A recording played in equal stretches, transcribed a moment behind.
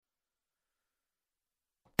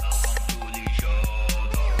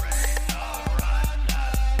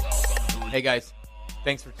Hey guys,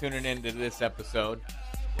 thanks for tuning in to this episode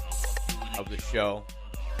of the show.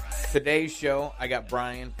 Today's show, I got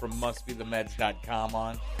Brian from mustbethemeds.com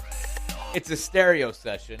on. It's a stereo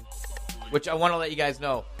session, which I want to let you guys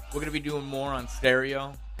know. We're going to be doing more on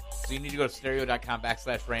stereo. So you need to go to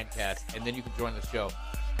stereo.com/rantcast, and then you can join the show.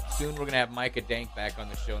 Soon we're going to have Micah Dank back on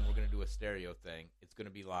the show, and we're going to do a stereo thing. It's going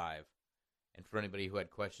to be live. And for anybody who had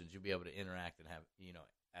questions, you'll be able to interact and have,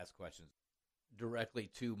 ask questions directly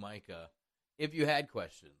to Micah if you had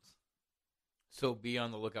questions. So be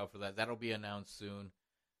on the lookout for that. That'll be announced soon.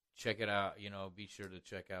 Check it out. Be sure to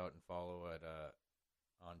check out and follow it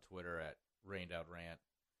on Twitter at Rained Out Rant,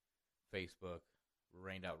 Facebook,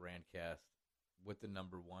 Rained Out Rantcast with the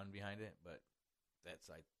number 1 behind it. But that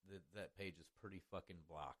site, that page is pretty fucking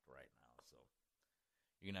blocked right now. So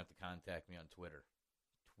you're going to have to contact me on Twitter.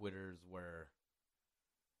 Twitter's where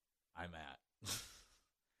I'm at.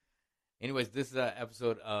 Anyways, this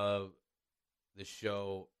episode of the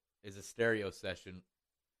show is a stereo session,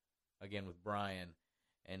 again, with Brian.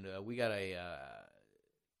 And we got I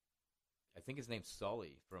think his name's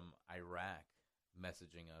Sully from Iraq,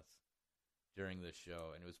 messaging us during this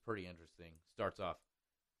show. And it was pretty interesting. Starts off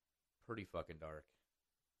pretty fucking dark.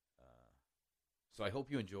 So I hope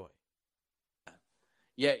you enjoy.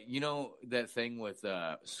 Yeah, that thing with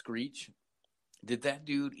Screech? Did that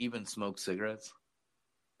dude even smoke cigarettes?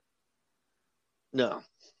 No.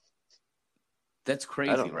 That's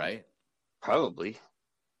crazy, right? Probably.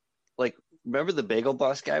 Like, remember the Bagel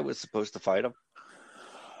Boss guy was supposed to fight him?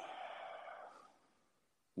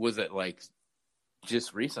 Was it,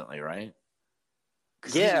 just recently, right?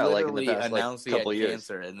 Yeah, he like in the past announced he couple had years.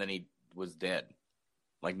 cancer, and then he was dead.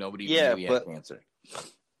 Like, nobody even knew he had cancer.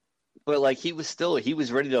 But, he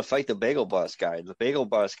was ready to fight the Bagel Boss guy. The Bagel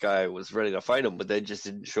Boss guy was ready to fight him, but then just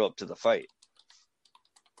didn't show up to the fight.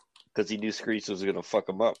 Because he knew Screech was going to fuck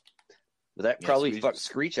him up. But that probably fucked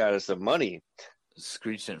Screech out of some money.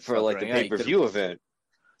 Screech didn't for, the pay-per-view event.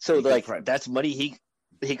 So, that's money he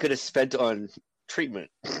could have spent on treatment.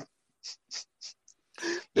 The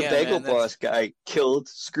Bagel Boss guy killed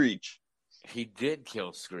Screech. He did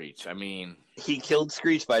kill Screech. I mean... He killed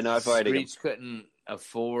Screech by not fighting him. Screech couldn't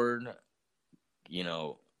afford,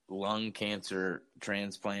 lung cancer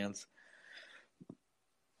transplants.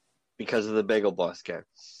 Because of the Bagel Boss guy.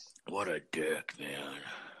 What a dick, man.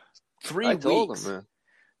 3 weeks. Told him, man.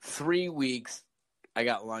 3 weeks. I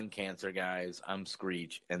got lung cancer, guys. I'm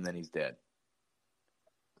Screech, and then he's dead.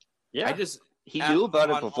 Yeah. He knew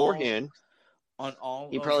about it beforehand.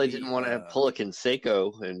 He probably didn't want to pull a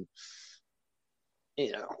Conseco and,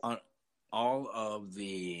 On all of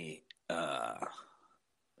the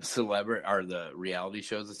celebrity or the reality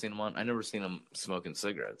shows I've seen him on, I never seen him smoking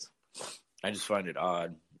cigarettes. I just find it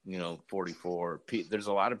odd. 44. There's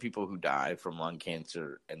a lot of people who die from lung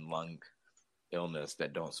cancer and lung illness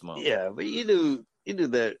that don't smoke. Yeah, but you knew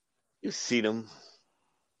that. You've seen him.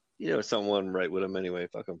 Someone right with him anyway.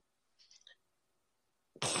 Fuck him.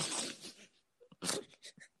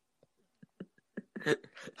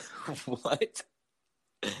 What?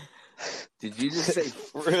 Did you just say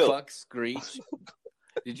fuck Screech?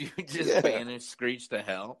 Did you just banish Screech to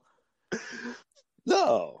hell?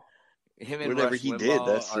 No. Him and whatever Rush he Limbaugh did,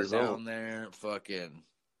 that's are his down own. there fucking.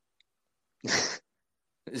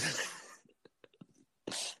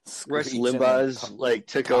 Rush Limbaugh's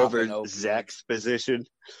took over Zach's position.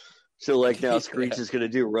 So now Screech is gonna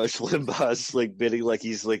do Rush Limbaugh's bidding like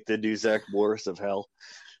he's the new Zach Morris of hell.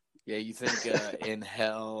 Yeah, you think in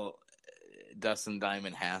hell Dustin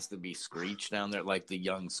Diamond has to be Screech down there, like the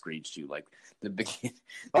young Screech too, like the beginning.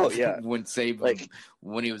 Oh yeah, when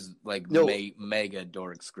he was mega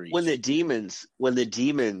dork Screech. When the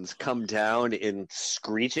demons come down and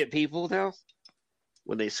screech at people now,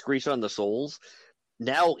 when they screech on the souls,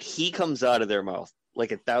 now he comes out of their mouth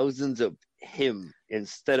thousands of him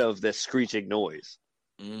instead of the screeching noise.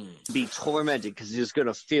 Be tormented because he's just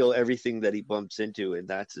gonna feel everything that he bumps into, and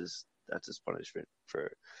that's his punishment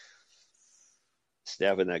for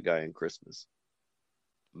stabbing that guy in Christmas.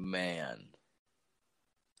 Man,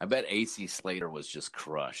 I bet AC Slater was just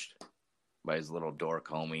crushed by his little dork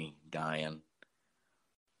homie dying.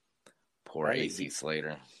 Poor AC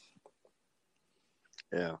Slater.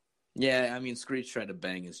 Yeah. Yeah, I mean, Screech tried to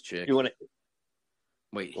bang his chick. You want to?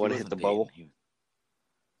 Wait, want to hit the bubble?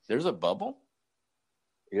 There's a bubble?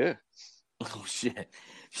 Yeah. Oh, shit,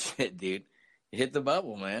 dude. Hit the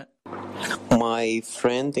bubble, man. My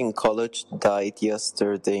friend in college died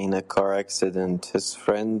yesterday in a car accident. His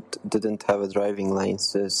friend didn't have a driving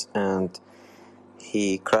license and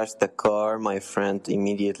he crashed the car. My friend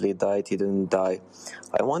immediately died. He didn't die.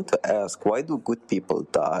 I want to ask, why do good people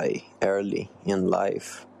die early in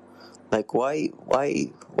life? Like, why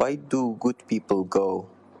do good people go?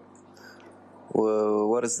 Well,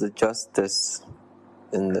 what is the justice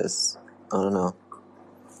in this? I don't know.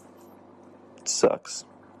 It sucks.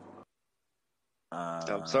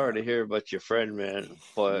 I'm sorry to hear about your friend, man,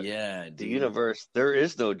 but Yeah, the dude. universe, there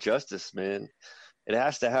is no justice, man. It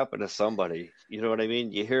has to happen to somebody. You know what I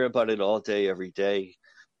mean? You hear about it all day, every day.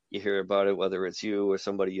 You hear about it, whether it's you or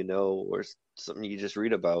somebody you know or something you just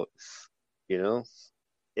read about. You know,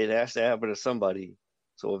 it has to happen to somebody.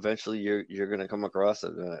 So eventually, you're gonna come across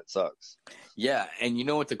it, and it sucks. Yeah, and you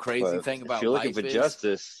know what the crazy But thing if about you're looking life for is?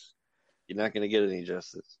 justice, you're not gonna get any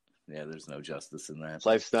justice. Yeah, there's no justice in that.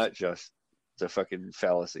 Life's not just. It's a fucking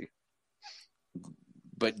fallacy.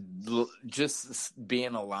 But just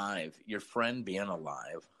being alive, your friend being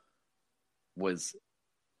alive was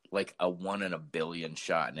like a 1 in a billion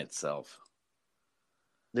shot in itself.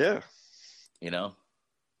 Yeah. You know?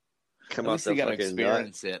 Come At out least you the got to fucking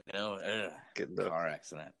experience it. You know? Get the- Car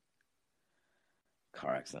accident.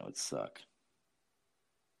 Car accident would suck.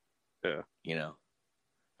 Yeah. You know?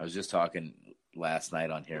 I was just talking last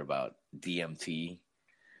night on here about DMT.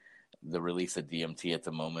 The release of DMT at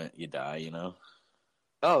the moment you die, you know?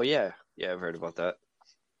 Oh yeah, yeah, I've heard about that.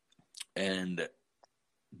 And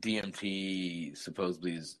DMT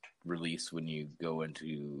supposedly is released when you go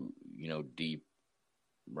into, you know, deep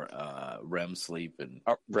REM sleep and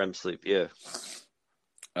REM sleep, yeah.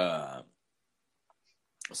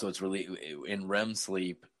 So it's really in REM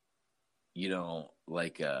sleep, you know,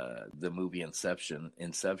 like the movie Inception,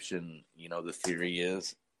 you know, the theory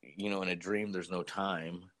is, you know, in a dream there's no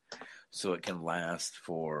time, so it can last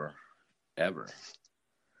forever.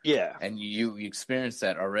 Yeah. And you experience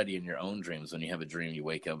that already in your own dreams. When you have a dream, you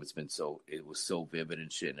wake up, it was so vivid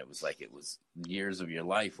and shit, and it was like years of your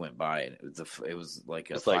life went by, and it was like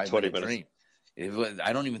a 5-minute dream.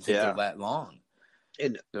 I don't even think they're that long.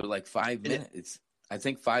 They're like 5 minutes. I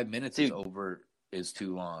think 5 minutes is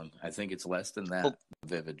too long. I think it's less than that.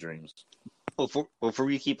 Vivid dreams. Before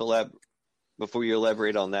you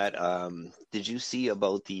elaborate on that, did you see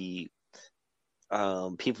about the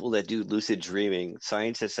people that do lucid dreaming?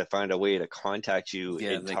 Scientists have found a way to contact you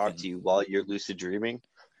and talk to you while you're lucid dreaming.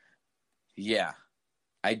 Yeah,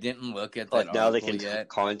 I didn't look at that. Like now they can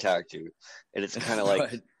contact you, and it's kind of like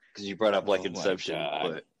because you brought up like Inception,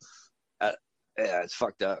 but yeah, it's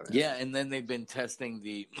fucked up. Man. Yeah, and then they've been testing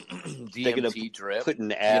the DMT drip,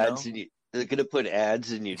 putting ads. They're gonna put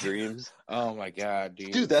ads in your dreams. Oh my god,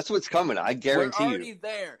 dude! Dude, that's what's coming. I guarantee you. We're already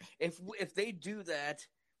there. If they do that.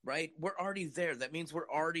 Right, we're already there. That means we're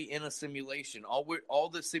already in a simulation. All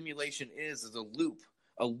the simulation is a loop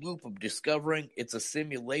of discovering it's a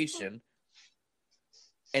simulation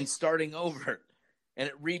and starting over, and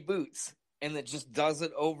it reboots, and it just does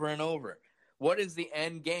it over and over. What is the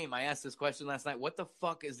end game? I asked this question last night. What the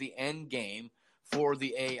fuck is the end game for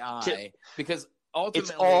the AI? Because ultimately,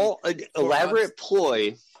 it's all an elaborate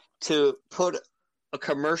ploy to put a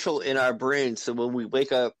commercial in our brains, so when we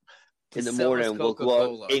wake up in the morning, we'll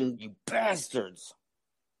go out and you bastards.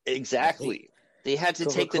 Exactly. They had to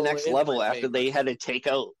take the next level after they had to take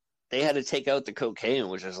out the cocaine,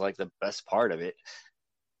 which is like the best part of it.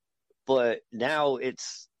 But now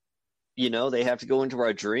it's, you know, they have to go into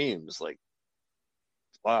our dreams. Like,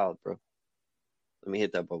 wow, bro. Let me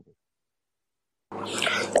hit that bubble.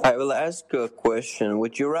 I will ask you a question.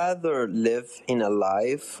 Would you rather live in a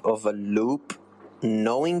life of a loop,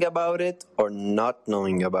 knowing about it or not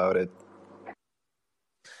knowing about it?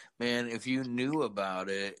 Man, if you knew about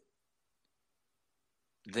it,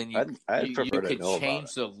 then I'd prefer you could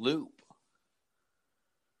change the loop.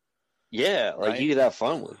 Yeah, like you could have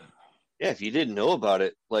fun with it. Yeah, if you didn't know about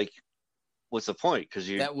it, like, what's the point? Because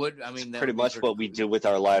that's pretty much what we do with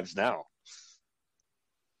our lives now.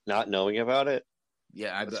 Not knowing about it.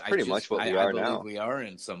 Yeah, that's pretty much what we are now. We are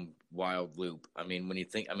in some wild loop. I mean, when you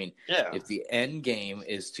think, yeah. If the end game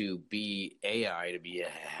is to be AI,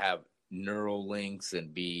 have neural links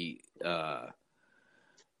and be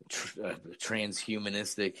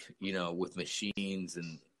transhumanistic, you know, with machines,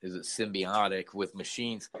 and is it symbiotic with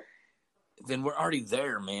machines, then we're already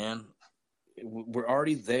there, man. We're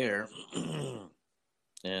already there.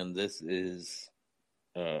 And this is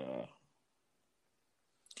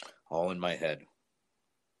all in my head.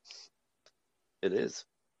 It is.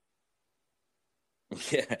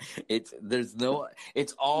 Yeah,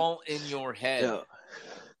 it's all in your head.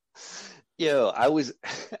 Yo, I was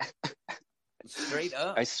straight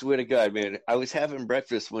up. I swear to God, man. I was having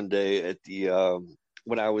breakfast one day at the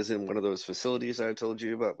when I was in one of those facilities I told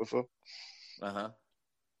you about before. Uh-huh.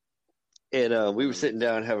 And we were sitting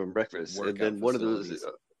down having breakfast, and then one of those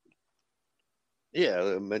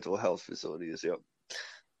the mental health facilities, yep.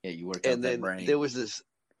 Yeah, you worked out And that then brain. there was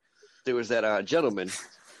that gentleman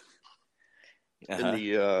in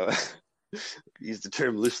the use the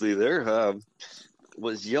term loosely there,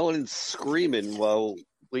 was yelling and screaming while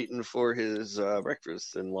waiting for his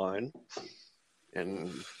breakfast in line,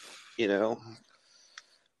 and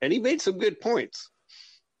and he made some good points.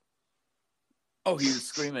 Oh, he was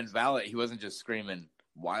screaming valid. He wasn't just screaming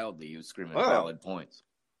wildly. He was screaming Oh. valid points.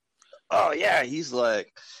 Oh yeah, he's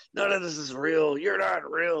like, none of this is real. You're not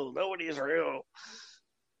real. Nobody's real.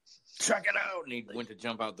 Check it out. And he went to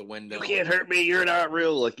jump out the window. You can't hurt me. You're not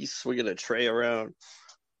real. Like he's swinging a tray around.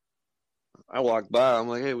 I walked by. I'm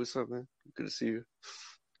like, hey, what's up, man? Good to see you.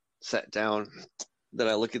 Sat down. Then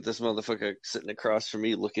I look at this motherfucker sitting across from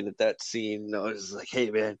me, looking at that scene. And I was like, hey,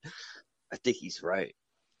 man, I think he's right.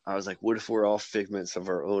 I was like, what if we're all figments of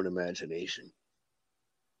our own imagination?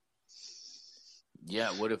 Yeah,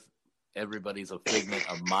 what if everybody's a figment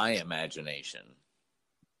of my imagination?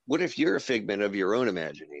 What if you're a figment of your own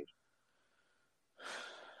imagination?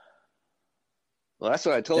 Well, that's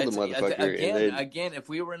what I told the motherfucker. Again, if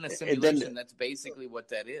we were in a simulation, that's basically what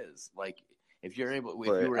that is. Like, if you were able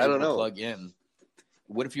to plug in,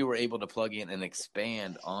 what if you were able to plug in and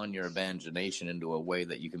expand on your imagination into a way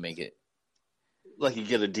that you can make it like you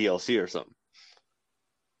get a DLC or something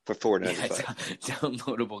for $4.95?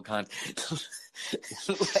 Downloadable content.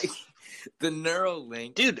 Like the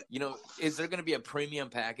Neuralink, dude. Is there going to be a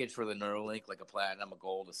premium package for the Neuralink, like a platinum, a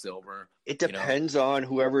gold, a silver? It depends on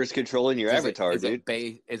whoever is controlling your avatar, dude.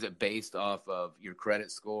 Is it based off of your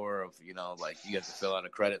credit score? Of like you have to fill out a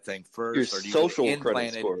credit thing first, your or do you social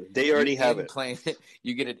credit score? They already have it.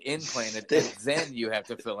 You get it implanted, and then you have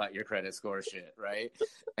to fill out your credit score shit, right?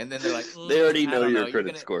 And then they're like, they already know your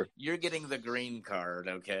credit score. You're getting the green card,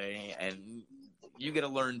 okay, and you get to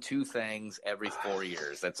learn 2 things every 4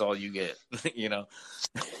 years. That's all you get,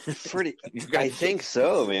 Pretty. I think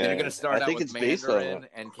so, man. You're going to start out with Mandarin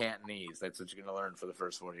and Cantonese. That's what you're going to learn for the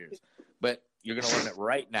first 4 years. But you're going to learn it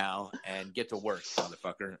right now and get to work,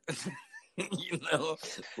 motherfucker.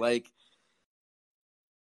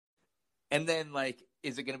 And then,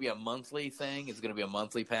 is it going to be a monthly thing? Is it going to be a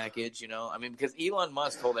monthly package? Because Elon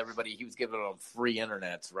Musk told everybody he was giving them free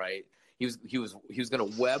internets, right? He was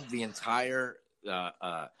going to web the entire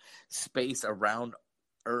space around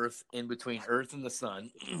Earth, in between Earth and the sun,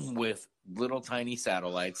 with little tiny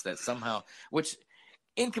satellites that somehow, which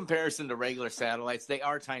in comparison to regular satellites, they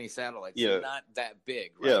are tiny satellites. Yeah. They're not that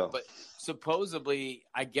big, right? Yeah. But supposedly,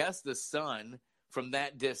 I guess the sun from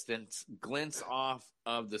that distance glints off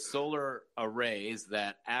of the solar arrays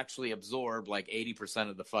that actually absorb like 80%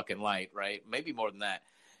 of the fucking light, right? Maybe more than that,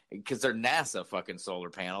 because they're NASA fucking solar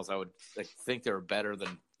panels. I would think they're better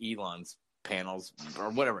than Elon's panels or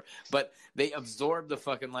whatever, but they absorb the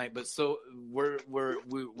fucking light. But so we're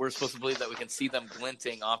supposed to believe that we can see them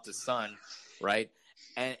glinting off the sun, right?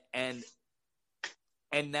 And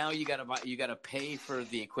now you gotta pay for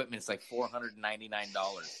the equipment. It's like $499,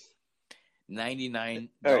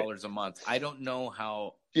 $99 a month. I don't know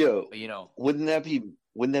how. Wouldn't that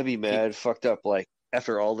be mad fucked up? Like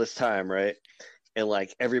after all this time, right? And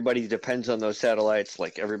like everybody depends on those satellites,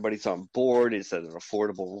 like everybody's on board, it's at an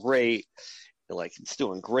affordable rate, and like it's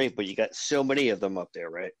doing great, but you got so many of them up there,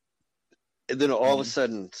 right? And then all of a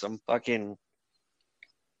sudden some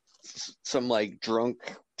like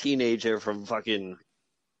drunk teenager from fucking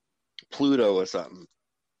Pluto or something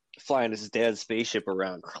flying his dad's spaceship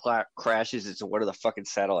around crashes into one of the fucking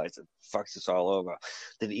satellites and fucks us all over.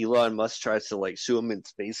 Then Elon Musk tries to like sue him in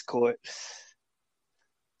space court.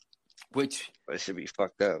 Which it should be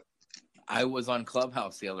fucked up. I was on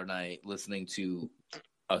Clubhouse the other night listening to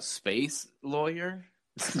a space lawyer.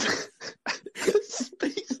 Space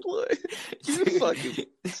lawyer?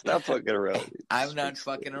 Stop fucking around. I'm not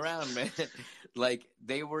fucking around, man. Like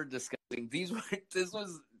they were discussing this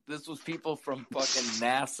was people from fucking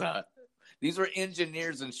NASA. These were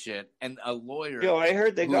engineers and shit, and a lawyer. Yo, I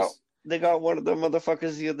heard they got one of the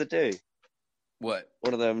motherfuckers the other day. What?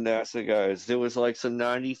 One of them NASA guys. There was like some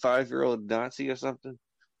 95-year-old Nazi or something.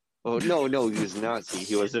 Oh, no, he was Nazi.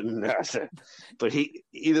 He wasn't NASA. But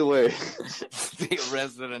either way. They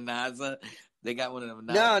arrested a NASA? They got one of them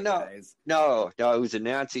Nazi guys. No, it was a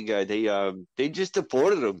Nazi guy. They just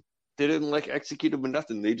deported him. They didn't like execute him or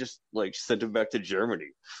nothing. They just like sent him back to Germany.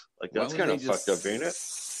 Like that's kind of fucked up, ain't it?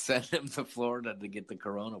 Send him to Florida to get the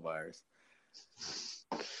coronavirus.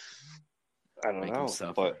 I don't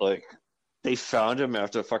know. But like they found him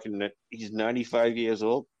after he's 95 years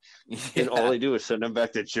old. Yeah. And all they do is send him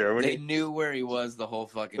back to Germany. They knew where he was the whole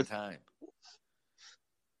fucking time.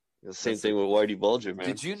 The same thing with Whitey Bulger, man.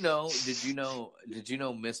 Did you know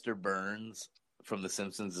Mr. Burns from The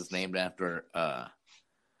Simpsons is named after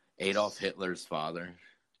Adolf Hitler's father.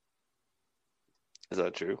 Is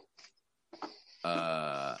that true?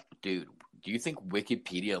 Dude, do you think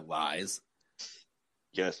Wikipedia lies?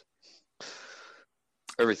 Yes.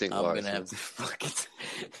 Everything I'm lies. gonna have man. to fucking.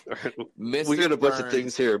 We got a bunch of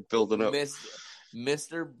things here building up.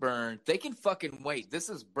 Mr. Burns. They can fucking wait. This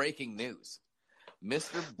is breaking news.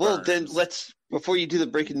 Mr. Burns. Well, then before you do the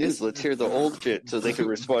breaking news, let's hear the old shit so they can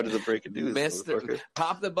respond to the breaking news.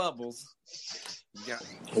 Pop the bubbles. Yeah.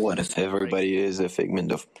 What if everybody is a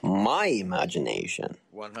figment of my imagination?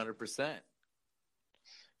 100%.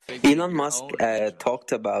 Elon Musk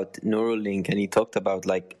talked about Neuralink, and he talked about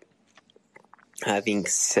like having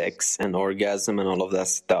sex and orgasm and all of that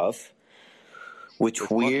stuff.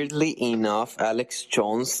 Which weirdly enough, Alex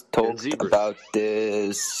Jones talked about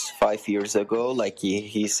this 5 years ago. Like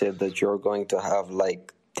he said that you're going to have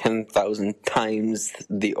like 10,000 times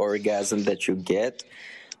the orgasm that you get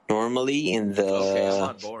normally in the I'm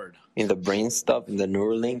on board. In the brain stuff, in the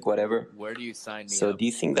Neuralink, whatever. Where do you sign me So up? do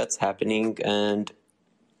you think that's happening, and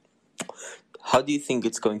how do you think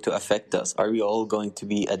it's going to affect us? Are we all going to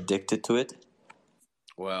be addicted to it?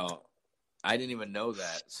 Well, I didn't even know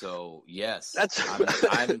that. So yes,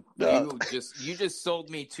 I'm no. You just sold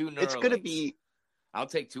me 2 Neuralinks. It's gonna be. I'll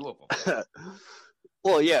take 2 of them.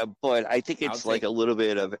 Well, yeah, but I think it's like a little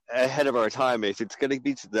bit of ahead of our time. If it's going to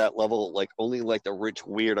be to that level, like only like the rich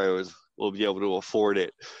weirdos will be able to afford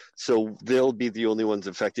it. So they'll be the only ones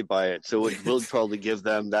affected by it. So it will probably give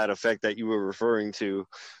them that effect that you were referring to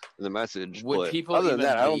in the message. Would but people other than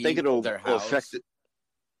that, I don't think it'll their house? affect it.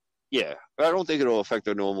 Yeah, I don't think it'll affect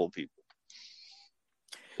the normal people.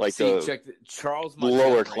 Like Charles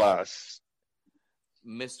lower class.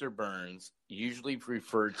 Mr. Burns, usually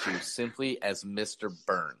referred to simply as Mr.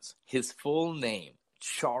 Burns. His full name,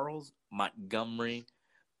 Charles Montgomery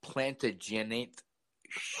Plantagenet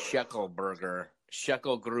Scheckelgruber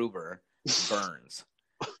Burns.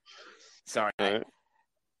 Sorry. Right.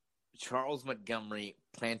 Charles Montgomery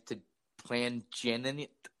Plantagenet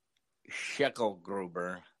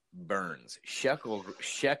Scheckelgruber Burns. Scheckelgruber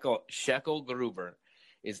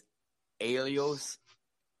is alias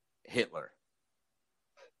Hitler.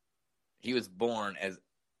 He was born as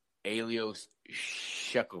Alois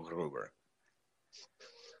Scheckelgruber.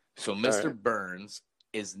 So Mr. Right. Burns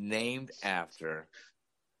is named after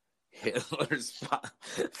Hitler's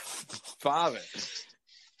father.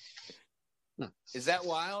 Is that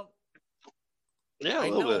wild? Yeah, I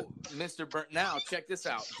little know, bit. Mr. Burns. Now, check this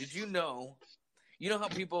out. Did you know how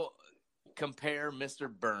people compare Mr.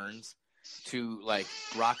 Burns to, like,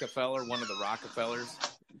 Rockefeller, one of the Rockefellers?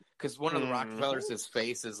 Because one of the Rockefellers, his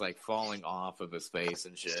face is like falling off of his face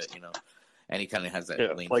and shit, and he kind of has that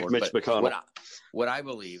lean like forward. Mitch McConnell. What I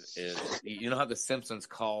believe is, you know how the Simpsons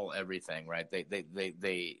call everything, right?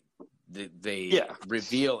 They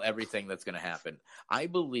reveal everything that's going to happen. I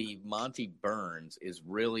believe Monty Burns is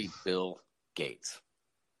really Bill Gates,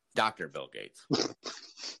 Dr. Bill Gates.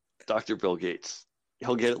 Dr. Bill Gates.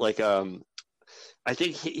 He'll get like I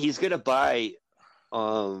think he's going to buy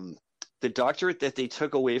the doctorate that they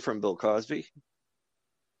took away from Bill Cosby.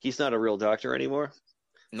 He's not a real doctor anymore.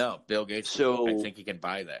 No, Bill Gates. So I think he can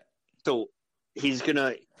buy that. So he's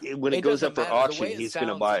gonna, when it goes up for auction, he's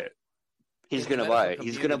gonna buy it. He's gonna buy it.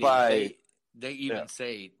 He's gonna buy. They even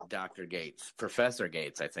say Dr. Gates, Professor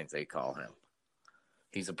Gates. I think they call him.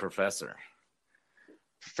 He's a professor.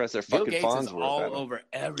 Professor Bill fucking Gates is Farnsworth. all over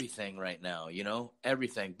everything right now.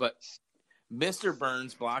 Everything. But Mr.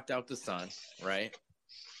 Burns blocked out the sun, right?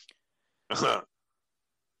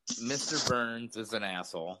 Mr. Burns is an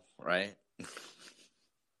asshole, right?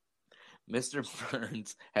 Mr.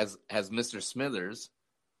 Burns has Mr. Smithers,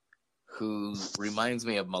 who reminds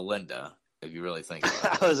me of Melinda, if you really think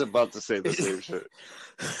about it. I was about to say the same shit.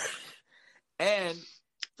 And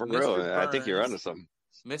for Mr. real, Burns, I think you're onto something.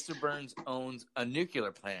 Mr. Burns owns a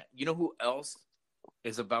nuclear plant. You know who else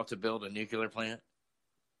is about to build a nuclear plant?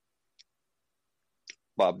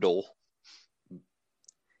 Bob Dole.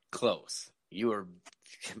 Close. You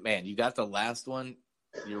got the last one.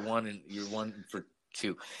 You're one for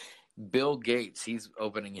 2. Bill Gates, he's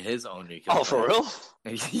opening his own nuclear plant. For real?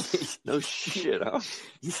 No shit, huh?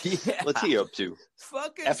 Yeah. What's he up to?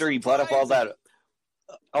 Fucking after he bought up all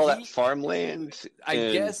that farmland. I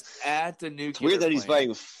guess at the nuclear it's weird that plant. He's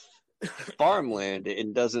buying farmland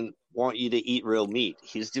and doesn't want you to eat real meat.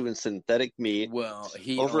 He's doing synthetic meat. Well,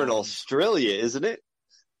 in Australia, isn't it?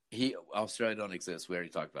 Australia don't exist. We already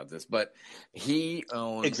talked about this, but he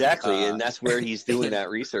owns exactly, and that's where he's doing that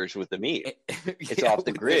research with the meat. It's off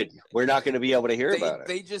the grid. We're not going to be able to hear about it.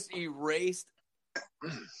 They just erased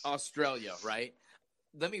Australia, right?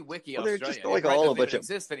 Let me wiki They're Australia. just like it all a doesn't bunch even of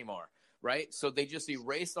exist anymore. right? So they just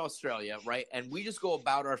erased Australia, right? And we just go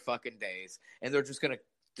about our fucking days, and they're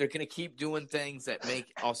gonna keep doing things that make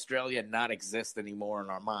Australia not exist anymore in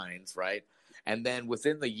our minds, right? And then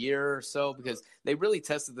within the year or so, because they really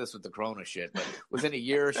tested this with the Corona shit, but within a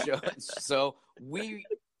year or so,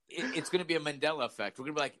 it's going to be a Mandela effect. We're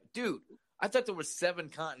going to be like, dude, I thought there were 7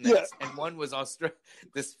 continents and one was Australia.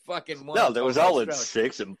 This fucking one. No, there was all in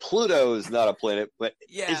 6, and Pluto is not a planet. But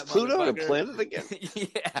is Pluto a planet again?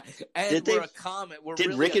 Yeah, and we're a comet. We're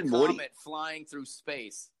really Rick a and Morty comet flying through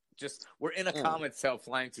space. We're in a comet cell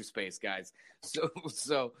flying through space, guys.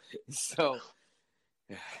 So.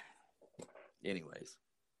 Anyways,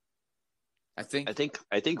 I think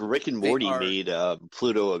Rick and Morty made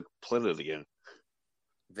Pluto a planet again.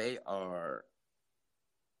 They are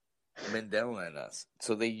Mandela us.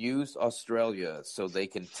 So they used Australia so they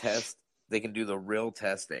can test. They can do the real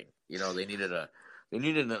testing. You know, they needed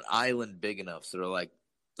an island big enough. So they're like,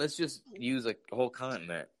 let's just use a whole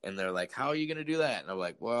continent. And they're like, how are you going to do that? And I'm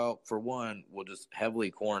like, well, for one, we'll just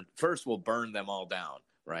heavily quarantine. First, we'll burn them all down.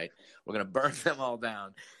 Right? We're going to burn them all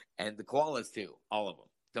down. And the koalas too, all of them.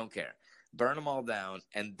 Don't care. Burn them all down,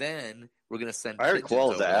 and then we're gonna send. I heard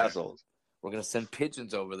koalas are assholes. We're gonna send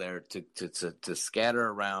pigeons over there to scatter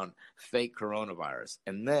around fake coronavirus,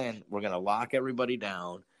 and then we're gonna lock everybody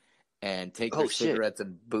down and take their cigarettes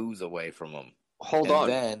and booze away from them. Hold on.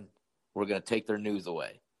 Then we're gonna take their news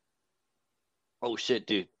away. Oh shit,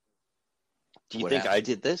 dude! Do you think I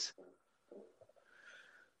did this?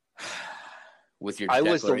 With your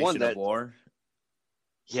declaration of war?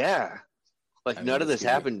 Yeah. Like, none of this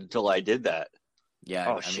happened until I did that. Yeah.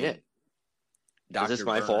 Oh, shit. Is this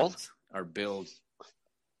my fault? Or Bill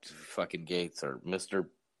fucking Gates or Mr.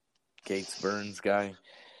 Gates Burns guy.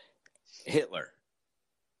 Hitler,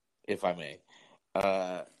 if I may.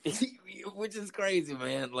 Which is crazy,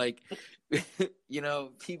 man. Like, you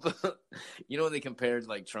know, people, you know, when they compared,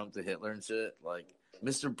 like, Trump to Hitler and shit? Like,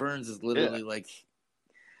 Mr. Burns is literally, like,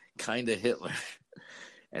 kind of Hitler.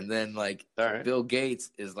 And then, like, Bill Gates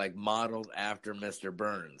is, like, modeled after Mr.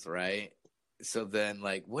 Burns, right? So then,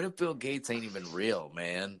 like, what if Bill Gates ain't even real,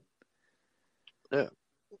 man? Yeah.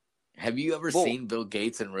 Have you ever seen Bill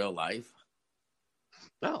Gates in real life?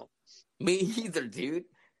 No. Me either, dude.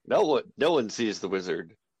 No one sees the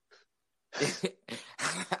wizard.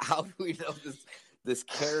 How do we know this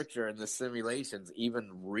character in the simulation's even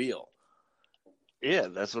real? Yeah,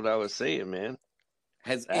 that's what I was saying, man.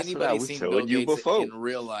 Has anybody seen Bill Gates in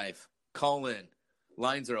real life? Call in.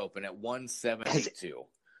 Lines are open at 1782.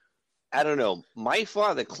 I don't know. My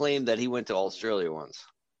father claimed that he went to Australia once.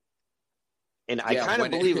 And I kind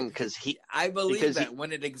of believe him because I believe that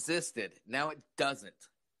when it existed. Now it doesn't.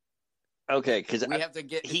 Okay, because we have to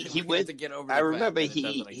get over. I remember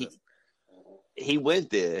he went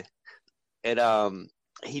there, and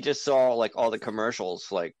he just saw like all the commercials.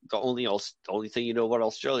 Like the only thing you know about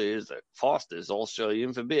Australia is that Foster's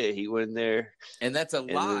Australian for beer. He went there, and that's a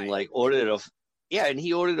lie. Then, like and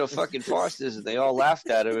he ordered a fucking Foster's, and they all laughed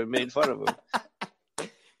at him and made fun of him.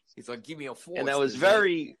 He's like, "Give me a Foster's." And that was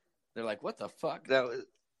very. They're like, "What the fuck?" That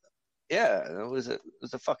was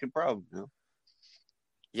a fucking problem. You know?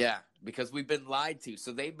 Yeah, because we've been lied to.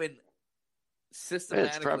 So they've been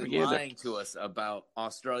systematically lying to us about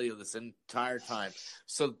Australia this entire time.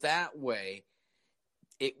 So that way,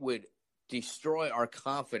 it would destroy our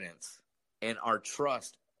confidence and our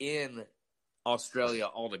trust in Australia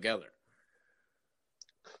altogether.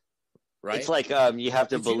 Right? It's like you have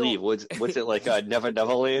to believe. What's it like? Never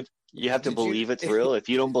Neverland. You have to believe it's real. If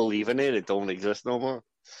you don't believe in it, it don't exist no more.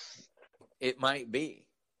 It might be.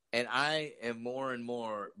 And I am more and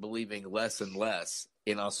more believing less and less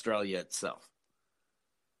in Australia itself.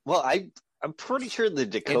 Well, I'm pretty sure the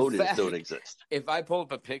Dakotas don't exist. If I pull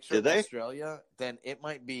up a picture of Australia, then it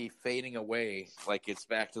might be fading away like it's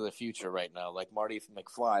Back to the Future right now. Like Marty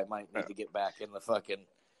McFly might need to get back in the fucking...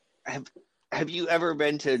 Have you ever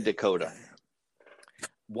been to Dakota?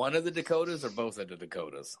 One of the Dakotas or both of the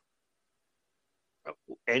Dakotas?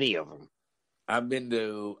 Any of them. I've been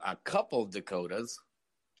to a couple Dakotas.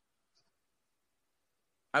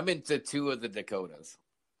 I've been to 2 of the Dakotas.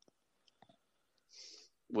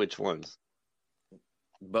 Which ones?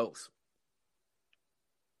 Both.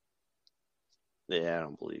 Yeah, I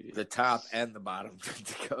don't believe you. The top and the bottom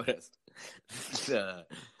Dakotas.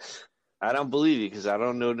 I don't believe you because I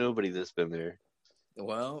don't know nobody that's been there.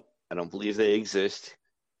 Well, I don't believe they exist.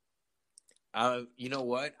 You know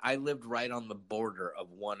what? I lived right on the border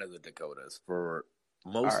of one of the Dakotas for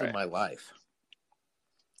most of my life.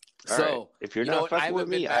 So, if you're not fucking with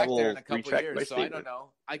me, I will retract my statement. So I don't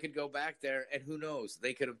know. I could go back there, and who knows?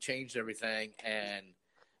 They could have changed everything, and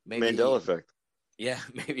maybe Mandela effect. Yeah,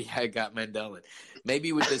 maybe I got Mandela.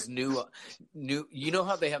 Maybe with this new, you know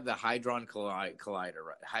how they have the Hadron Collider,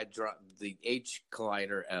 right? The H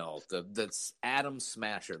Collider L, the Atom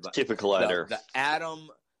Smasher, Chip Collider, the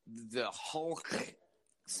Atom, the Hulk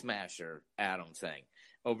Smasher Atom thing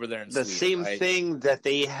over there in the Sweden, same right? thing that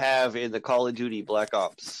they have in the Call of Duty Black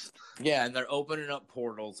Ops. Yeah, and they're opening up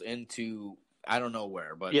portals into I don't know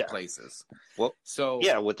where, but places. Well, so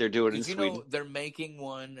yeah, what they're doing in Sweden. Know, they're making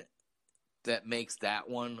one that makes that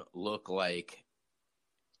one look like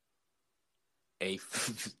a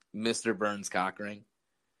Mr. Burns cock ring.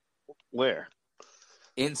 Where?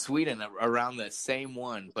 In Sweden, around the same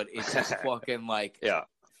one, but it's just fucking like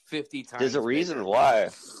 50 times. There's a reason bigger. why.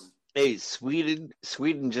 Hey, Sweden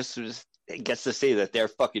just gets to say that they're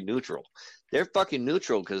fucking neutral. They're fucking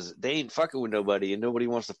neutral because they ain't fucking with nobody, and nobody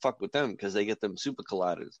wants to fuck with them because they get them super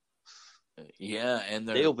colliders. Yeah, and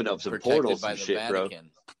they open up some portals by and the shit, Vatican.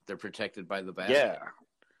 bro. They're protected by the Vatican. Yeah.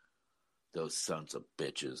 Those sons of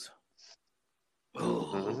bitches.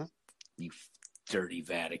 Oh, you dirty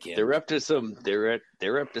Vatican. They're up to some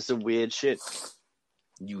weird shit.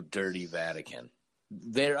 You dirty Vatican.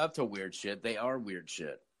 They're up to weird shit. They are weird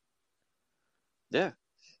shit. Yeah.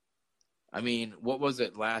 I mean, what was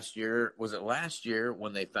it last year? Was it last year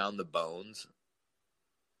when they found the bones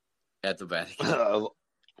at the Vatican?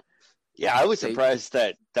 Yeah, I was surprised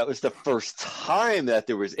that was the first time that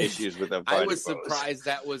there was issues with them. I was surprised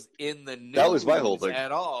that was in the news. That was my whole thing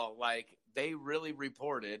at all. Like they really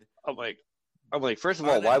reported. I'm like, first of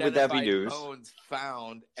all, why would that be news? Bones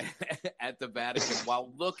found at the Vatican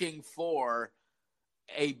while looking for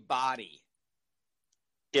a body.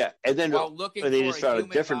 Yeah, and then they just found a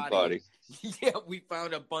different body. Yeah, we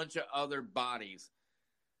found a bunch of other bodies.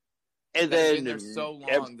 And then they're so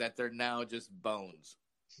long that they're now just bones.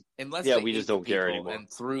 Unless we just don't care anymore. And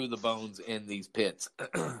threw the bones in these pits.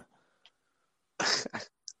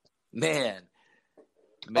 Man.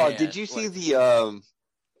 Oh, did you see the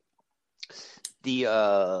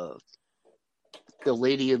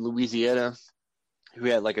lady in Louisiana who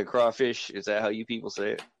had like a crawfish? Is that how you people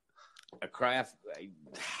say it? A crawfish.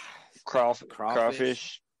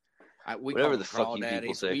 Whatever the fuck you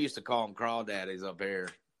people say. We used to call them crawdaddies up here.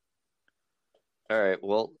 All right,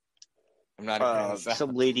 well, I'm not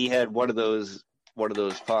some lady had one of those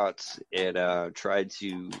pots and tried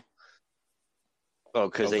to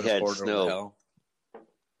because they had snow.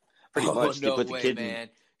 Pretty much, no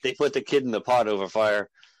they put the kid in the pot over fire.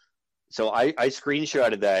 So I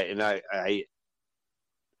screenshotted that, and I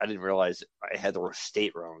didn't realize I had the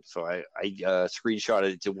state wrong. So I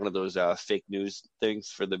screenshotted it to one of those fake news things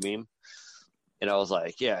for the meme, and I was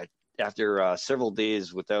like, yeah. After several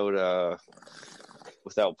days without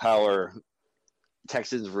power,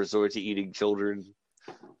 Texans resort to eating children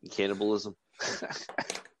and cannibalism.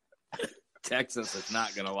 Texas is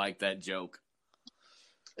not going to like that joke.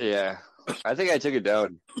 Yeah, I think I took it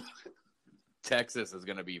down. Texas is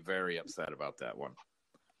going to be very upset about that one.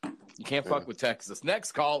 You can't fuck with Texas.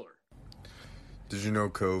 Next caller. Did you know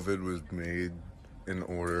COVID was made in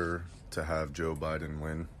order to have Joe Biden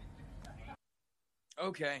win?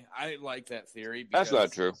 Okay, I like that theory. Because, that's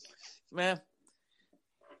not true. Man,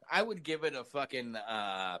 I would give it a fucking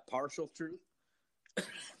partial truth.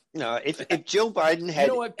 No, if Joe Biden had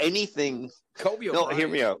anything... Kobe O'Brien. No, hear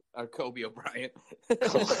me out. Kobe O'Brien.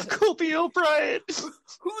 Kobe O'Brien.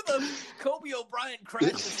 Kobe O'Brien crashed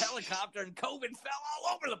his helicopter and COVID fell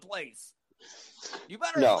all over the place. You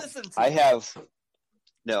better listen to I have...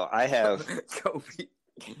 Kobe.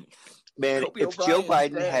 Man, Kobe if Joe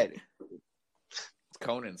Biden had... It's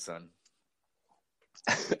Conan's son.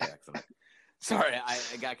 Sorry, I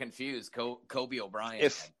got confused. Kobe O'Brien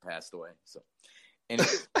had passed away. So, anyway.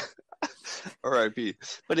 R.I.P.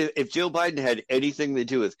 But if Joe Biden had anything to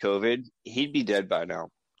do with COVID, he'd be dead by now.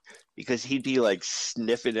 Because he'd be like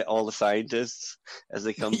sniffing at all the scientists as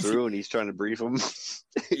they come through and he's trying to brief them.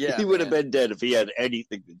 Yeah, he would have been dead if he had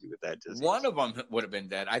anything to do with that disease. One of them would have been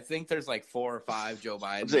dead. I think there's like 4 or 5 Joe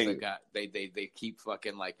Bidens that got they keep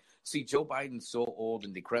fucking like. See, Joe Biden's so old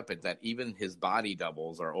and decrepit that even his body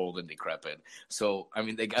doubles are old and decrepit. So I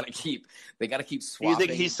mean, they gotta keep swapping. You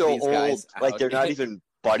think he's so old? Like they're not even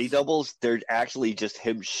body doubles. They're actually just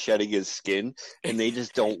him shedding his skin, and they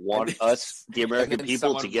just don't want us, the American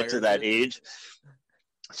people, to get to that age.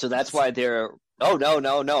 So that's why they're. Oh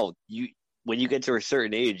no! When you get to a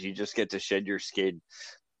certain age, you just get to shed your skin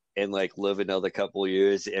and like live another couple of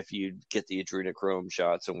years if you get the adrenochrome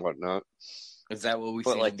shots and whatnot. Is that what we?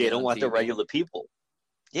 But like, they don't want the regular people.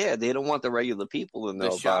 Yeah, they don't want the regular people to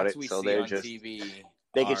know about it, so they're just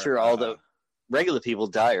making sure all the regular people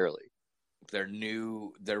die early.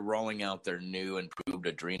 They're rolling out their new improved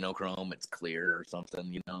adrenochrome. It's clear or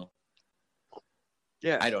something, you know.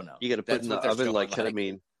 Yeah, I don't know. You got to put That's in the what they're oven showing, like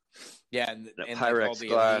ketamine. Yeah, and like Pyrex all the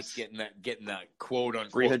glass. elites getting that quote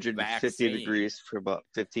unquote 350 vaccine. degrees for about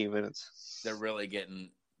 15 minutes. They're really getting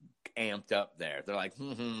amped up there. They're like,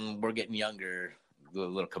 we're getting younger. The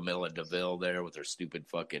little Camilla DeVille there with her stupid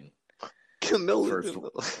fucking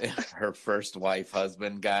her first wife,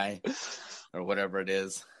 husband guy, or whatever it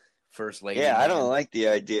is. First lady. Yeah, I don't like the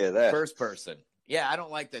idea of that. First person. Yeah, I don't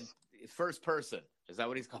like the first person. Is that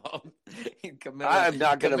what he's called? I'm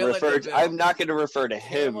not going to refer to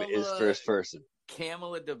him as first person.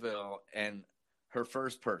 Camilla DeVille and her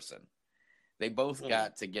first person. They both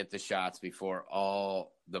got to get the shots before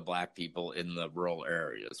all the black people in the rural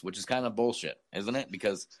areas, which is kind of bullshit, isn't it?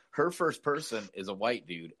 Because her first person is a white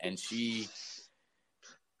dude, and she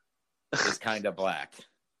is kind of black.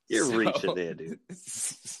 You're reaching there, dude.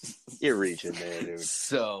 You're reaching there, dude.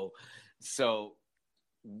 So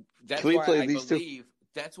that's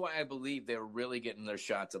why I believe they were really getting their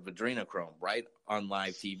shots of adrenochrome right on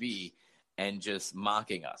live TV and just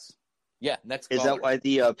mocking us. Yeah, next caller. Is that why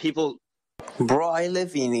the people... Bro, I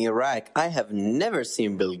live in Iraq. I have never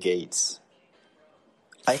seen Bill Gates.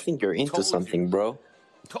 I think you're into something, bro.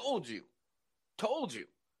 Told you.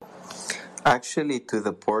 Actually, to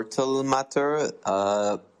the portal matter,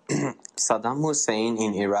 Saddam Hussein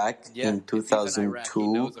in Iraq in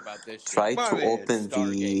 2002 tried to open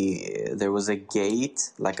there was a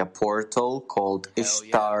gate, like a portal called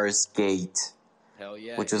Ishtar's Gate. Hell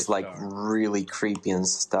yeah, which is like really creepy and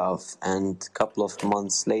stuff. And a couple of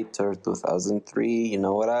months later, 2003, you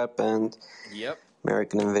know what happened? Yep.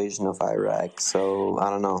 American invasion of Iraq. So,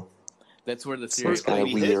 I don't know. That's where the theory It's kind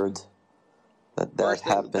of weird that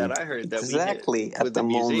happened that I heard that exactly at the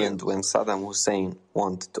moment when Saddam Hussein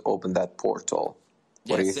wanted to open that portal.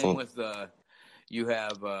 What do you think? With you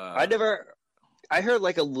have... I heard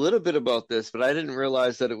like a little bit about this, but I didn't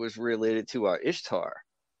realize that it was related to Ishtar.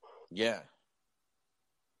 Yeah.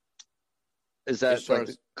 Is that like,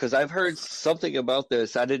 because I've heard something about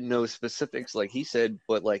this. I didn't know specifics like he said,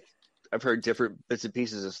 but like I've heard different bits and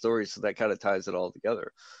pieces of stories, so that kind of ties it all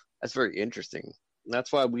together. That's very interesting. And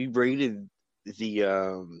that's why we raided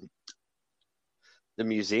the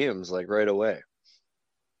museums like right away.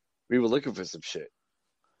 We were looking for some shit.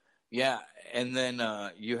 Yeah, and then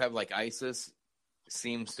you have like ISIS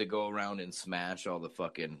seems to go around and smash all the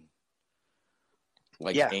fucking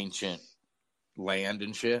ancient land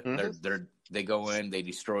and shit. Mm-hmm. They go in, they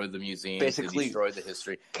destroy the museums, basically, they destroy the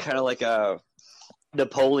history. Kind of like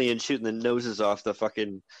Napoleon shooting the noses off the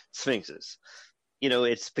fucking sphinxes. You know,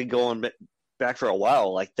 it's been going back for a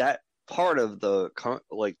while. Like that part of the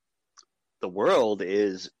world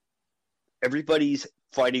is everybody's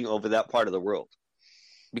fighting over that part of the world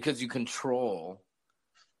because you control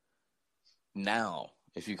now.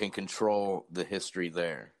 If you can control the history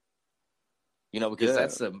there, you know, because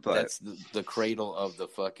that's the cradle of the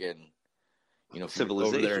fucking. You know,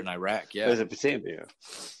 civilization over there in Iraq, yeah. Mesopotamia.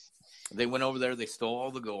 They went over there. They stole all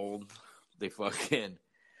the gold. They fucking.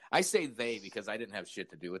 I say they because I didn't have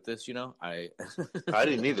shit to do with this. You know, I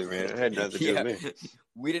didn't either, man. It had nothing to do with me.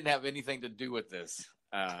 We didn't have anything to do with this.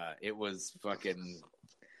 It was fucking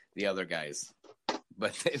the other guys.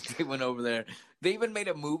 But they went over there. They even made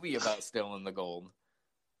a movie about stealing the gold.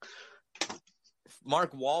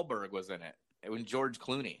 Mark Wahlberg was in it. When George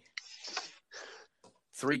Clooney.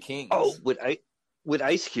 Three Kings. Oh, with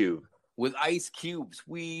Ice Cube. With Ice Cubes.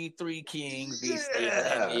 We Three Kings, Beast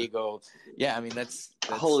and Eagle. Yeah, I mean that's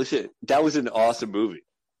holy shit. That was an awesome movie.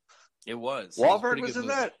 It was. Wahlberg was in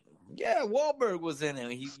that? Yeah, Wahlberg was in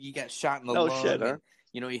it. He got shot in the lung. Shit, huh? And,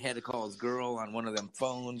 you know, he had to call his girl on one of them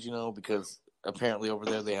phones, you know, because apparently over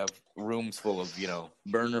there they have rooms full of, you know,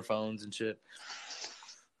 burner phones and shit.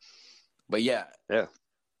 But yeah.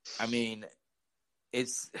 I mean,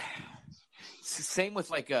 it's same with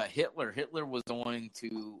like Hitler. Hitler was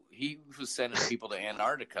he was sending people to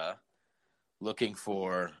Antarctica looking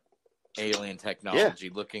for alien technology,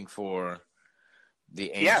 looking for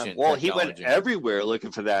the ancient technology. He went everywhere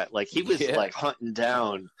looking for that. Like he was like hunting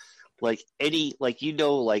down like any, like, you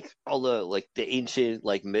know, like all the, like the ancient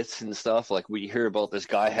like myths and stuff. Like we hear about this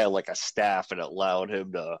guy had like a staff and it allowed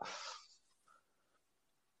him to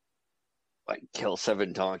like kill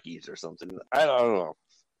 7 donkeys or something. I don't know.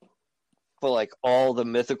 For like all the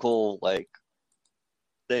mythical like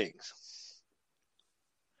things.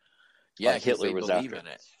 Yeah, like Hitler was after in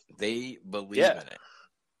it. They believe in it.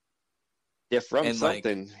 They're from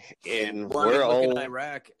something, and we're all in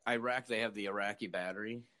Iraq. They have the Iraqi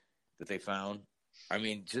battery that they found. I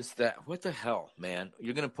mean, just that. What the hell, man?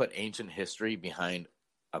 You're gonna put ancient history behind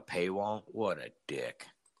a paywall. What a dick.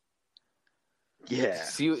 Yeah.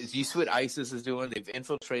 See what ISIS is doing? They've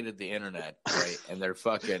infiltrated the internet, right? And they're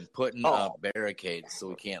fucking putting Oh. up barricades so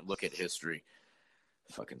we can't look at history.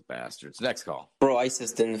 Fucking bastards. Next call. Bro,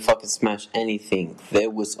 ISIS didn't fucking smash anything.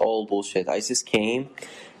 That was all bullshit. ISIS came,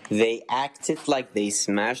 they acted like they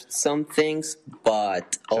smashed some things,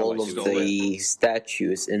 but all like of stole the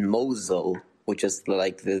statues in Mosul, which is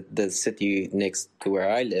like the city next to where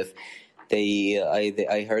I live,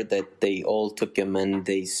 I heard that they all took them and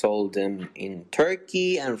they sold them in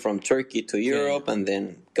Turkey, and from Turkey to Europe, and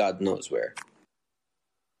then God knows where.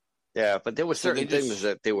 Yeah, but there were So they certain just- things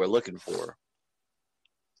that they were looking for.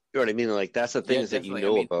 You know what I mean? Like, that's the things that you definitely.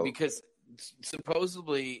 know I mean, about. because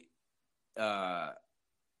supposedly the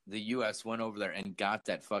U.S. went over there and got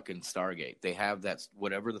that fucking Stargate. They have that,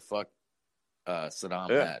 whatever the fuck Saddam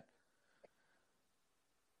had.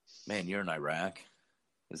 Man, you're in Iraq.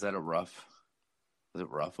 Is that is it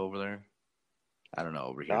rough over there? I don't know.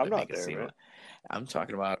 Over here, No, I'm they not make it there, seem man. like, I'm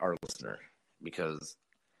talking about our listener, because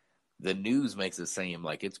the news makes it seem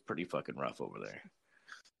like it's pretty fucking rough over there.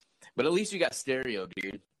 But at least you got stereo,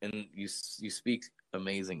 dude, and you speak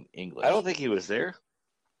amazing English. I don't think he was there.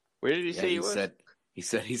 Where did he say he was? He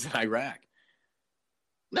said he's in Iraq.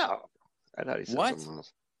 No. I thought he said What? something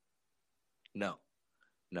else. No.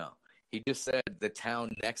 He just said the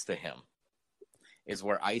town next to him is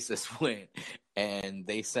where ISIS went, and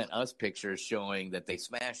they sent us pictures showing that they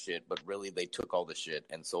smashed it, but really they took all the shit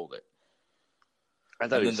and sold it. I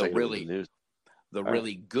thought And he then was saying it was the news. The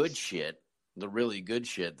really good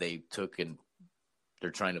shit they took, and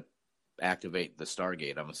they're trying to activate the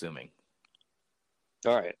Stargate, I'm assuming.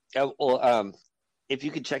 All right. Well, if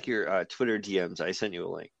you could check your Twitter DMs, I sent you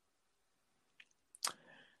a link.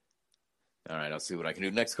 All right, I'll see what I can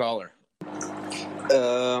do. Next caller.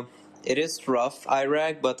 It is rough,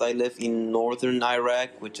 Iraq, but I live in northern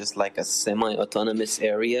Iraq, which is like a semi-autonomous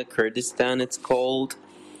area. Kurdistan, it's called.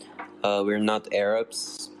 We're not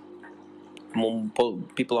Arabs.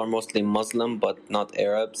 People are mostly Muslim, but not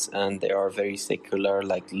Arabs, and they are very secular,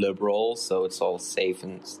 like liberal, so it's all safe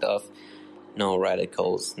and stuff. No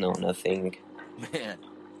radicals, no nothing. Man.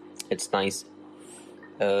 It's nice.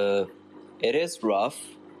 It is rough.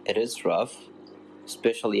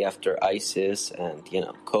 Especially after ISIS and,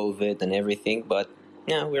 COVID and everything, but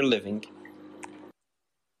yeah, we're living.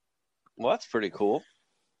 Well, that's pretty cool.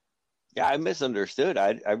 Yeah, I misunderstood.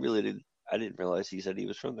 I didn't realize he said he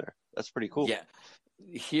was from there. That's pretty cool. Yeah.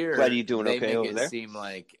 Here, Glad you're doing they okay make over it there. seem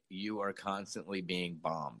like you are constantly being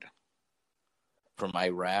bombed. From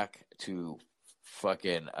Iraq to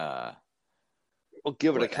fucking We'll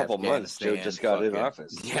give it a couple months. Joe Afghanistan, just got in fucking-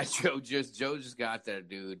 office. Yeah, Joe just got there,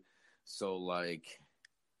 dude. So like,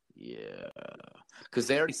 yeah, because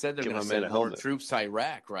they already said they're Give going to my man send a more helmet. troops to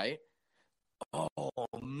Iraq, right? Oh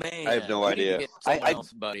man, I have no We need to idea. get someone I-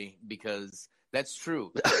 else, buddy, because that's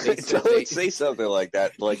true. Don't say something like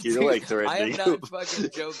that. Like you're like I am threatening. not fucking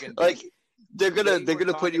joking. Like they're They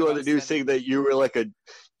gonna were put you talking on the about news sending- saying that you're like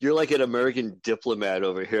an American diplomat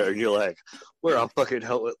over here, and you're like, we're on fucking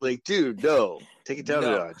helmet. Like, dude, no, take it down a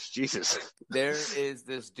No. notch, Jesus. There is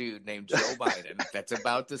this dude named Joe Biden that's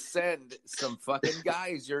about to send some fucking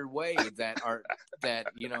guys your way that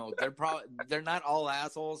they're not all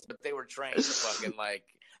assholes, but they were trained to fucking like,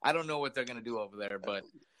 I don't know what they're gonna do over there, but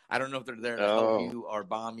I don't know if they're there to Oh. help you or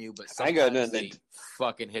bomb you, but I got sometimes nothing. they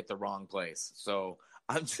fucking hit the wrong place. So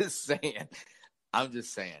I'm just saying,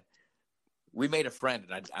 we made a friend,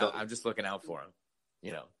 and I'm just looking out for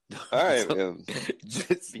him. All right, So- man.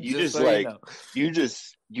 You just so like- you know.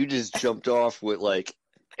 You just jumped off with like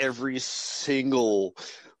every single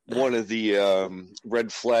one of the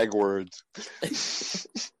red flag words.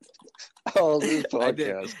 Oh, this I did.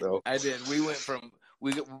 podcast, though. I did. We went from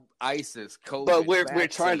ISIS, COVID, But we're vaccine,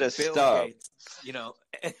 trying to Bill stop. Gates,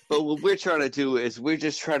 But what we're trying to do is we're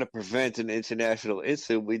just trying to prevent an international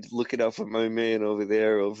incident. We're looking out for my man over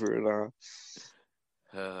there, over in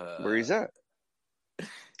where he's at.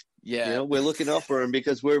 Yeah, We're looking out for him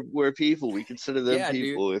because we're people. We consider them Yeah, dude.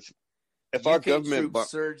 people. If our UK government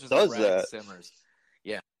troops surges does Iraq that- simmers.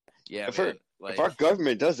 Yeah, If man. Like, if our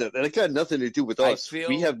government does it, then it got nothing to do with I us. feel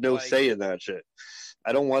We have no like- say in that shit.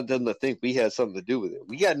 I don't want them to think we had something to do with it.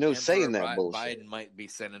 We got no say in that Emperor bullshit. Biden might be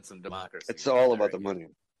sending some democracy. It's all over about there the money.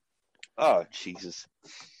 Oh Jesus!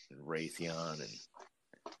 and Raytheon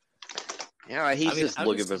and Yeah, he's just I'm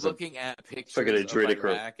looking just for some. looking at pictures fucking of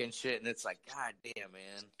Adrenochrome. Iraq and shit, and it's like, god damn,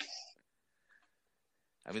 man.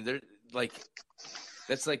 I mean, they're like,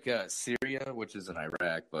 that's like Syria, which is in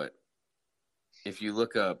Iraq, but if you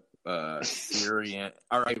look up Syria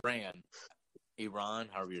or Iran, Iran,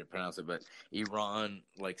 however you pronounce it, but Iran,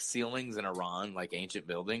 like ceilings in Iran, like ancient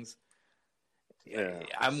buildings. Yeah.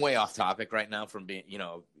 I'm way off topic right now from being,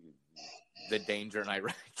 the danger in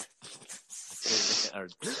Iraq or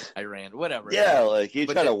Iran, whatever. Yeah, like you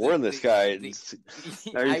But try to warn this guy, and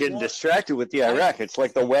now you're getting distracted with the Iraq. It's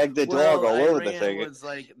like the wag the dog all over the thing. Was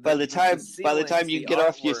like by the time you get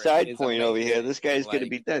off your side point over here, this guy's like, gonna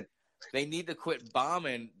be dead. They need to quit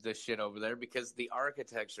bombing the shit over there because the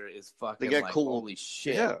architecture is fucking They got like, cool. Holy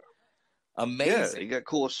shit. Yeah. Amazing. Yeah, you got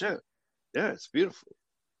cool shit. Yeah, it's beautiful.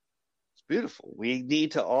 It's beautiful. We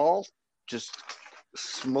need to all just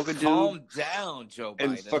smoke a Calm down, Joe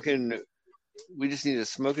Biden. And we just need to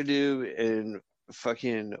smoke a doob and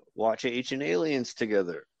fucking watch Ancient Aliens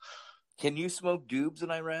together. Can you smoke doobs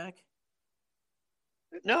in Iraq?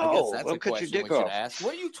 No, I guess that's don't a cut your question dick we should off. ask.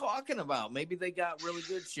 What are you talking about? Maybe they got really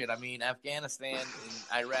good shit. I mean, Afghanistan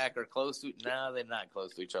and Iraq are close to. No, they're not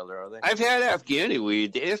close to each other, are they? I've had Afghani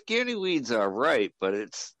weed. The Afghani weed's all right, but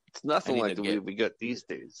it's nothing like the weed we got these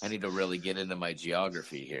days. I need to really get into my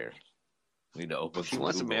geography here. I need to open some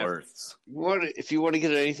Google Google Earths. If you want to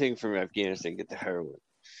get anything from Afghanistan, get the heroin.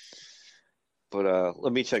 But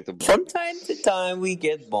let me check the bomb. From time to time, we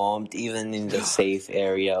get bombed, even in the safe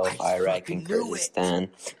area of Iraq and Kurdistan.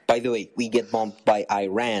 By the way, we get bombed by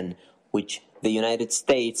Iran, which the United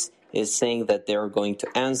States is saying that they're going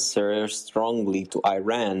to answer strongly to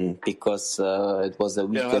Iran because it was a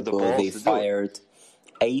week ago they fired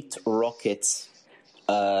 8 rockets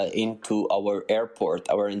into our airport,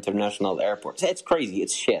 our international airport. It's crazy.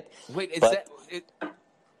 It's shit. Wait,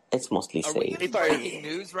 it's mostly Are safe. we breaking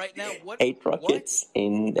news right now? 8 rockets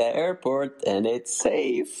in the airport, and it's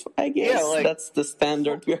safe. I guess that's the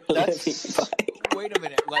standard we're living by. Wait a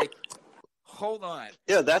minute, hold on.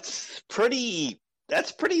 Yeah, that's pretty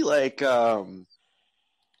like, yeah,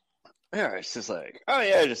 it's just like, oh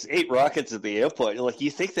yeah, just 8 rockets at the airport. Like,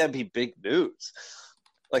 you think that'd be big news?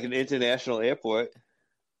 Like an international airport.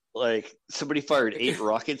 Like, somebody fired 8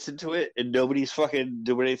 rockets into it, and nobody's fucking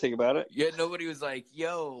doing anything about it? Yeah, nobody was like,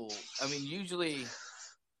 yo. I mean, usually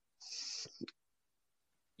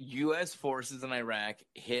U.S. forces in Iraq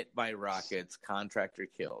hit by rockets, contractor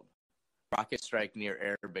killed. Rocket strike near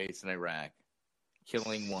air base in Iraq,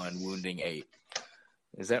 killing 1, wounding 8.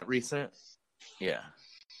 Is that recent? Yeah.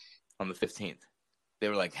 On the 15th. They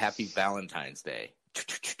were like, Happy Valentine's Day.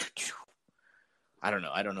 I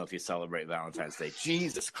don't know if you celebrate Valentine's Day.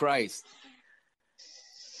 Jesus Christ.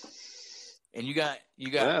 And you got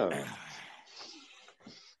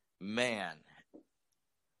man.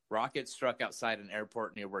 Rockets struck outside an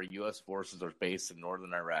airport near where U.S. forces are based in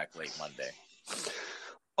northern Iraq late Monday.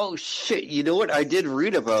 Oh shit, you know what? I did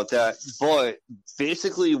read about that, but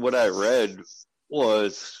basically what I read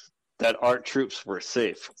was that our troops were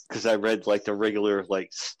safe, because I read like the regular like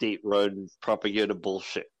state-run propaganda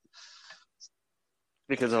bullshit.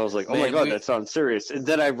 Because I was like, oh my god, that sounds serious. And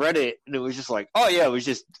then I read it, and it was just like, oh yeah,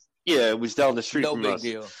 it was down the street from us. No big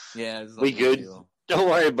deal. Yeah, we good. Don't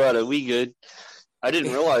worry about it. We good. I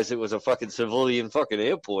didn't realize it was a fucking civilian fucking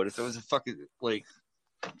airport. If it was a fucking, like,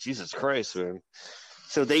 Jesus Christ, man.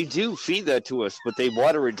 So they do feed that to us, but they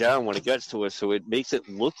water it down when it gets to us, so it makes it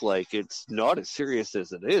look like it's not as serious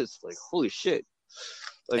as it is. Like, holy shit.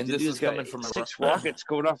 Like, and this is coming from 6 rockets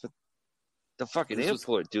going off at the fucking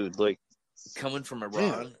airport, dude. Like, coming from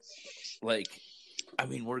Iran, like, I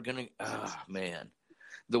mean, we're gonna, man,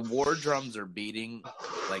 the war drums are beating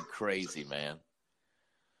like crazy, man.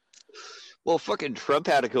 Well, fucking Trump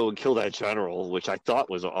had to go and kill that general, which I thought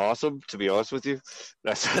was awesome, to be honest with you.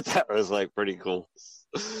 I thought that was, like, pretty cool.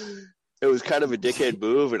 It was kind of a dickhead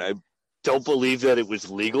move, and I don't believe that it was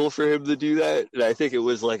legal for him to do that. And I think it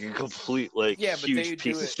was, like, a complete, like, huge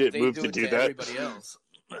piece of shit move to do that. Everybody else.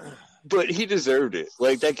 But he deserved it.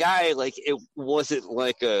 Like, that guy, like, it wasn't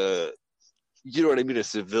like a, you know what I mean, a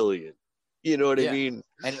civilian. You know what I mean?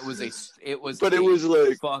 And it was but it was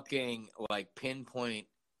like fucking, like, pinpoint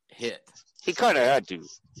hit. He kind of had to.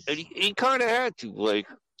 And he kind of had to, like,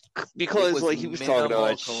 because, like, he was talking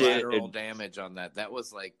about shit. And damage on that. That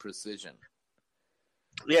was, like, precision.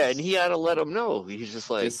 Yeah, and he had to let him know. He's just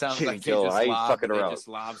like, it sounds like I ain't fucking around. They just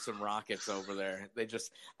lobbed some rockets over there. They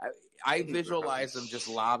just, I visualize them just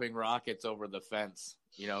lobbing rockets over the fence,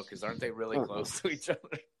 you know, because aren't they really close to each other?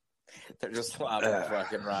 They're just lobbing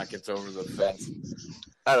fucking rockets over the fence.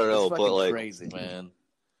 I don't know, but like, crazy, man.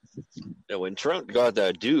 Yeah, when Trump got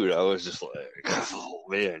that dude, I was just like, oh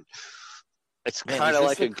man, it's kind of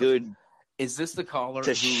like a good. Is this the caller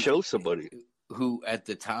to show somebody who at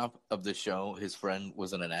the top of the show, his friend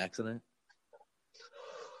was in an accident?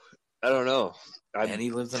 I don't know. And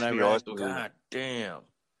he lives in Iraq. God damn.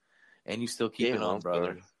 And you still keep it on,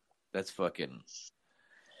 brother. That's fucking.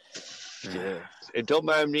 Yeah, and don't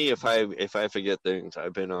mind me if I forget things.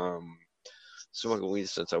 I've been smoking weed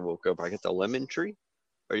since I woke up. I got the lemon tree.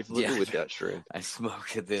 Are you familiar with that strain? I smoke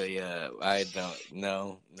the. I don't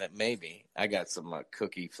know. That maybe I got some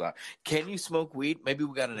cookie flour. Can you smoke weed? Maybe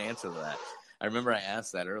we got an answer to that. I remember I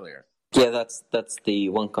asked that earlier. Yeah, that's the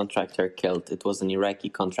one contractor killed. It was an Iraqi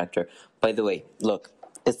contractor. By the way, look,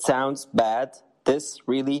 it sounds bad. This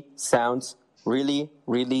really sounds really,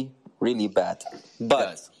 really, really bad.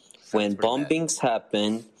 But when bombings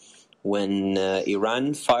happen, when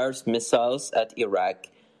Iran fires missiles at Iraq,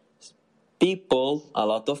 a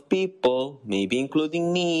lot of people, maybe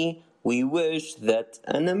including me, we wish that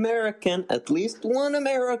an American, at least one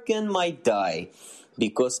American, might die.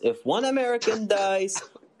 Because if one American dies,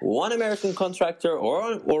 one American contractor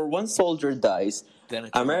or one soldier dies,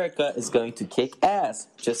 America is going to kick ass,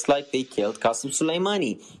 just like they killed Qasem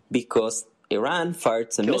Soleimani, because Iran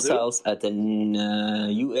fired some missiles at an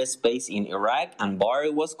U.S. base in Iraq, Anbar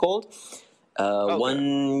it was called.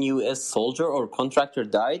 One U.S. soldier or contractor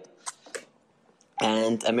died,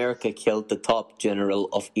 and America killed the top general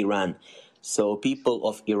of Iran. So people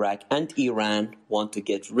of Iraq and Iran want to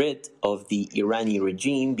get rid of the Irani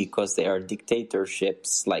regime because they are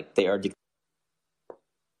dictatorships, like they are.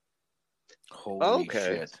 Holy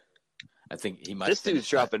shit! I think he might. This dude's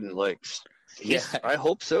dropping like. I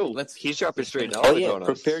hope so. He's dropping straight knowledge on us.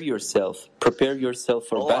 Prepare yourself. Prepare yourself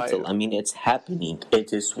for battle. I mean, it's happening.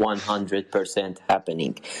 It is 100%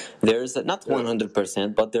 happening. There's not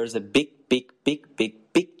 100%, but there's a big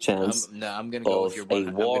chance I'm gonna go of with your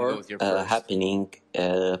a war happening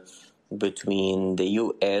between the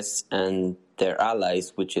U.S. and their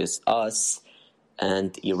allies, which is us,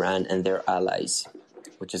 and Iran and their allies,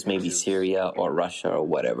 which is maybe Syria or Russia or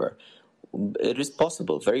whatever. It is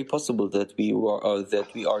possible, very possible, that we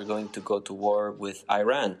are going to go to war with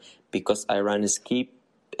Iran, because Iran is keeping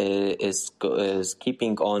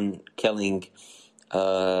on killing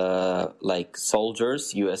like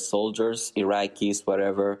soldiers, U.S. soldiers, Iraqis,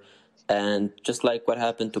 whatever. And just like what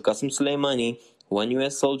happened to Qasem Soleimani, one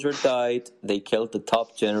U.S. soldier died, they killed the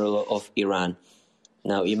top general of Iran.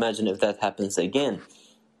 Now imagine if that happens again.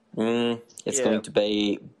 It's going to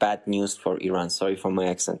be bad news for Iran. Sorry for my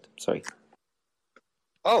accent. Sorry.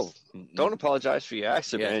 Oh, don't apologize for your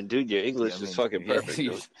accent, man. Dude, your English is fucking perfect.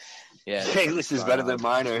 Yeah, your English is better than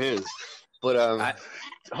mine or his. But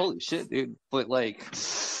holy shit, dude. But like,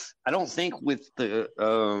 I don't think with the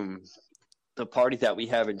party that we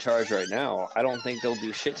have in charge right now, I don't think they'll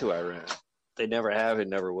do shit to Iran. They never have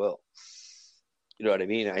and never will. You know what I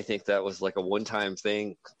mean? I think that was like a one-time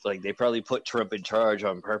thing. Like, they probably put Trump in charge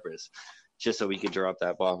on purpose just so we could drop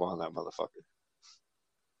that bomb on that motherfucker.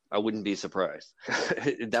 I wouldn't be surprised.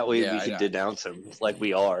 That way we can denounce him like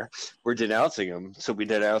we are. We're denouncing him, so we're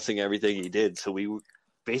denouncing everything he did. So we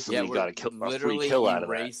basically got a free kill out of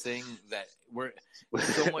that. We're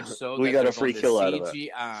so much so we got a free kill out of that.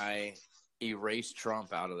 CGI erased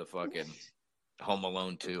Trump out of the fucking Home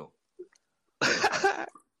Alone 2.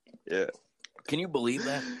 Yeah. Can you believe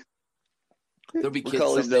that? There'll be kids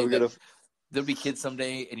someday. There'll be kids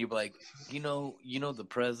someday, and you'll be like, you know the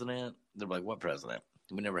president. They're like, what president?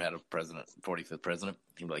 We never had a president, 45th president.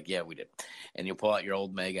 You'll be like, yeah, we did. And you'll pull out your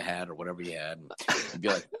old MAGA hat or whatever you had, and you'll be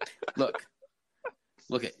like,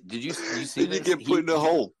 look at. Did you see this? You get put in a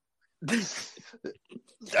hole.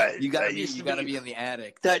 You gotta be in the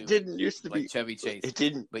attic. That didn't used to like be Chevy Chase. It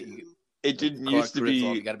didn't. But it didn't used to be.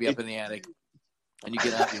 You got to be up in the attic, and you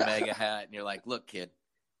get out your MAGA hat, and you're like, look, kid.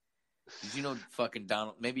 Did you know fucking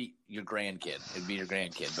Donald? Maybe your grandkid. It'd be your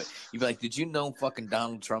grandkid, but you'd be like, "Did you know fucking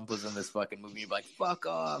Donald Trump was in this fucking movie?" You'd be like, "Fuck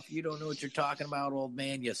off! You don't know what you're talking about, old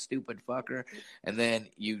man. You stupid fucker." And then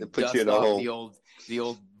you dust off the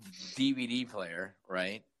old DVD player,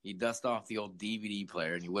 right? You dust off the old DVD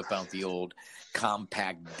player, and you whip out the old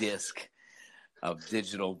compact disc of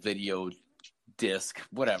digital video disc,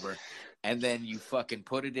 whatever. And then you fucking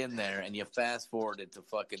put it in there, and you fast forward it to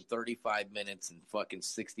fucking 35 minutes and fucking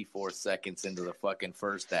 64 seconds into the fucking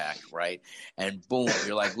first act, right? And boom,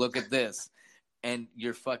 you're like, look at this. And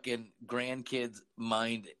your fucking grandkid's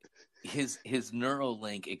mind, his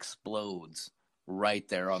Neuralink explodes right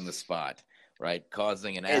there on the spot, right?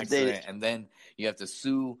 Causing an accident. And then you have to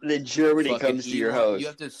sue. Then Germany comes to your house. You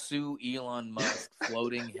have to sue Elon Musk's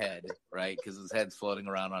floating head, right? Because his head's floating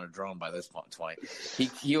around on a drone by this point.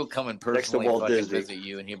 He'll come and personally fucking visit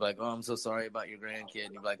you, and he'll be like, "Oh, I'm so sorry about your grandkid."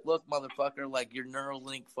 And you'll be like, "Look, motherfucker, like your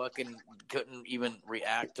Neuralink fucking couldn't even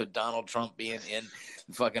react to Donald Trump being in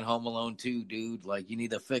fucking Home Alone 2, dude. Like, you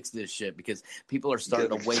need to fix this shit because people are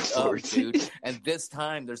starting to wake up, dude. And this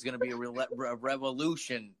time there's going to be a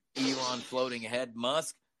revolution, Elon floating head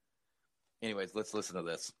Musk. Anyways, let's listen to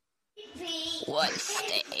this. What's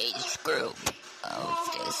the age group of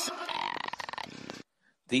this man?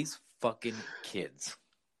 These fucking kids.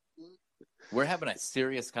 We're having a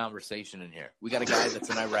serious conversation in here. We got a guy that's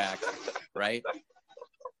in Iraq, right?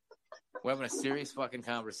 We're having a serious fucking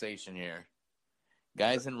conversation here.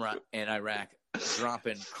 Guys in Iraq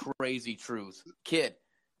dropping crazy truth. Kid,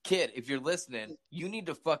 if you're listening, you need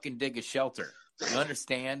to fucking dig a shelter. You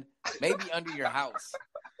understand? Maybe under your house.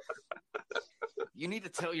 You need to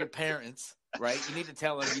tell your parents, right? You need to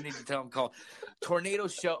tell them call tornado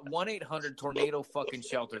 1-800-tornado fucking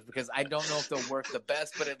shelters, because I don't know if they'll work the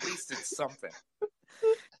best, but at least it's something.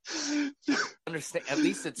 Understand? At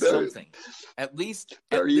least it's something. At least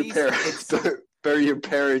bury your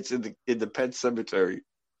parents in the pet cemetery.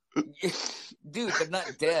 Dude, they're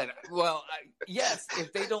not dead. Well, yes,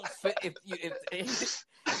 if they don't fit, if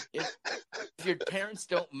your parents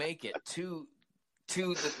don't make it to the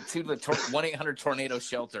 1-800 tornado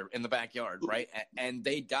shelter in the backyard, right? And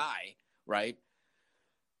they die, right?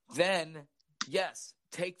 Then, yes,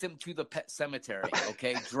 take them to the pet cemetery,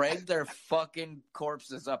 okay? Drag their fucking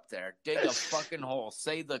corpses up there. Dig a fucking hole.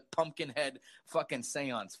 Say the pumpkin head fucking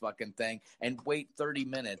seance fucking thing and wait 30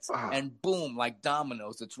 minutes. And boom, like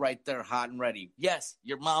dominoes, it's right there hot and ready. Yes,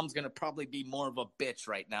 your mom's going to probably be more of a bitch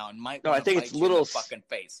right now and might I think it's Little fucking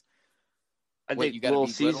face. I think Little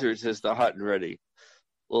Caesars is the hot and ready.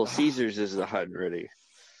 Little Caesars is the hot and ready.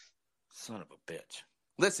 Son of a bitch.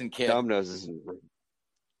 Listen, kid. Domino's isn't.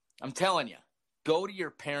 I'm telling you, go to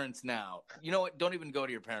your parents now. You know what? Don't even go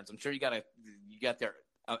to your parents. I'm sure you got their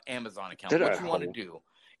Amazon account. What you want to do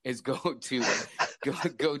is go to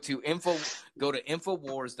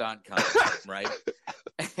Infowars.com, right?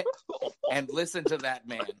 And listen to that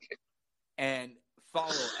man and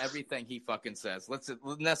follow everything he fucking says.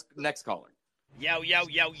 Next caller. Yo.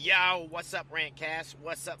 What's up, Rantcast?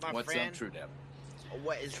 What's up, my friend? What's up, True Deb?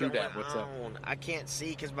 What is True going Deb, what's up? on? I can't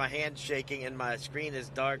see because my hand's shaking and my screen is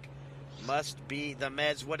dark. Must be the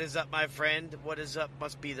meds. What is up, my friend? What is up?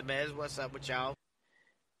 Must be the meds. What's up with y'all?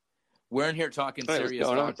 We're in here talking serious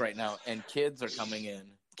talk right now, and kids are coming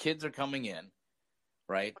in,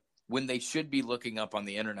 right? When they should be looking up on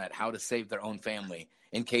the internet how to save their own family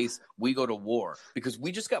in case we go to war. Because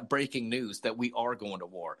we just got breaking news that we are going to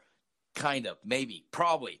war. Kind of, maybe,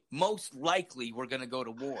 probably, most likely we're going to go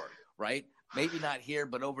to war, right? Maybe not here,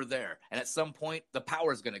 but over there. And at some point, the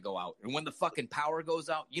power's going to go out. And when the fucking power goes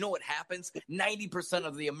out, you know what happens? 90%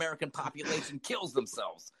 of the American population kills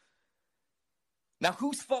themselves. Now,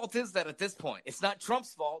 whose fault is that at this point? It's not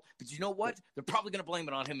Trump's fault, but you know what? They're probably going to blame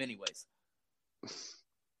it on him anyways.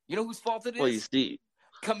 You know whose fault it is? Well, you see.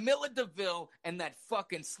 Camilla DeVille and that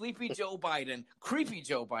fucking sleepy Joe Biden, creepy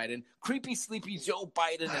sleepy Joe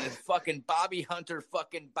Biden and his fucking Bobby Hunter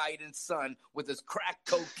fucking Biden's son with his crack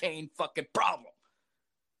cocaine fucking problem.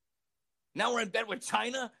 Now we're in bed with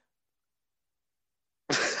China?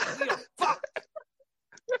 We are fucked.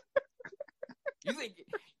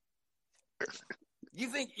 You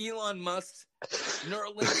think Elon Musk's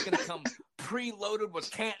Neuralink is going to come preloaded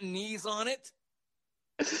with Cantonese on it?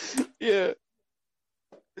 Yeah.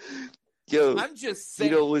 Yo, I'm just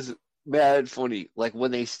saying. it was mad funny. Like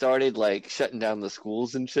when they started like shutting down the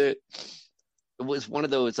schools and shit, it was one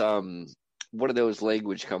of those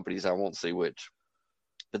language companies, I won't say which,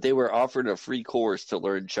 but they were offering a free course to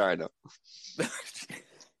learn China.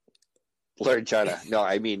 Learn China. No,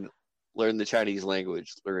 I mean learn the Chinese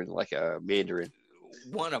language. Learn like a Mandarin.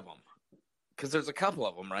 One of them, because there's a couple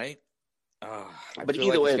of them, right? But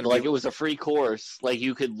either way, like it was a free course. Like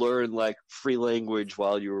you could learn like free language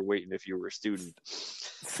while you were waiting if you were a student.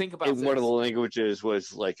 Think about and one of the languages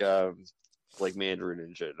was like Mandarin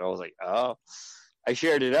and shit. And I was like, oh, I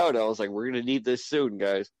shared it out. I was like, we're gonna need this soon,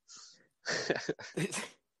 guys.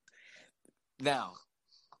 Now,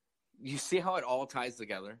 you see how it all ties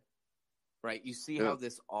together, right? You see how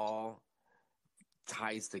this all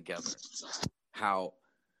ties together. How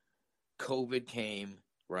COVID came,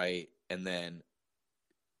 right? And then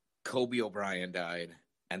Kobe O'Brien died,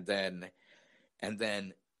 and then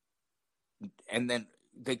they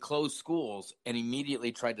closed schools and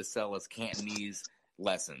immediately tried to sell us Cantonese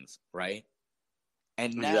lessons, right?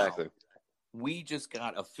 And now we just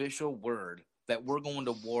got official word that we're going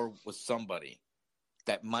to war with somebody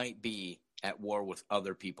that might be at war with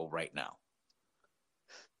other people right now.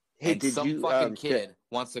 Hey, and some fucking kid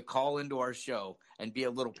wants to call into our show and be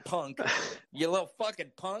a little punk. You little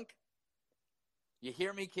fucking punk. You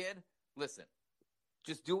hear me, kid? Listen,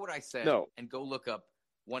 just do what I said and go look up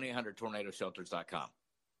 1-800-tornadoshelters.com.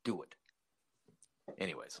 Do it.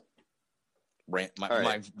 Anyways, my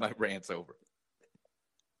rant's over.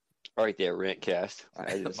 All right there, Rantcast. I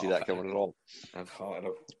didn't see that coming at all. I'm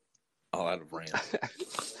all out of rant.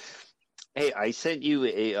 Hey, I sent you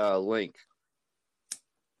a link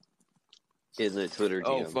in the Twitter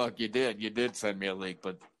Oh, DM. fuck, you did. You did send me a link,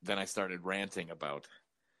 but then I started ranting about...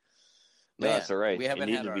 No, Man, that's all right. we It haven't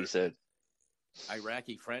needed had to our be said.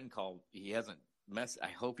 Iraqi friend call. He hasn't I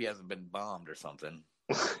hope he hasn't been bombed or something.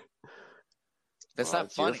 That's Well, not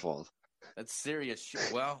it's your funny. fault. That's serious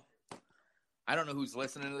shit. Well, I don't know who's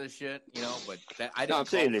listening to this shit, but I No, didn't I'm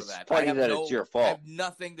saying call it's for that. funny I have that it's your fault. I have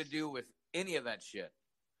nothing to do with any of that shit.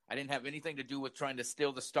 I didn't have anything to do with trying to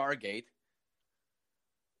steal the Stargate.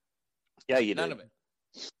 Yeah, you None did. of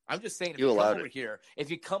it. I'm just saying, You allowed if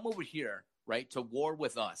you come over here, right, to war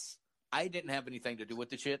with us, I didn't have anything to do with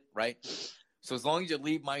the shit, right? So as long as you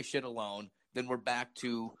leave my shit alone, then we're back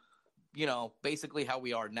to, basically how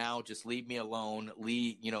we are now. Just leave me alone.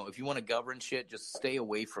 If you want to govern shit, just stay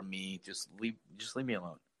away from me. Just leave me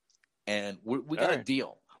alone. And we got a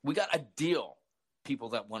deal. We got a deal. People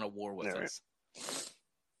that want to war with us,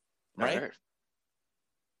 right? All right.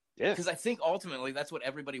 Yeah. Because I think ultimately that's what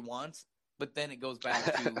everybody wants. But then it goes back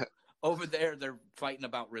to over there, they're fighting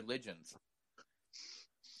about religions.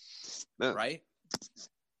 Yeah. Right?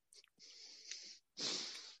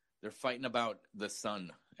 They're fighting about the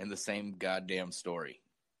sun and the same goddamn story.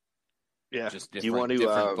 Yeah. Just Do you want to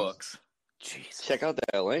different books. Jeez. check out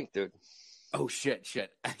that link, dude? Oh, shit.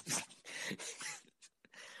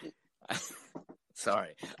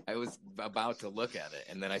 Sorry. I was about to look at it,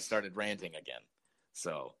 and then I started ranting again.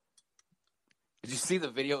 So, did you see the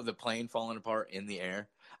video of the plane falling apart in the air?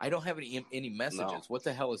 I don't have any messages. No. What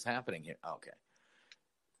the hell is happening here? Okay.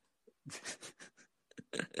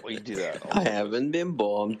 Well, you do that. I haven't been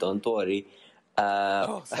bombed. Don't worry.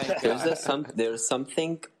 Thank God. There's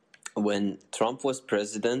something when Trump was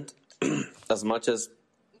president. As much as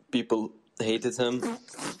people hated him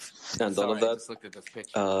and all of I that, just looked at this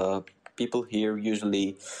picture. people here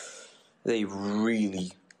usually they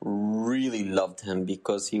really, really loved him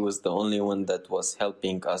because he was the only one that was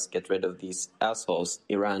helping us get rid of these assholes,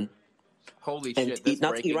 Iran. Holy And shit! That's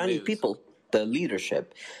not breaking Iranian news. people, the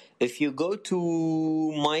leadership. If you go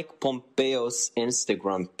to Mike Pompeo's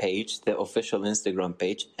Instagram page, the official Instagram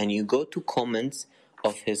page, and you go to comments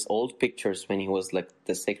of his old pictures when he was like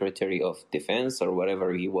the Secretary of Defense or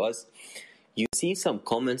whatever he was, you see some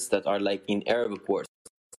comments that are like in Arabic words.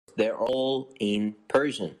 They're all in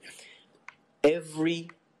Persian. Every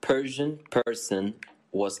Persian person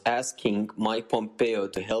was asking Mike Pompeo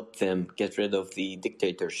to help them get rid of the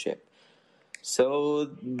dictatorship. So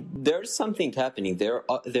there's something happening.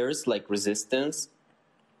 There's like resistance.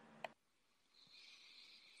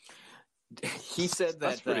 He said that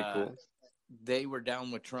That's pretty cool. they were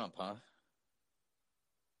down with Trump, huh?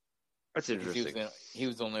 That's Because interesting. he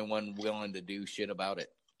was the only one willing to do shit about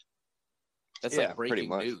it. That's Yeah, like pretty breaking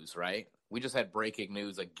much. news, right? We just had breaking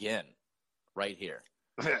news again right here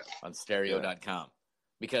on stereo.com.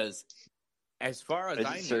 Because as far as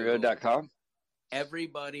I knew, Stereo.com?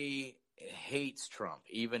 everybody hates Trump.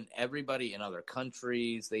 Even everybody in other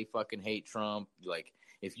countries, they fucking hate Trump. Like,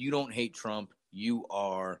 if you don't hate Trump, you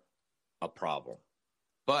are a problem.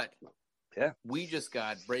 But Yeah. we just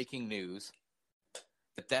got breaking news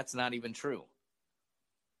that that's not even true.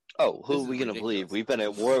 Oh, who This are we is going to ridiculous. believe? We've been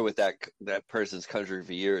at war with that person's country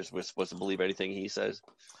for years. We're supposed to believe anything he says.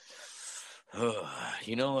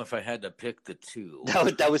 If I had to pick the two.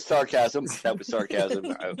 That was sarcasm. That was sarcasm.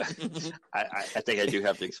 I think I do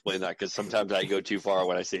have to explain that because sometimes I go too far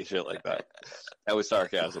when I say shit like that. That was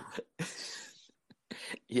sarcasm.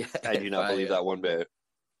 Yeah, I do not believe that one bit.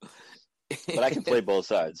 But I can play both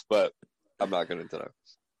sides, but I'm not going to today.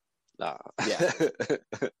 Nah. Yeah.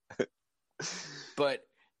 But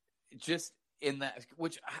just in that,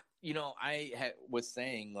 which, I was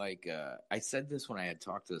saying, like, I said this when I had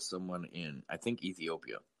talked to someone in, I think,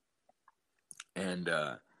 Ethiopia. And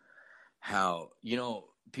how,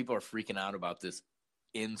 people are freaking out about this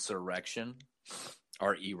insurrection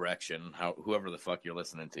or erection, whoever the fuck you're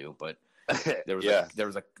listening to. But there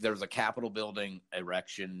was a Capitol building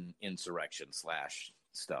erection, insurrection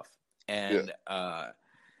 / stuff. And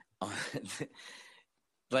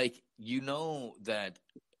like, that,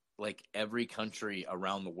 like, every country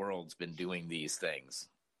around the world's been doing these things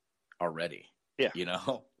already. Yeah.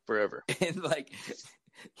 Forever. And, like,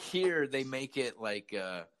 here they make it like,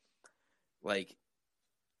 I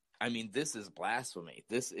mean, this is blasphemy.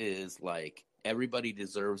 This is like, everybody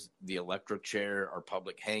deserves the electric chair or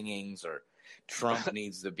public hangings, or Trump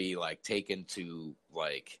needs to be, like, taken to,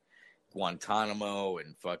 like, Guantanamo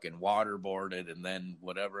and fucking waterboarded and then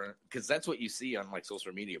whatever. Because that's what you see on, like,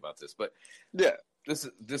 social media about this. But Yeah.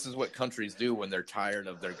 This is what countries do when they're tired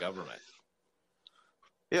of their government.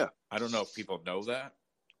 Yeah. I don't know if people know that.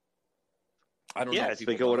 I don't Yeah, know if it's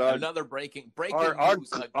people been going know. on. Another breaking Our-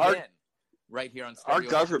 news our- again, right here on Our Stereo.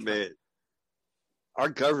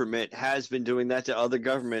 government has been doing that to other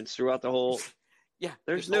governments throughout the whole. Yeah,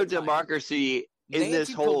 There's this no whole time. democracy in Nancy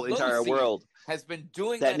this whole entire Pelosi world. has been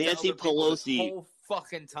doing That that Nancy to other people this Pelosi- whole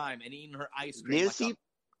fucking time and eating her ice cream. Nancy- like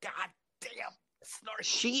a goddamn snarky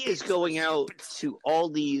She bitch. is going out to all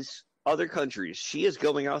these other countries. She is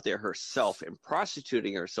going out there herself and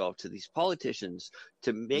prostituting herself to these politicians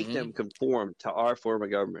to make Mhm. them conform to our form of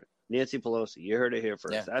government. Nancy Pelosi, you heard it here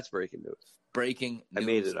first. Yeah. That's breaking news. Breaking news I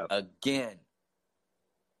made it up. again.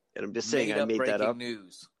 And I'm just saying Made I up made breaking that up.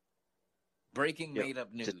 news. Breaking Yep. made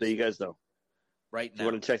up news. Just so you guys know. Right now.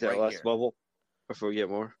 You want to check that right last here. bubble before we get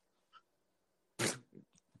more?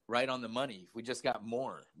 Right on the money. We just got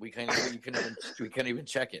more. We can't even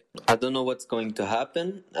check it. I don't know what's going to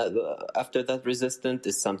happen after that resistance.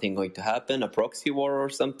 Is something going to happen? A proxy war or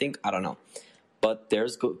something? I don't know. But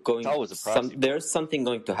there's going. It's always a proxy war. There's something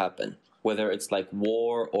going to happen. Whether it's like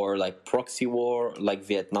war or like proxy war, like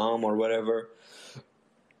Vietnam or whatever.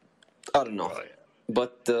 I don't know. Oh, yeah.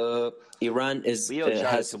 But Iran We owe China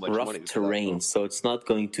has too much rough money for that, terrain, though. so it's not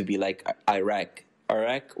going to be like Iraq.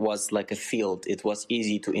 Iraq was like a field; it was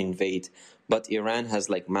easy to invade. But Iran has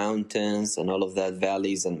like mountains and all of that,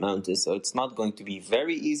 valleys and mountains, so it's not going to be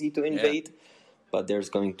very easy to invade. But there's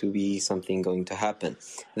going to be something going to happen.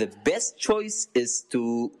 The best choice is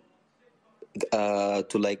to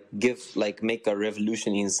make a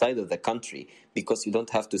revolution inside of the country, because you don't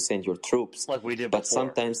have to send your troops. Like we did But before.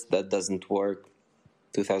 sometimes that doesn't work.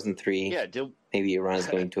 2003, Yeah, maybe Iran is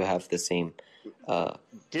going to have the same.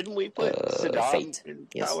 didn't we put Saddam fate. in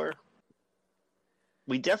Yes. power?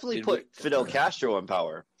 We definitely Did put we? Fidel Castro in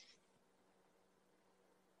power.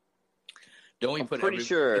 Don't we I'm put pretty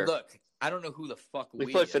sure- Look, I don't know who the fuck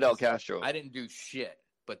We put is. Fidel Castro. I didn't do shit,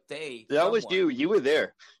 but That was you. You were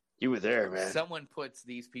there. You were there, man. Someone puts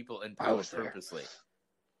these people in I power was there.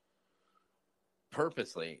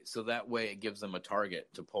 purposely, so that way it gives them a target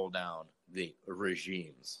to pull down the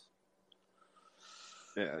regimes.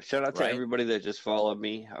 Yeah. Shout out to Right. everybody that just followed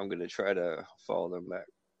me. I'm gonna try to follow them back.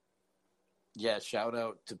 Yeah, shout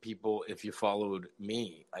out to people if you followed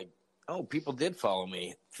me. People did follow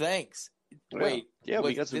me. Thanks. Wait, Yeah,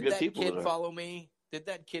 we got some did good that people kid today. follow me? Did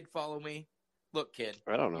that kid follow me? Look, kid,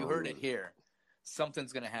 I don't know. you heard it here.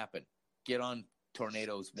 Something's gonna happen. Get on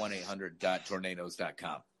Tornadoes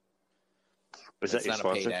 1-800.tornadoes.com. Was that It's your not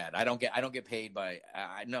a paid sponsor? ad. I don't get paid by.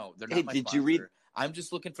 No, they're not Hey, my did sponsor. you read- I'm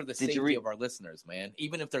just looking for the Did you safety read- of our listeners, man.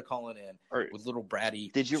 Even if they're calling in All right. with little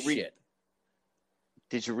bratty Did you read- shit.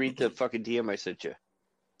 Did you read the fucking DM I sent you?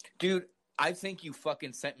 Dude, I think you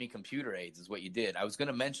fucking sent me computer aids is what you did. I was going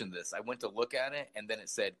to mention this. I went to look at it, and then it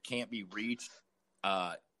said, can't be reached.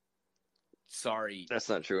 Sorry, That's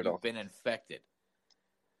not true at you've all. been infected.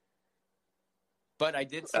 But I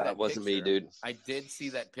did see that That wasn't me, picture. dude. I did see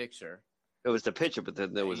that picture. It was the picture, but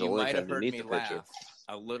then there was a You link might have heard underneath me the picture. laugh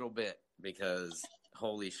a little bit because,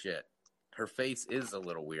 holy shit, her face is a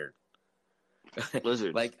little weird.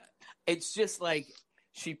 Lizard. Like, it's just like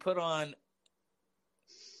she put on.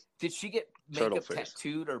 Did she get Turtle makeup face.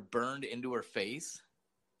 tattooed or burned into her face?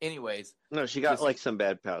 Anyways, No, she got Listen. like some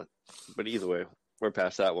bad pal. But either way, we're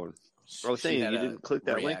past that one. I was she saying, had you a didn't click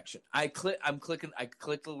that link? reaction. I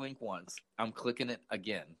clicked the link once. I'm clicking it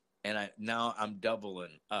again, and now I'm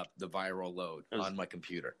doubling up the viral load It was- on my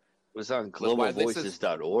computer. It was on why this is-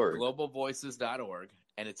 globalvoices.org. Globalvoices.org,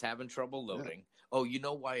 and it's having trouble loading. Oh, you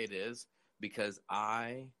know why it is? Because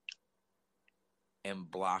I am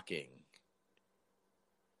blocking.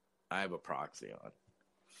 I have a proxy on.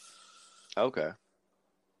 Okay.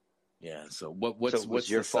 Yeah. So what's so it was what's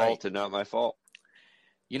your the site? fault and not my fault?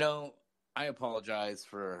 You know, I apologize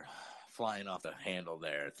for flying off the handle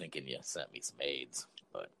there, thinking you sent me some aids,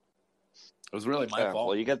 but it was really my Yeah, fault.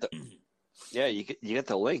 well, you got the you got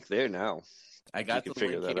the link there now. I got you the can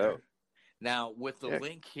figure link that here. out. Now, with the Yeah.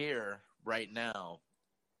 link here right now,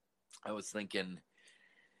 I was thinking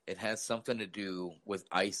it has something to do with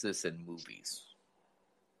ISIS and movies.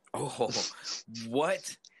 Oh,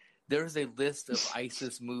 what? There's a list of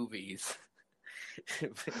ISIS movies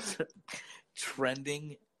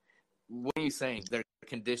trending. What are you saying? They're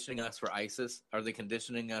conditioning us for ISIS? Are they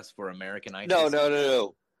conditioning us for American ISIS?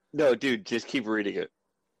 No, dude, just keep reading it.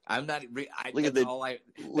 I'm not. Look at that's the- all I.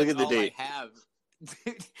 look at that's the all date. I have.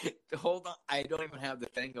 Hold on, I don't even have the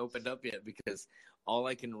thing opened up yet because all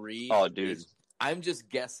I can read. Oh, dude. is I'm just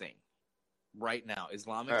guessing right now.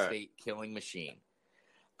 Islamic All right. State killing machine.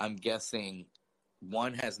 I'm guessing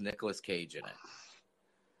one has Nicolas Cage in it.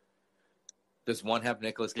 Does one have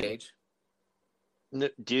Nicolas Cage?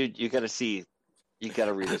 Dude, you got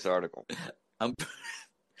to read this article.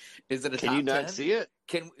 Is it a Can top you not 10? see it?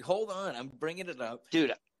 Hold on, I'm bringing it up.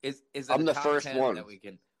 Dude, Is it I'm a the top first 10 one. that we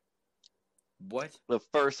can? What? The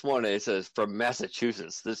first one, it says, from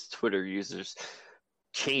Massachusetts, this Twitter user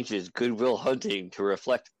changes Goodwill Hunting to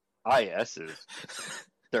reflect IS's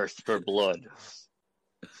thirst for blood.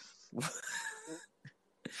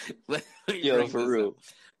 Let me Yo, bring for this real. up.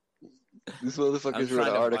 This I'm motherfucker's trying wrote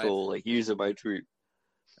an to article, like, using my tweet.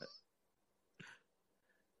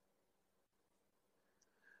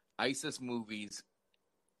 ISIS movies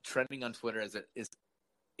trending on Twitter as is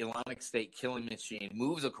Islamic State killing machine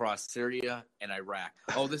moves across Syria and Iraq.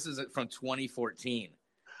 Oh, this is from 2014.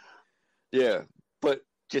 Yeah, but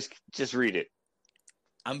just read it.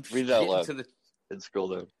 I'm Read it out getting loud. to the And scroll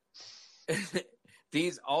down.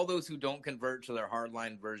 all those who don't convert to their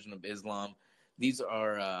hardline version of Islam. These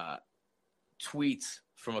are tweets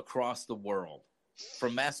from across the world.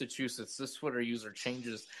 From Massachusetts, this Twitter user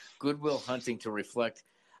changes Goodwill Hunting to reflect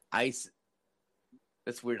ISIS.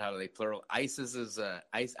 That's weird. How do they plural? ISIS is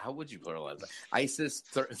how would you pluralize that? ISIS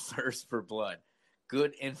thirst for blood.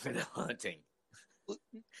 Good infidel hunting.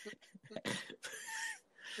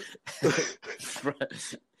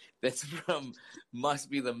 That's from Must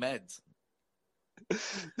Be the Meds.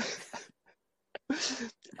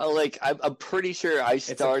 I'm pretty sure I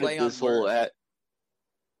started play on this whole words.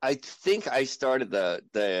 I think I started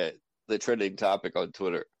the trending topic on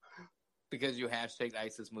Twitter. Because you hashtagged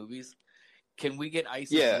ISIS movies. Can we get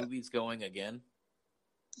ISIS movies going again?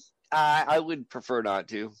 I would prefer not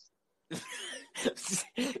to.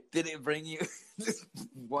 Did it bring you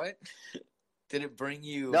what? Did it bring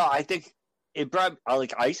you? No, I think it brought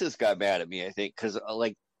ISIS got mad at me. I think because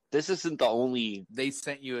this isn't the only. They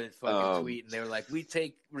sent you a fucking tweet and they were like, "We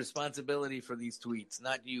take responsibility for these tweets,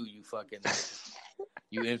 not you, you fucking,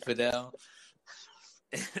 you infidel.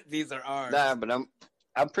 These are ours." Nah, but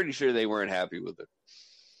I'm pretty sure they weren't happy with it.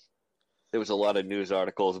 There was a lot of news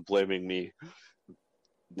articles blaming me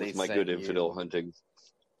with my good infidel hunting.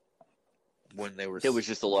 When they were, there was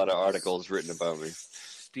just a lot of articles written about me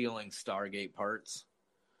stealing Stargate parts.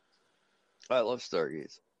 I love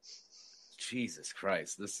Stargates. Jesus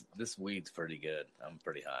Christ, this weed's pretty good. I'm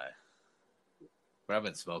pretty high, but I've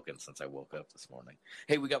been smoking since I woke up this morning.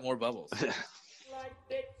 Hey, we got more bubbles. Like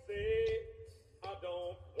Dixie, I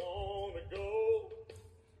don't wanna go.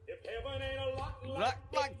 If heaven ain't a lot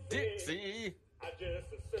like Dixie, I just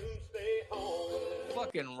as soon stay home.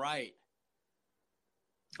 Fucking right.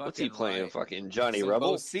 What's he playing? Right. Fucking Johnny Some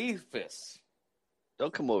Rebel? Bocephus.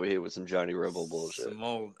 Don't come over here with some Johnny Rebel bullshit. Some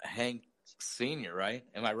old Hank Sr., right?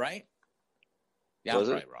 Am I right? Yeah, Was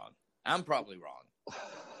I'm it? probably wrong. I'm probably wrong.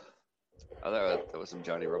 I thought that was some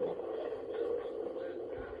Johnny Rebel.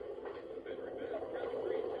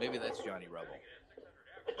 Maybe that's Johnny Rebel.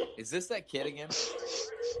 Is this that kid again?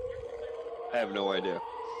 I have no idea.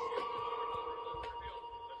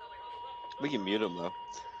 We can mute him, though.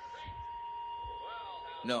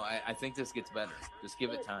 No, I think this gets better. Just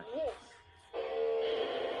give it time.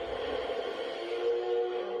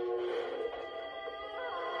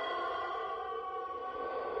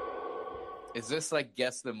 Is this like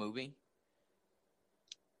Guess the Movie?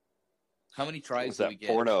 How many tries did we get?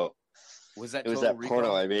 Porno. Was that it was Total that Recall?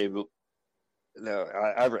 porno I made. No,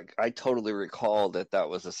 I totally recall that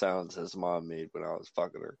was the sounds his mom made when I was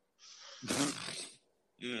fucking her.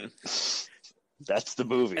 That's the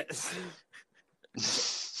movie.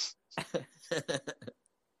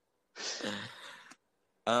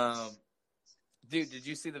 Dude, did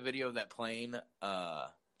you see the video of that plane?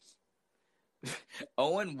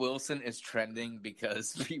 Owen Wilson is trending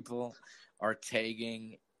because people are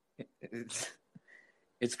tagging.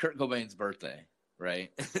 It's Kurt Cobain's birthday,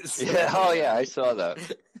 right? So, yeah. Oh yeah, I saw that.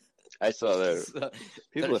 So,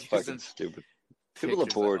 People are fucking stupid. People are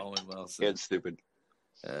bored and stupid.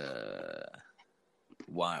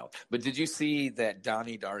 Wild. But did you see that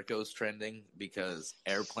Donnie Darko's trending because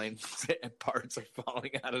airplane parts are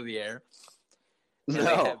falling out of the air? And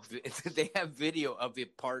no. They have video of the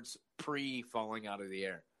parts pre-falling out of the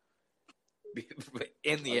air.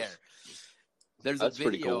 In the air. There's That's a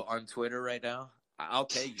pretty video cool. on Twitter right now. I'll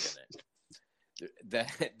tag you in it.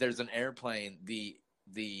 That there's an airplane. The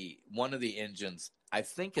one of the engines I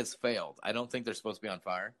think has failed. I don't think they're supposed to be on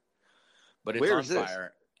fire, but it's Where on is this?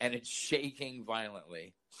 fire and it's shaking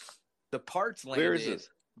violently. The parts landed. Where is this?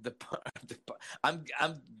 I'm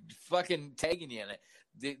fucking tagging you in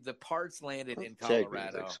it. The parts landed in Tag me,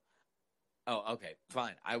 Colorado. thanks. Oh, okay,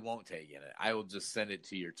 fine. I won't tag you in it. I will just send it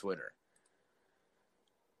to your Twitter.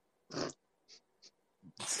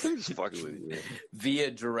 I'm just fucking with you. Man.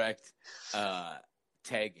 via direct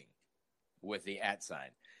tagging with the @ sign.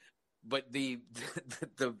 But the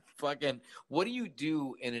fucking, what do you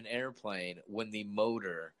do in an airplane when the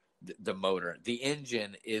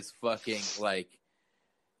engine is fucking like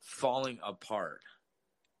falling apart?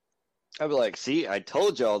 I'd be like, see, I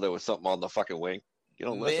told y'all there was something on the fucking wing. You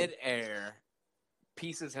don't listen. Mid-air,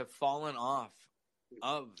 pieces have fallen off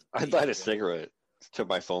of. I'd light a cigarette, turn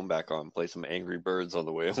my phone back on, play some Angry Birds on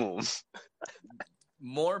the way home.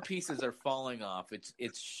 More pieces are falling off.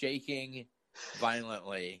 It's shaking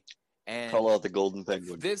violently. And call out the golden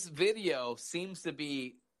penguin. This video seems to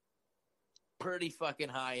be pretty fucking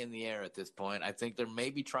high in the air at this point. I think they're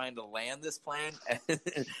maybe trying to land this plane.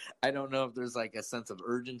 I don't know if there's like a sense of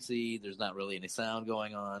urgency. There's not really any sound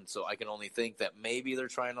going on. So I can only think that maybe they're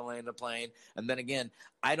trying to land a plane. And then again,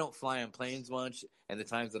 I don't fly on planes much. And the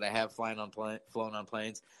times that I have flown on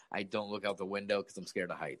planes, I don't look out the window because I'm scared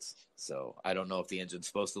of heights. So I don't know if the engine's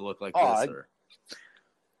supposed to look like this or...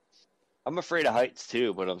 I'm afraid of heights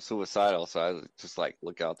too, but I'm suicidal, so I just like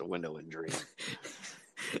look out the window and dream.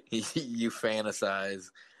 You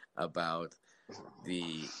fantasize about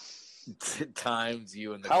the times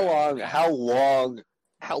you and the how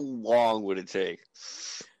long would it take?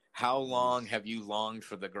 How long have you longed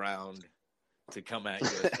for the ground to come at you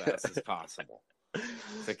as fast as possible?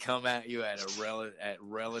 To come at you at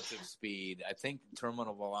relative speed. I think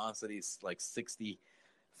terminal velocity is like 60.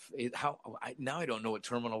 Now I don't know what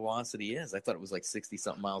terminal velocity is. I thought it was like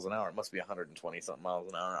 60-something miles an hour. It must be 120-something miles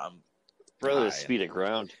an hour. I'm probably the speed of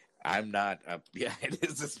ground. I'm not. Yeah, it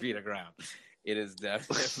is the speed of ground. It is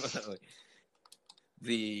definitely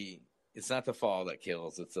It's not the fall that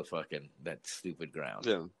kills. It's the fucking that stupid ground.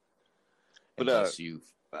 Yeah. But unless you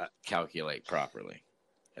calculate properly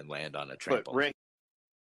and land on a trampoline.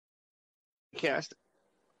 Cast,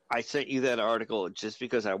 I sent you that article just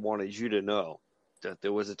because I wanted you to know that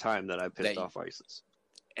there was a time that I pissed off ISIS.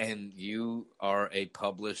 And you are a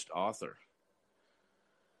published author.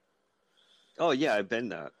 Oh yeah, I've been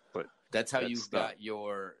that, but that's how you got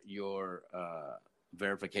your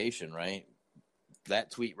verification, right?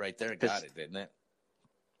 That tweet right there got it, didn't it?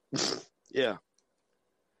 Yeah.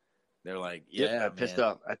 They're like, yeah, I pissed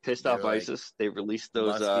off ISIS. They released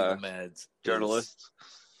those Meds journalists.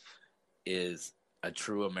 Is a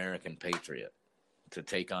true American patriot to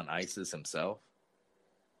take on ISIS himself.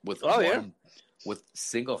 With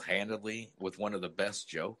single-handedly with one of the best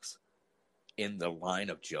jokes in the line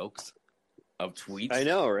of jokes of tweets. I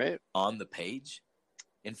know, right? On the page.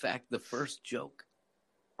 In fact, the first joke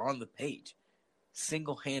on the page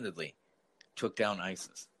single-handedly took down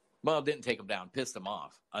ISIS. Well, didn't take them down, pissed them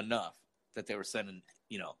off enough that they were sending,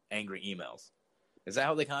 angry emails. Is that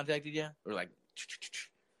how they contacted you? Or like,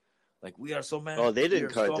 we are so mad. Oh, they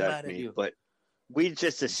didn't contact me, but we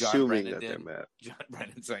just assuming that they're mad. John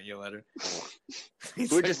Brennan sent you a letter.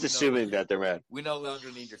 We're just assuming that they're mad. We no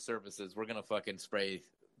longer need your services. We're going to fucking spray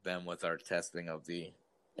them with our testing of the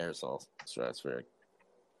aerosol stratospheric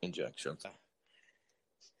injections.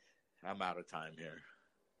 I'm out of time here.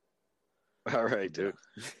 All right, dude.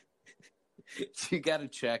 You got to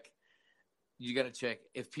check.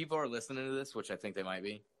 If people are listening to this, which I think they might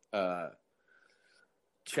be,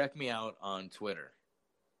 check me out on Twitter.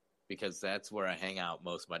 Because that's where I hang out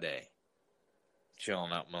most of my day.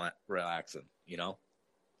 Chilling out, relaxing,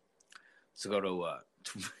 So go to,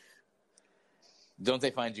 don't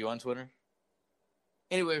they find you on Twitter?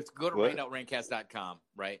 Anyway, go to rainoutRaincast.com,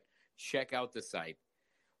 right? Check out the site.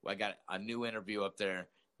 I got a new interview up there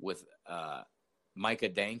with Micah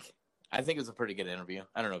Dank. I think it was a pretty good interview.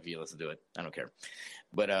 I don't know if you listen to it. I don't care.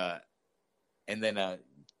 But, and then,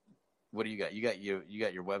 what do you got? You got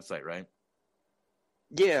your website, right?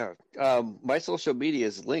 Yeah, my social media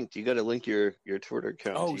is linked. You got to link your Twitter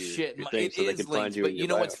account. Oh shit, it is linked. But you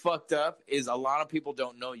know what's fucked up is a lot of people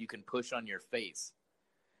don't know you can push on your face,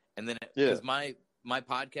 and then because my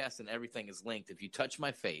podcast and everything is linked. If you touch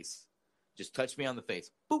my face, just touch me on the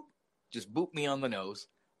face. Boop, just boop me on the nose.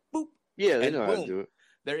 Boop. Yeah, they know how to do it.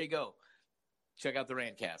 There you go. Check out the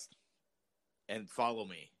Rantcast and follow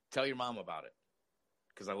me. Tell your mom about it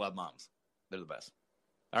because I love moms. They're the best.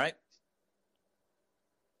 All right.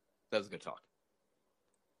 That was a good talk.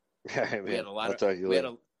 Hey, we had a lot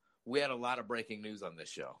we had a lot of breaking news on this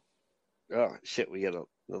show. Oh shit, we got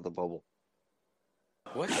another bubble.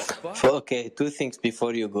 What the fuck? Okay, two things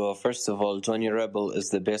before you go. First of all, Johnny Rebel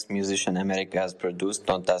is the best musician America has produced.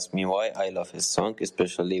 Don't ask me why. I love his song,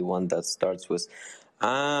 especially one that starts with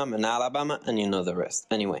 "I'm in Alabama," and you know the rest.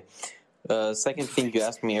 Anyway, Second thing, you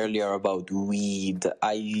asked me earlier about weed.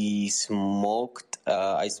 I smoked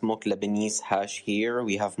Lebanese hash here.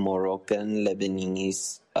 We have Moroccan,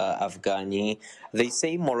 Lebanese, Afghani. They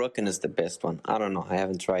say Moroccan is the best one. I don't know. I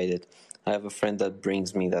haven't tried it. I have a friend that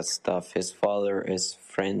brings me that stuff. His father is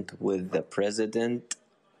friend with the president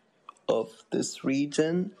of this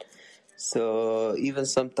region. So even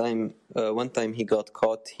one time he got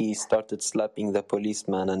caught, he started slapping the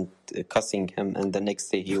policeman and cussing him, and the next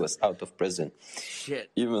day he was out of prison.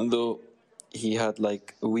 Shit. Even though he had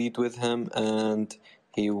like weed with him and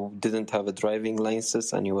he didn't have a driving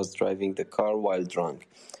license and he was driving the car while drunk.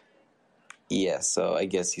 Yeah, so I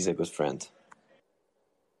guess he's a good friend.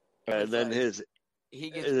 And then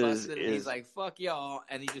He gets busted and he's like, fuck y'all,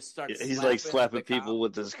 and he just starts he's like slapping people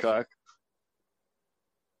with his cock.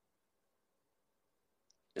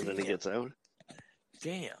 And then he gets out.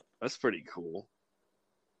 Damn. That's pretty cool.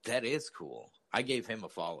 That is cool. I gave him a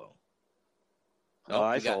follow.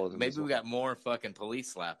 I followed him. Maybe we got more fucking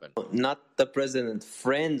police slapping. Not the president,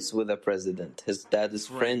 friends with the president. His dad is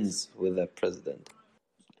friends with the president.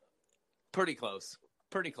 Pretty close.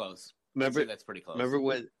 Pretty close. Remember, that's pretty close.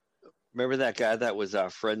 Remember that guy that was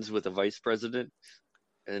friends with the vice president?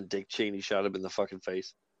 And Dick Cheney shot him in the fucking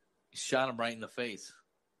face. Shot him right in the face.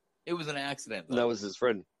 It was an accident, though. That was his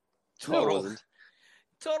friend. Total, No, it wasn't.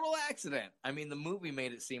 Total accident. I mean, the movie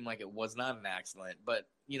made it seem like it was not an accident, but,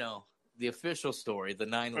 you know, the official story, the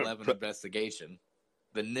 9/11 investigation,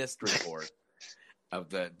 the NIST report of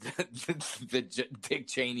the Dick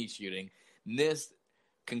Cheney shooting, NIST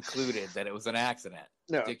concluded that it was an accident.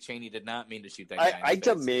 No. Dick Cheney did not mean to shoot that guy in the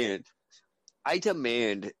face. I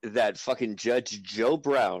demand that fucking Judge Joe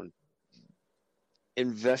Brown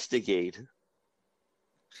investigate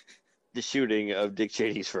the shooting of Dick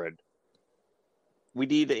Cheney's friend. We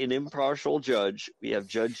need an impartial judge. We have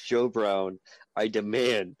Judge Joe Brown. I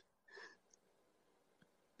demand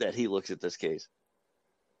that he looks at this case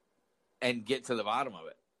And get to the bottom of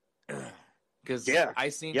it. Because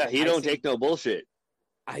he don't take no bullshit.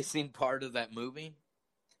 I seen part of that movie.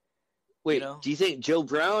 Wait, you know? Do you think Joe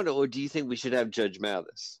Brown or do you think we should have Judge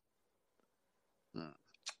Mathis?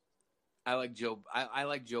 I like Joe. I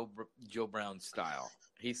like Joe Brown's style.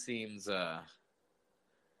 He seems.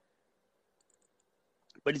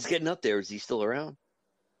 But he's getting up there. Is he still around?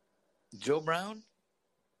 Joe Brown.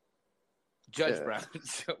 Judge Yeah. Brown.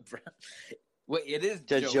 Joe Brown. Wait, it is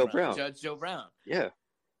Judge Joe Brown. Judge Joe Brown. Yeah.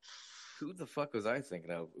 Who the fuck was I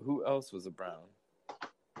thinking of? Who else was a Brown?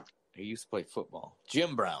 He used to play football.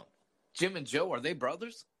 Jim Brown. Jim and Joe, are they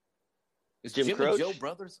brothers? Is Jim Jim Croce? and Joe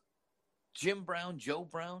brothers? Jim Brown, Joe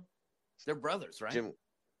Brown? They're brothers, right?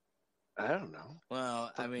 I don't know.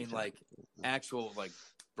 Well, I mean, like, actual, like,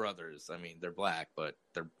 brothers. I mean, they're black, but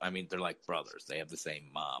they're like brothers. They have the same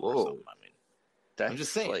mom or Whoa. something. I mean, That's I'm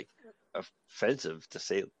just saying. like offensive to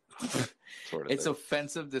say. Sort of it's thing.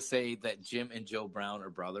 offensive to say that Jim and Joe Brown are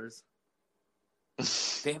brothers.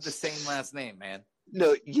 They have the same last name, man.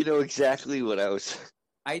 No, you know exactly what I was.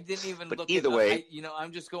 I didn't even But look either it up. way-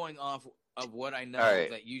 I'm just going off of what I know. All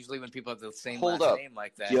right. That usually when people have the same Hold last up. name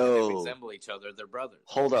like that, Yo. and they resemble each other, they're brothers.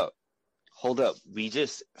 Hold up. We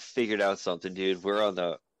just figured out something, dude. We're on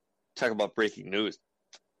the talk about breaking news.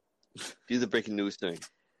 Do the breaking news thing.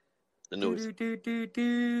 The news.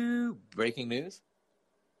 Do. Breaking news?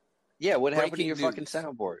 Yeah, what happened to Breaking your fucking news.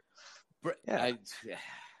 soundboard? Yeah.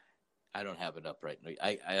 I don't have it up right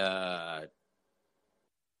now.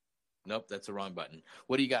 Nope, that's the wrong button.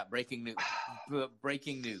 What do you got? Breaking news.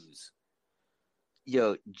 Breaking news.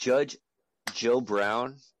 Yo, Judge Joe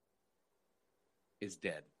Brown Is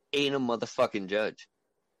dead. ain't a motherfucking judge.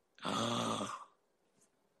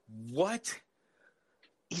 What?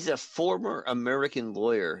 He's a former American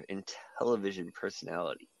lawyer and television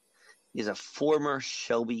personality. He's a former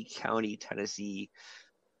Shelby County, Tennessee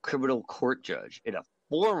criminal court judge and a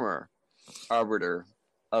former arbiter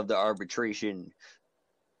of the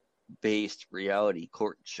arbitration-based reality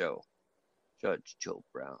court show. Judge Joe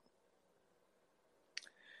Brown.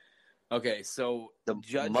 Okay, so The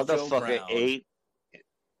Judge motherfucker Joe Brown ain't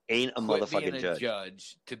a quit motherfucking being a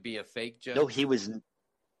judge to be a fake judge. No, he was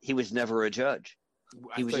never a judge.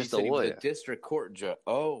 he was thought you just a said he was lawyer. a district court judge.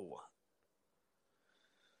 Oh,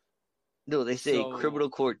 No, they say So- criminal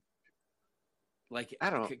court. like I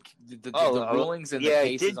don't- the Oh, rulings and yeah, the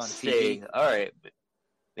it cases did on say. TV. All right,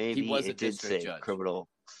 maybe He was a it did district say judge. criminal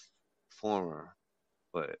former,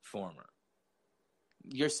 but Former.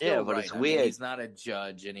 You're still Yeah, but right. it's I mean, weird. he's not a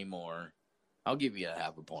judge anymore. I'll give you a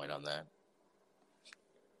half a point on that.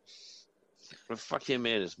 fuck him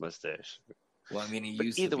and his mustache. Well, I mean, he But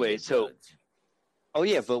used either to be way, a so- judge. Oh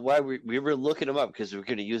yeah, but why we were looking him up because we were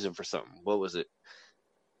going to use him for something. What was it?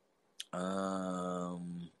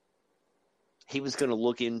 He was going to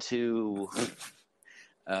look into.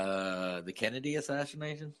 The Kennedy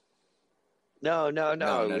assassination? No. No,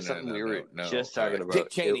 It was something we were no. just talking about. Dick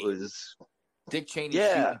Cheney. It was Dick Cheney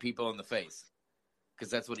Yeah. shooting people in the face. Because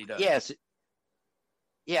that's what he does. yes.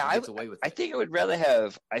 Yeah, He gets away with I it. think I would rather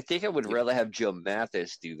have. I think I would rather have Joe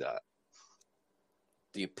Mathis do that.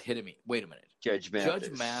 The epitome. Wait a minute. Judge Mathis.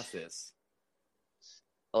 Judge Mathis.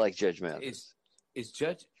 I like Judge Mathis. Is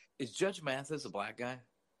Judge Mathis a black guy?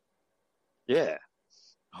 Yeah.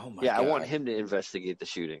 Oh my Yeah, god. I want him to investigate the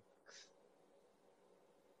shooting.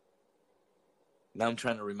 Now I'm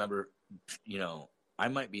trying to remember, I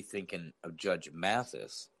might be thinking of Judge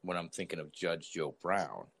Mathis when I'm thinking of Judge Joe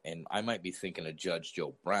Brown. And I might be thinking of Judge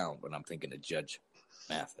Joe Brown when I'm thinking of Judge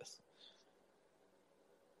Mathis.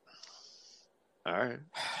 All right.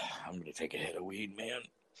 I'm going to take a hit of weed, man.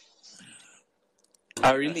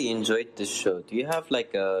 I really enjoyed this show. Do you have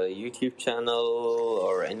like a YouTube channel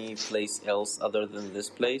or any place else other than this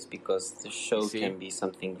place? Because this show See? can be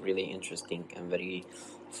something really interesting and very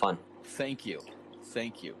fun. Thank you.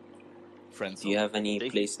 Friends. Do you have any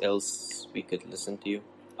Thank place else we could listen to you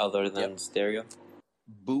other than Yep. stereo?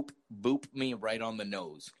 Boop me right on the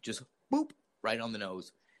nose. Just boop right on the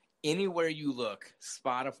nose. Anywhere you look,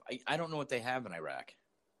 Spotify. I don't know what they have in Iraq.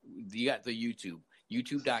 You got the YouTube.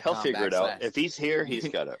 YouTube.com. He'll figure it out. If he's here, he's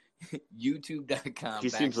got it. YouTube.com. He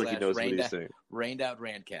seems like he knows what he's /Rained saying. Rained Out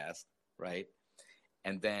Randcast, right?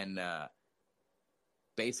 And then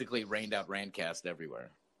basically Rained Out Randcast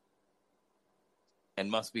everywhere. And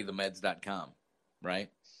mustbethemeds.com, right?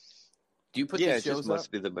 Do you put Yeah, these it just shows must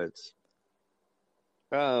up? be the meds.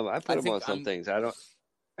 I put them think on some I'm- things. I don't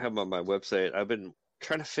have them on my website. I've been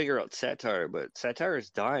trying to figure out satire, but satire is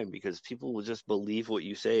dying because people will just believe what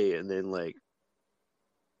you say and then like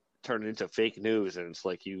turn it into fake news, and it's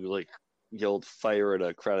like you like yelled fire at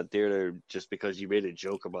a crowded theater just because you made a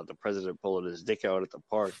joke about the president pulling his dick out at the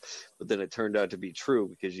park, but then it turned out to be true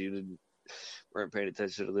because you weren't paying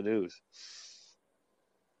attention to the news.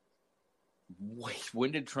 Wait,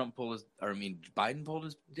 when did Trump Biden pulled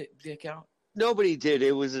his dick out? Nobody did.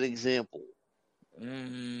 It was an example.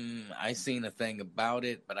 I seen a thing about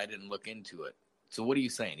it, but I didn't look into it. So what are you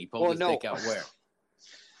saying? He pulled Well, his no. dick out where?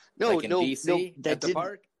 No, Like in no, DC no. at That the didn't.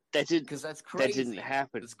 park? That didn't. Because that's crazy. That didn't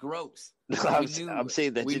happen. It's gross. No, We knew I'm it.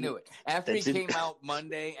 saying that we didn't. knew it. After he that didn't- came out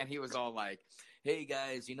Monday and he was all like, "Hey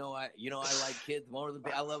guys, I like kids more than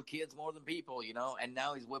I love kids more than people, And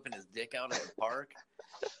now he's whipping his dick out at the park.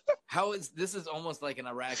 This is almost like an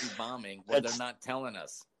Iraqi bombing where That's- they're not telling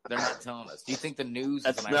us. They're not telling us. Do you think the news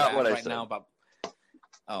That's is in not Iraq what I right said. now about?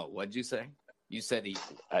 Oh, what'd you say? You said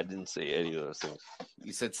I didn't say any of those things.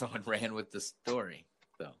 You said someone ran with the story,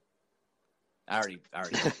 though. I already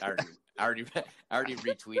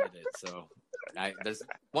retweeted it. So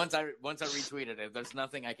once I retweeted it, there's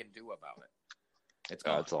nothing I can do about it. It's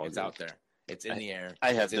gone. it's all It's good. out there. It's in the air.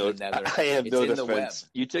 I have It's in no. the nether. I have It's no in the web. defense.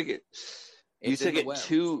 You took it. You It's in took the it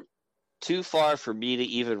web. too far for me to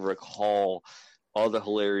even recall all the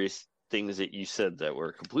hilarious things that you said that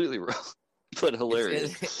were completely wrong, but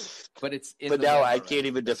hilarious. But it's in But the now web I already. can't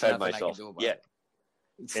even There's defend nothing I can myself. do about Yeah,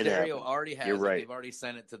 it. Stereo happened. already has You're it. right. They've already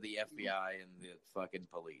sent it to the FBI and the fucking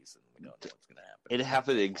police, and we don't know what's gonna happen. it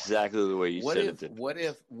happened exactly the way you What said if it did.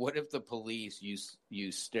 what if the police use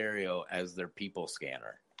stereo as their people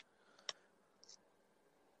scanner?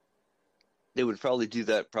 They would probably do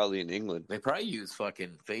that probably in England. They probably use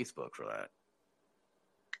fucking Facebook for that.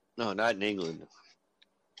 No, not in England.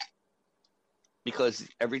 Because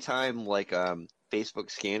every time like Facebook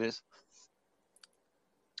scanners,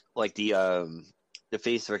 like the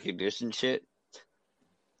face recognition shit,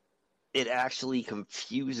 it actually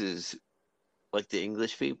confuses like the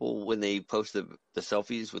English people when they post the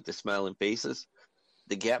selfies with the smiling faces,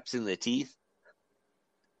 the gaps in the teeth,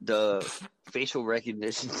 the facial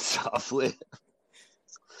recognition software.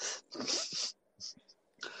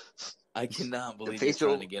 I cannot believe facial-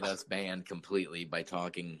 you're trying to get us banned completely by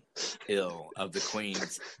talking ill of the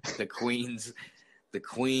Queen's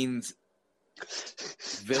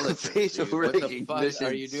village. Facial What the fuck recognition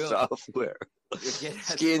are you doing? software You're getting us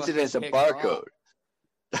scans it as a fucking kicked barcode.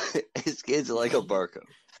 off. It scans it like a barcode.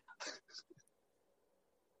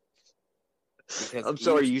 Because I'm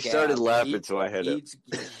sorry, each you started laughing, each- so I had to.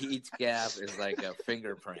 each gap is like a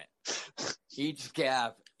fingerprint. Each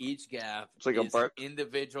gap It's like a is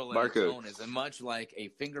individual in its barcode. own, is much like a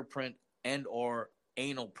fingerprint and or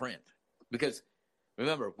anal print. Because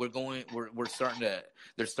remember, we're starting to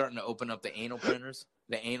they're starting to open up the anal printers,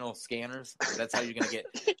 the anal scanners. That's how you're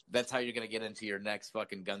gonna get into your next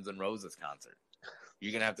fucking Guns N' Roses concert.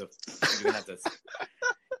 You're gonna have to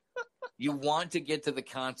You want to get to the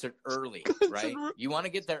concert early, right? You want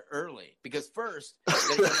to get there early because first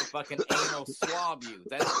they're going to fucking anal swab you.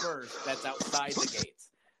 That's first. That's outside the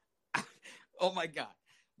gates. Oh my God.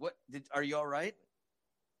 Are you all right?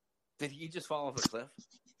 Did he just fall off a cliff?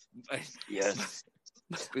 Yes.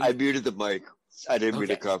 I muted the mic. I didn't mean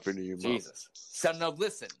to cough into your mouth. Jesus. So now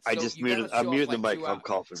listen. I just muted. I'm muting the mic. I'm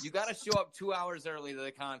coughing. You got to show up 2 hours early to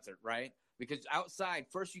the concert, right? Because outside,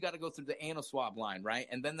 first you got to go through the anal swab line, right?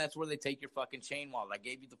 And then that's where they take your fucking chain wallet. I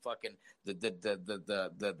gave you the fucking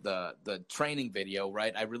the training video,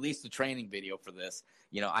 right? I released the training video for this.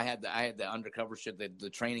 You know, I had the undercover shit, the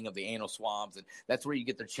training of the anal swabs, and that's where you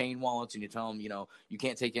get their chain wallets, and you tell them, you know, you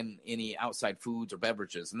can't take in any outside foods or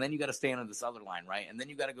beverages, and then you got to stand on this other line, right? And then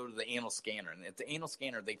you got to go to the anal scanner, and at the anal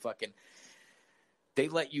scanner, they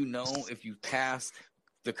let you know if you passed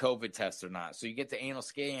the COVID test or not. So you get the anal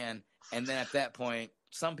scan, and then at that point,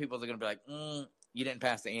 some people are going to be like, you didn't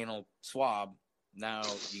pass the anal swab. Now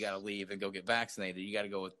you got to leave and go get vaccinated. You got to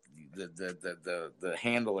go with the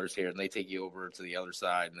handlers here, and they take you over to the other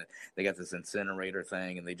side, and they got this incinerator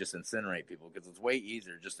thing, and they just incinerate people because it's way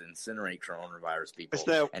easier just to incinerate coronavirus people. Is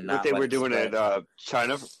that what they were doing at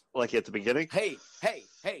China, like at the beginning? Hey,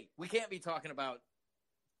 we can't be talking about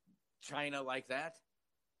China like that.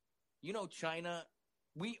 You know, China,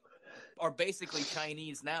 we are basically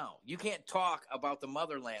Chinese now. You can't talk about the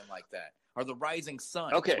motherland like that. Or the rising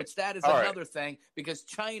sun. Okay. Which that is all another right. thing because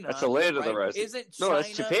China. That's the land of the rising. Isn't no, China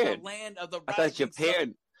that's Japan. the land of the rising I thought Japan.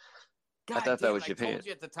 sun? God I thought that was I Japan. I told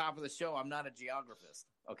you at the top of the show I'm not a geographist.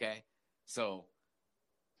 Okay? So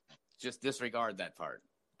just disregard that part.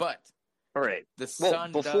 But all right. The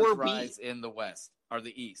sun does rise in the west or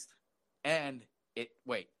the east. And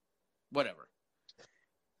whatever.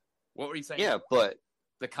 What were you saying? Yeah, but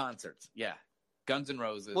the concerts. Yeah. Guns N'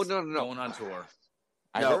 Roses no. going on tour.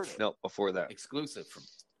 No, before that. Exclusive from.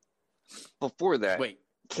 Before that. Wait.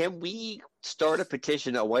 Can we start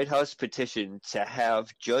a White House petition to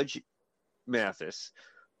have Judge Mathis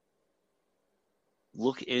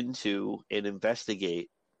look into and investigate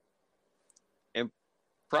and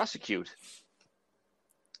prosecute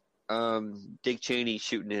Dick Cheney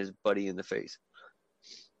shooting his buddy in the face?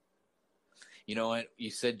 You know what? You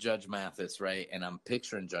said Judge Mathis, right? And I'm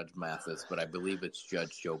picturing Judge Mathis, but I believe it's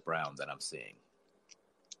Judge Joe Brown that I'm seeing.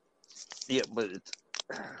 Yeah, but it's...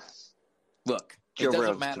 Look, Joe it doesn't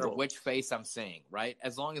Brown's matter too which face I'm seeing, right?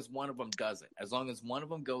 As long as one of them does it. As long as one of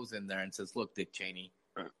them goes in there and says, look, Dick Cheney,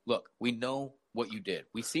 look, we know what you did.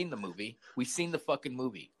 We've seen the movie. We've seen the fucking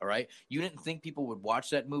movie, all right? You didn't think people would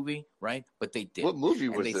watch that movie, right? But they did. What movie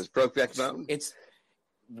was this? Brokeback Mountain?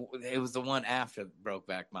 It was the one after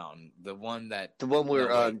Brokeback Mountain. The one where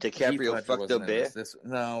DiCaprio fucked up bear?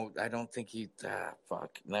 No, I don't think he...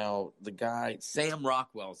 fuck. No, the guy... Sam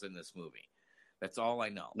Rockwell's in this movie. That's all I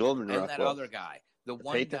know. Norman Rockwell. And that other guy. The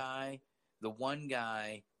one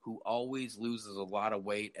guy who always loses a lot of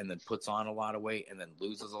weight and then puts on a lot of weight and then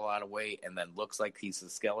loses a lot of weight and then looks like he's a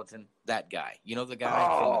skeleton. That guy. You know the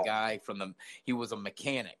guy he was a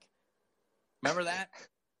mechanic. Remember that?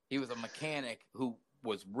 He was a mechanic who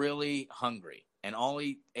was really hungry and all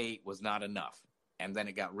he ate was not enough. And then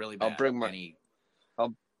it got really bad.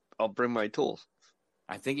 I'll bring my tools.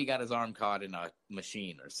 I think he got his arm caught in a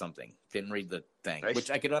machine or something. Didn't read the thing, Nice.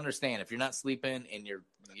 which I could understand. If you're not sleeping and you're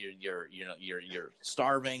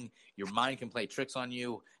starving, your mind can play tricks on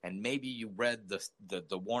you, and maybe you read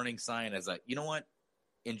the warning sign as a, you know what,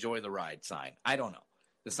 enjoy the ride sign. I don't know.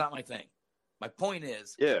 That's not my thing. My point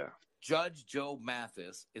is, Judge Joe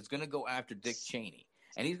Mathis is going to go after Dick Cheney,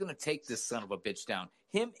 and he's going to take this son of a bitch down.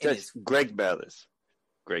 That's Greg Mathis.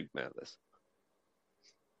 Greg Mathis.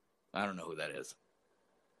 I don't know who that is.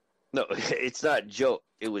 No, it's not Joe.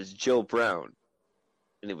 It was Joe Brown,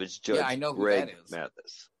 and it was Judge I know who Greg that is.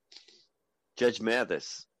 Mathis. Judge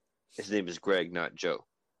Mathis. His name is Greg, not Joe.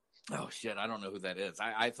 Oh shit! I don't know who that is.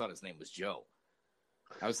 I thought his name was Joe.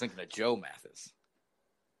 I was thinking of Joe Mathis.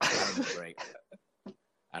 I don't know Greg.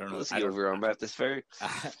 I don't know. Let's get over on Mathis Ferry.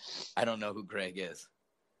 I don't know who Greg is.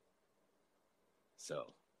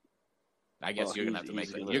 So, I guess you're gonna have to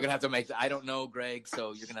make. You're gonna have to make. I don't know Greg,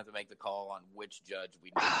 so you're gonna have to make the call on which judge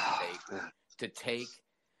we need to take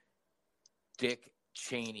Dick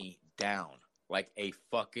Cheney down like a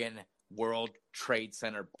fucking World Trade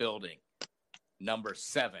Center building, number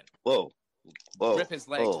 7. Whoa. Rip his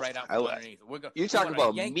legs right out from underneath. You're talking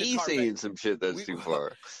about me saying some shit that's too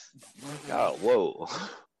far. Oh, whoa.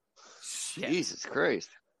 Shit. Jesus Christ.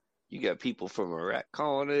 You got people from Iraq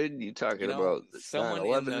calling in. You talking about someone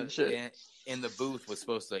 9/11 and shit. In the booth was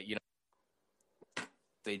supposed to,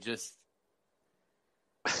 they just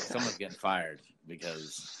someone's getting fired.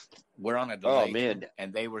 because we're on a delay. Oh, man.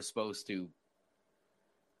 And they were supposed to.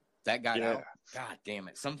 That got Yeah. out. God damn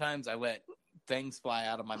it! Sometimes I let things fly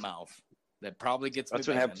out of my mouth that probably gets me That's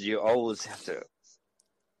what banned. happens. You always have to.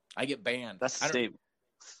 I get banned. That's the I don't- same.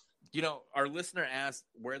 You know, our listener asked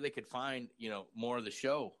where they could find, more of the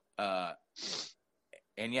show.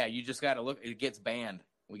 And yeah, you just got to look. It gets banned.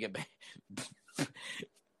 We get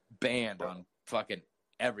banned on fucking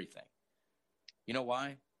everything. You know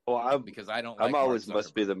why? Well, Because I don't. I'm like always Mark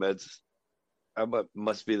must be Zuckerberg. the meds.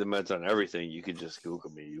 Must be the meds on everything. You can just Google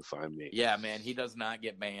me. You find me. Yeah, man, he does not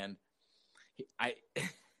get banned.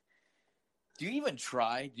 Do you even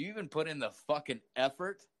try? Do you even put in the fucking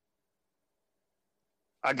effort?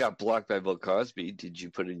 I got blocked by Bill Cosby. Did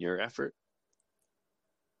you put in your effort?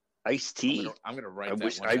 Ice-T. I'm gonna write I that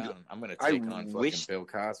wish one I- down. I'm gonna I take on fucking wish- Bill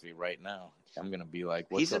Cosby right now. I'm gonna be like,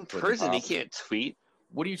 "What's He's up, in Puddin' prison. He Pop?" can't tweet.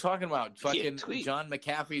 What are you talking about? He can't Fucking tweet. John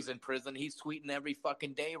McAfee's in prison. He's tweeting every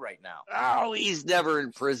fucking day right now. Oh, he's never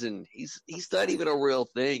in prison. He's not even a real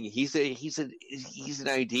thing. He's an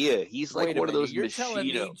idea. He's like Wait a one of minute, those you're telling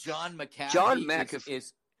me machino. John McAfee John McAfee-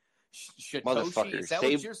 is Satoshi? Motherfucker, Is that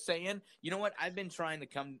same- what you're saying? You know what? I've been trying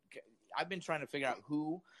to figure out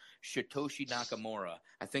who Satoshi Nakamura.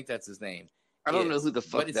 I think that's his name. I don't know is, who the but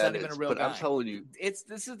fuck it's that not even is, a real but guy. I'm telling you,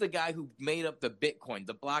 This is the guy who made up the Bitcoin,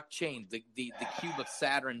 the blockchain, the Cube of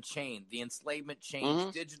Saturn chain, the enslavement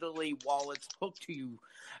chains, digitally wallets hooked to you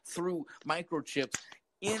through microchips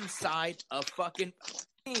inside of fucking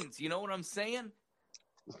machines. You know what I'm saying?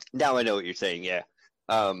 now I know what you're saying. Yeah.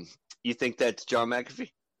 You think that's John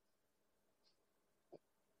McAfee?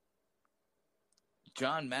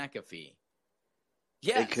 John McAfee.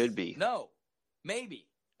 Yes. It could be. No. Maybe.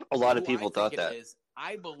 A lot of Who people I thought think that. It is,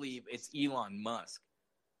 I believe it's Elon Musk.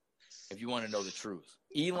 If you want to know the truth,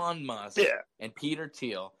 Elon Musk Yeah. and Peter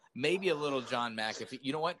Thiel, maybe a little John McAfee.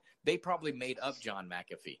 You know what? They probably made up John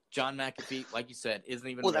McAfee. John McAfee, like you said, isn't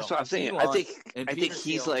even Well, real. that's what I'm saying. Elon I think and I Peter think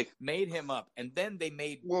he's Thiel like, made him up, and then they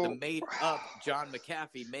made Well- the made up John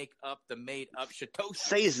McAfee make up the made up Satoshi.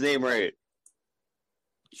 say his name right.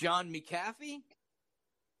 John McAfee?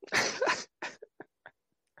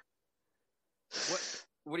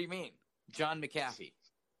 What do you mean? John McAfee.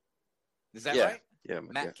 Is that Yeah. right? Yeah,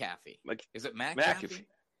 Matt Caffey. Mc- Is it Matt McAfee. Caffey?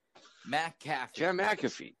 Matt Caffey. John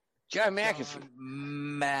McAfee. John McAfee.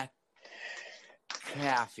 Matt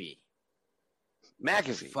Caffey.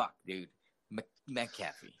 McAfee. Fuck, dude.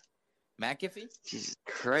 McAfee. McAfee? Jesus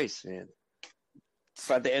Christ, man.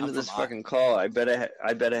 By the end I'm of this from fucking call, I bet I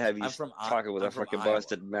have you I'm from I- talking with I'm a from fucking Iowa.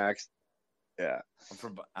 busted Max. Yeah, I'm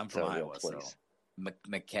from So, yeah, Iowa, so please.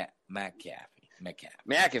 McAfee. McAfee.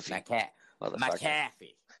 Motherfucker.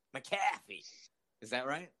 McAfee. Is that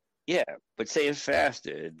right? Yeah, but say it fast,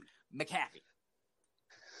 dude. McAfee.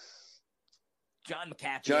 John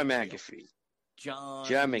McAfee. John McAfee. John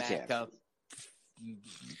McAfee.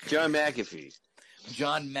 John McAfee.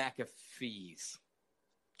 John McAfee's.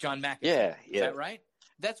 John McAfee. Yeah, Is yeah. that right?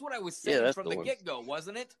 That's what I was saying that's from the the one. get-go,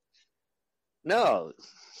 wasn't it? No,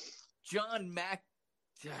 John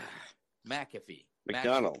McAfee.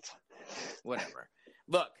 McDonald. Whatever.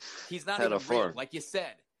 Look, he's not Had even a real. farm. Like you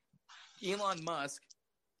said, Elon Musk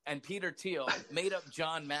and Peter Thiel made up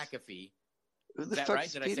John McAfee. Who the that fuck right?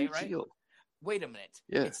 is Did I say Peter it right? Thiel? Wait a minute.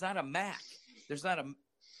 Yeah. It's not a Mac. It's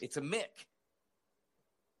a Mick.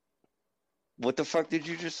 What the fuck did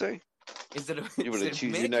you just say? Is it a You is better it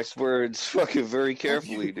choose Mick? your next words fucking very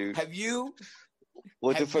carefully, dude. Have you?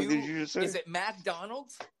 What the have fuck did you just say? Is it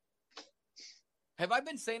McDonald's? Have I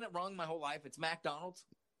been saying it wrong my whole life? It's McDonald's?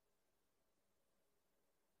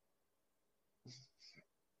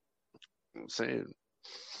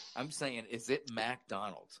 I'm saying, is it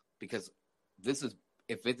McDonald's? Because this is,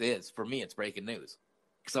 if it is, for me, it's breaking news.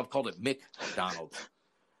 Because I've called it McDonald's.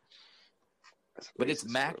 But it's racist,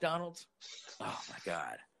 McDonald's? Oh, my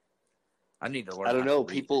God. I need to learn I don't how know.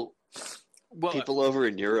 to read. People over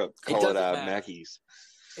in Europe call it doesn't matter. Mackey's.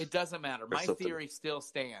 It doesn't matter. My something. theory still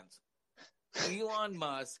stands. Elon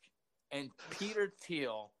Musk and Peter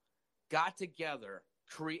Thiel got together,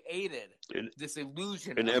 created this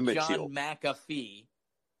illusion an of Emmett John Till. McAfee,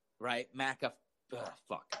 right?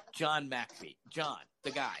 John McAfee. John,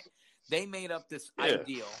 the guy. They made up this Yeah.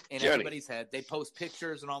 ideal in Johnny. everybody's head. They post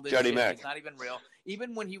pictures and all this Johnny shit. Mac. It's not even real.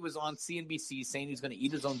 Even when he was on CNBC saying he's going to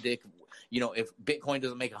eat his own dick, if Bitcoin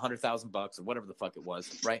doesn't make $100,000 or whatever the fuck it was,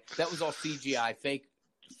 right? That was all CGI, fake,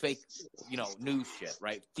 news shit,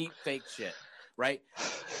 right? Deep fake shit, right?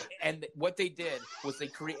 And what they did was they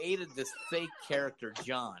created this fake character,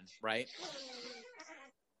 John, right?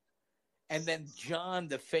 And then John,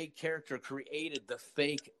 the fake character, created the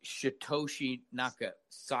fake Satoshi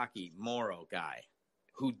Nakamoto guy.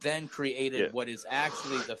 who then created what is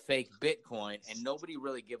actually the fake Bitcoin, and nobody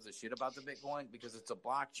really gives a shit about the Bitcoin because it's a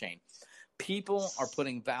blockchain. People are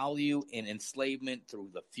putting value in enslavement through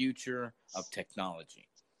the future of technology.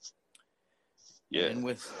 Yeah. And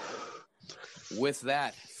with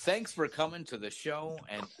that, thanks for coming to the show.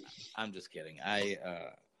 And I'm just kidding. I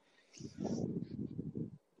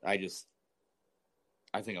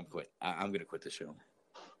think I'm quit. I'm going to quit the show.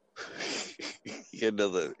 Get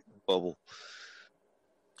another bubble.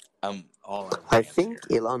 I think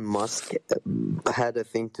Elon Musk had a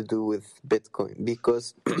thing to do with Bitcoin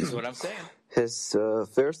because that's what I'm saying. His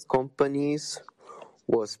first companies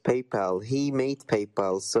was PayPal. He made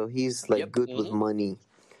PayPal, so he's like good with money.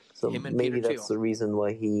 So maybe that's the reason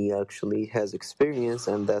why he actually has experience,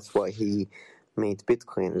 and that's why he made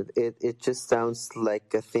Bitcoin. It just sounds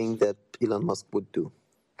like a thing that Elon Musk would do.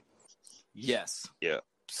 Yes. Yeah.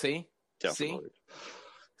 See? Definitely.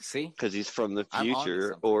 See? Because he's from the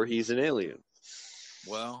future, or he's an alien.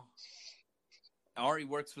 Well, Ari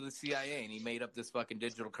works for the CIA, and he made up this fucking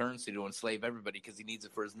digital currency to enslave everybody because he needs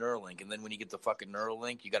it for his Neuralink. And then when you get the fucking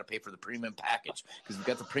Neuralink, you got to pay for the premium package. Because if you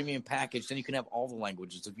got the premium package, then you can have all the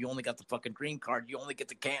languages. If you only got the fucking green card, you only get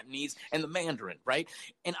the Cantonese and the Mandarin, right?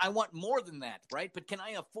 And I want more than that, right? But can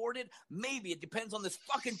I afford it? Maybe. It depends on this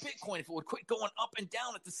fucking Bitcoin. If it would quit going up and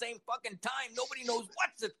down at the same fucking time, nobody knows what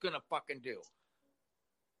it's going to fucking do.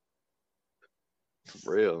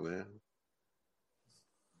 For real, man.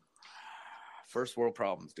 First world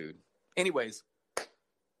problems, dude. Anyways,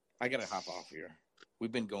 I gotta hop off here.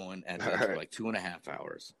 We've been going for like 2.5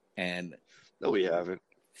 hours, and no, we haven't.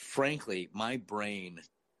 Frankly, my brain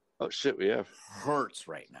we have hurts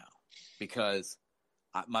right now because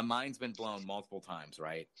my mind's been blown multiple times.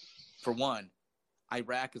 Right? For one,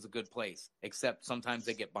 Iraq is a good place, except sometimes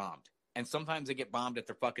they get bombed. And sometimes they get bombed at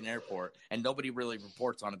their fucking airport, and nobody really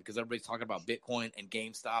reports on it because everybody's talking about Bitcoin and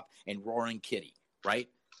GameStop and Roaring Kitty, right?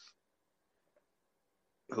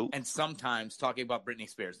 Who? And sometimes talking about Britney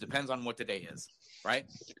Spears. Depends on what the day is, right?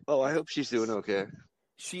 Oh, I hope she's doing okay.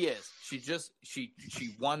 She is. She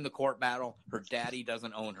won the court battle. Her daddy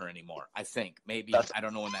doesn't own her anymore. I think maybe I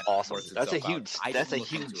don't know when that awesome. works That's itself a huge. out. That's a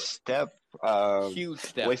huge step. Huge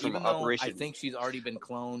step. Away from Even Operation. though I think she's already been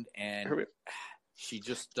cloned and. She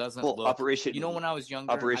just doesn't look. Operation. You know, when I was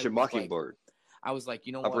younger, Operation Mockingbird. I was like,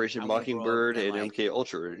 you know, Operation Mockingbird and MK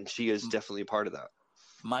Ultra, and she is definitely part of that.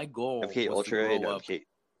 My goal MK was Ultra to grow and MK.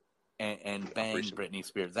 And bang Britney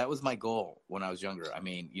Spears. That was my goal when I was younger. I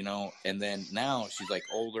mean, you know, and then now she's like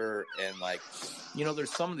older and like, you know,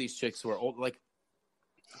 there's some of these chicks who are old. Like,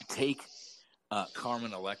 take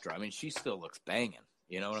Carmen Electra. I mean, she still looks banging.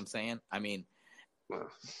 You know what I'm saying? I mean.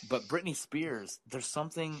 But Britney Spears, there's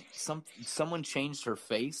someone changed her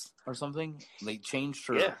face or something. They changed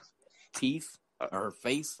her teeth or her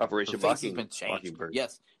face. Operation Mockingbird.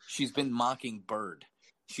 Yes, she's been Mockingbird.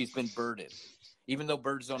 She's been birded. Even though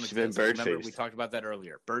birds don't exist. Been Remember, we talked about that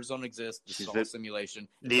earlier. Birds don't exist. It's all simulation.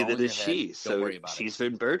 Neither does she. Don't so worry about she's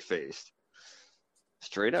been bird-faced.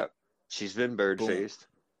 Straight up. She's been bird-faced.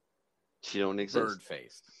 She don't exist.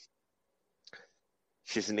 Bird-faced.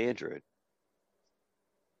 She's an android.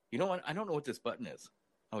 You know what? I don't know what this button is.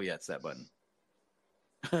 Oh, yeah, it's that button.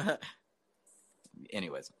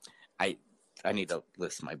 Anyways, I need to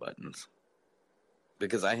list my buttons.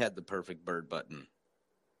 Because I had the perfect bird button.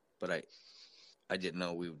 But I didn't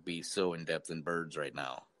know we would be so in-depth in birds right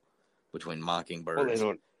now. Between Mockingbirds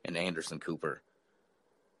and Anderson Cooper.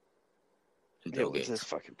 And Bill Gates. What's his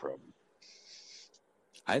fucking problem?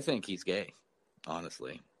 I think he's gay,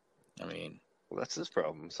 honestly. I mean... Well, that's his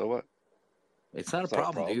problem. So what? It's not a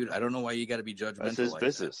problem, dude. I don't know why you got to be judgmental. That's his like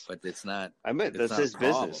business. That, but it's not. I meant that's his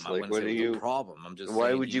business. Like, what are you? Problem. I'm just.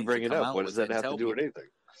 Why would you bring it up? What does that have to do with anything?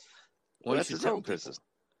 Well, that's his own business.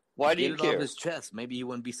 Why do you care? Get it off his chest. Maybe he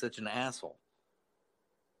wouldn't be such an asshole.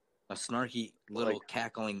 A snarky little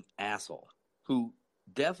cackling asshole who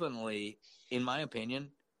definitely, in my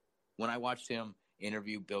opinion, when I watched him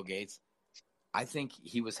interview Bill Gates, I think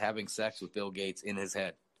he was having sex with Bill Gates in his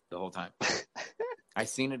head the whole time. I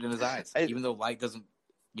seen it in his eyes, even though light doesn't,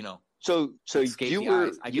 you know. So you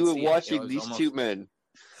were watching these two men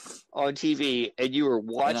on TV, and you were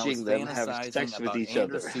watching them have sex with each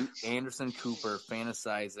other. Anderson Cooper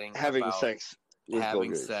fantasizing having about sex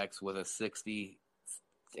with a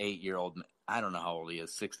 68-year-old. I don't know how old he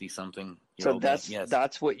is, 60-something. So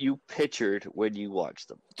that's what you pictured when you watched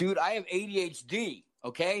them, dude. I have ADHD.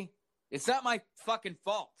 Okay, it's not my fucking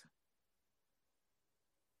fault.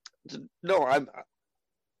 No,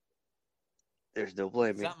 there's no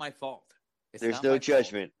blame. It's not my fault. There's no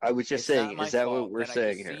judgment. I was just saying, is that what we're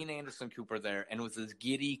saying here? I've seen Anderson Cooper there, and it was this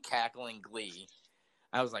giddy, cackling glee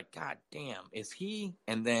I was like, God damn, is he?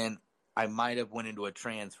 And then I might have went into a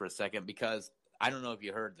trance for a second because I don't know if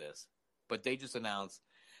you heard this, but they just announced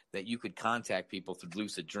that you could contact people through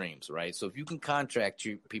lucid dreams, right? So if you can contact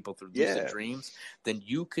people through lucid dreams, then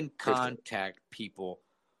you can contact people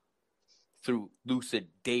through lucid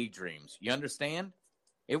daydreams. You understand?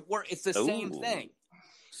 It's the same thing.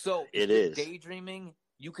 So if you're daydreaming,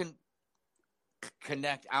 you can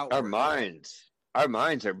connect out. Our minds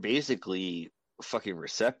are basically fucking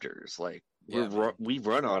receptors. Like we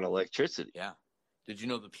run on electricity. Yeah. Did you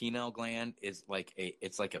know the pineal gland is like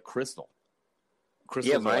it's like a crystal?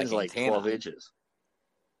 Yeah, mine's like 12 inches.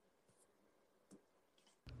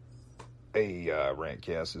 Hey,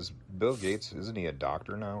 Rantcast, is Bill Gates, isn't he a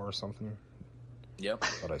doctor now or something? Yep.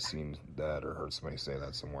 But I seen that or heard somebody say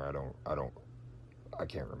that somewhere. I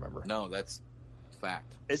can't remember. No, that's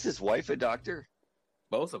fact. Is his wife a doctor?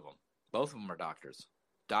 Both of them are doctors.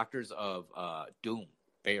 Doctors of doom.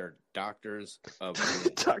 They are doctors of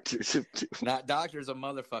doom. Doctors of doom. Not doctors of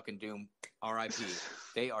motherfucking doom. R.I.P.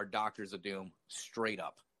 They are doctors of doom. Straight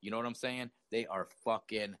up. You know what I'm saying? They are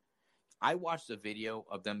fucking... I watched a video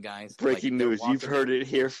of them guys. Breaking news. You've heard it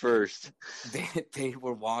here first. They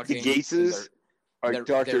were walking... The Gateses are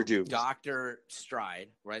Dr. Doom. Dr. Stride,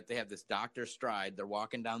 right? They have this Dr. Stride. They're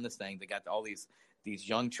walking down this thing. They got all these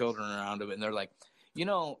young children around them, and they're like, you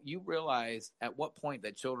know, you realize at what point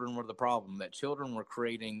that children were the problem, that children were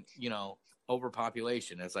creating, you know,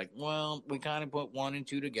 overpopulation. It's like, well, we kind of put 1 and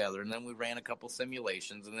 2 together, and then we ran a couple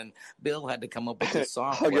simulations, and then Bill had to come up with the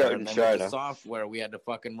software, and then with the software, we had to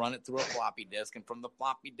fucking run it through a floppy disk, and from the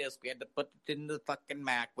floppy disk, we had to put it in the fucking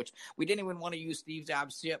Mac, which we didn't even want to use Steve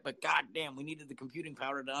Jobs shit, but goddamn, we needed the computing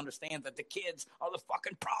power to understand that the kids are the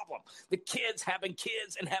fucking problem. The kids having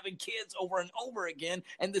kids and having kids over and over again,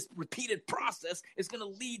 and this repeated process is going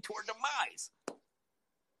to lead to our demise.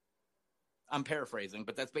 I'm paraphrasing,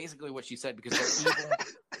 but that's basically what she said because they're evil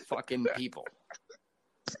fucking people.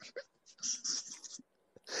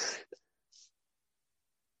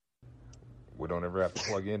 We don't ever have to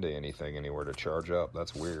plug into anything anywhere to charge up.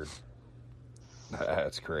 That's weird.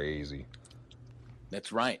 That's crazy.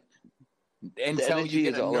 That's right. The energy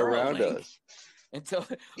is all around us. Until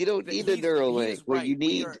you don't need a Neuralink. What you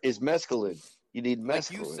need is mescaline. You need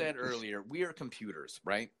mescaline. Like you said earlier, we are computers,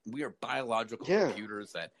 right? We are biological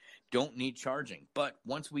computers that don't need charging. But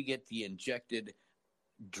once we get the injected,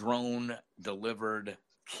 drone-delivered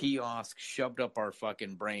kiosk shoved up our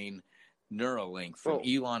fucking brain Neuralink from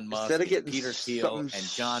Elon Musk, and Peter Thiel, and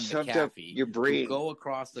John McAfee, your brain who go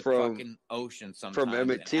across the fucking ocean sometimes from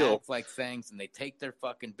Emmett and Till. act like things, and they take their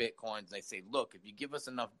fucking bitcoins and they say, look, if you give us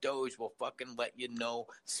enough Doge, we'll fucking let you know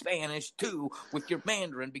Spanish too with your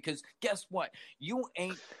Mandarin, because guess what? You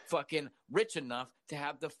ain't fucking rich enough to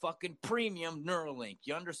have the fucking premium Neuralink.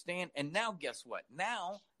 You understand? And now guess what?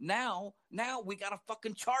 Now we gotta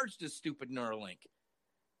fucking charge this stupid Neuralink.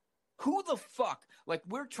 Who the fuck? Like,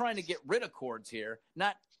 we're trying to get rid of cords here,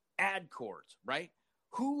 not add cords, right?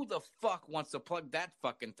 Who the fuck wants to plug that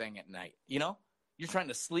fucking thing at night? You know, you're trying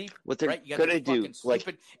to sleep. What they're right? You gonna do,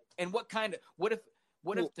 like, and what kind of what if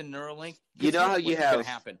the Neuralink? You know how you have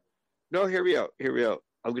happen? No, here we go.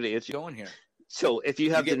 I'm gonna answer you. Go in here. So if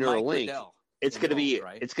you have the Neuralink, it's gonna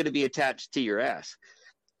be attached to your ass.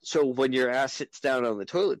 So when your ass sits down on the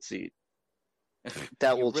toilet seat,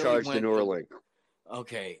 that will charge the Neuralink.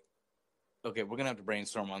 Okay, we're gonna have to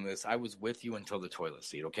brainstorm on this. I was with you until the toilet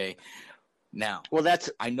seat. Okay, now. Well,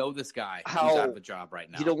 I know this guy. How, he's out of a job right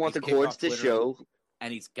now. You don't want the cords to show,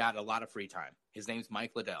 and he's got a lot of free time. His name's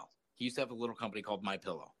Mike Liddell. He used to have a little company called My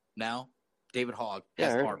Pillow. Now, David Hogg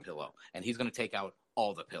has Our Pillow, and he's gonna take out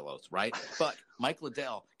all the pillows, right? But Mike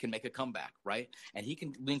Liddell can make a comeback, right? And he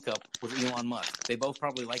can link up with Elon Musk. They both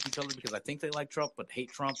probably like each other because I think they like Trump but hate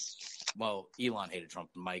Trump. Well, Elon hated Trump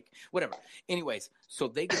and Mike, whatever. Anyways, so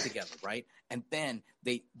they get together, right? And then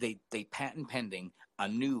they patent pending a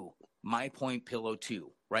new My Point Pillow 2,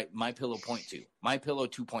 right? My Pillow Point 2, My Pillow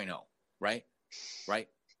 2.0, right? Right?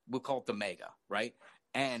 We'll call it the Mega, right?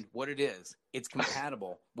 And what it is, it's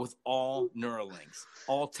compatible with all Neuralinks,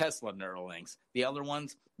 all Tesla Neuralinks. The other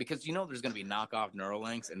ones, because you know there's going to be knockoff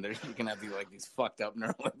Neuralinks, and you can have these fucked up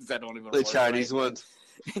Neuralinks that don't even the work, Chinese ones.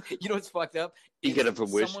 You know what's fucked up? You get them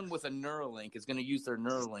from Wish. Someone with a Neuralink is going to use their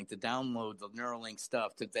Neuralink to download the Neuralink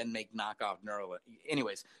stuff to then make knockoff Neuralink.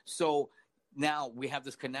 Anyways, so now we have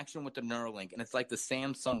this connection with the Neuralink, and it's like the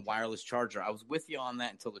Samsung wireless charger. I was with you on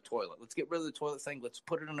that until the toilet. Let's get rid of the toilet thing. Let's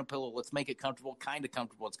put it in a pillow. Let's make it comfortable, kind of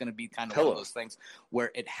comfortable. It's going to be kind of one of those things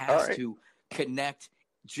where it has to connect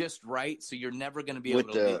just right, so you're never going to be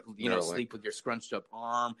able to sleep with your scrunched up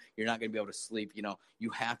arm. You're not going to be able to sleep. You know, you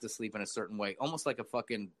have to sleep in a certain way, almost like a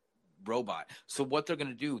fucking robot. So what they're going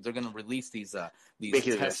to do, they're going to release these Make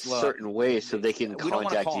it Tesla a certain way so they can we don't want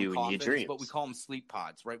to contact call them you in your coffins, dreams. but we call them sleep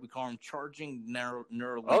pods, right? We call them charging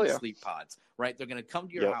Neuralink Oh, yeah. sleep pods, right? They're going to come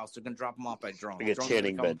to your Yep. house. They're going to drop them off by drones. Like a Drones are gonna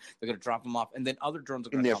tanning come, bed. they're going to drop them off, and then other drones are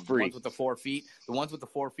And going to they're come. The free. ones with the 4 feet, the ones with the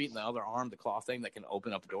 4 feet, and the other arm, the claw thing that can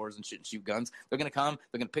open up doors and shit and shoot guns. They're going to come.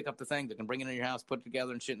 They're going to pick up the thing. They're going to bring it into your house, put it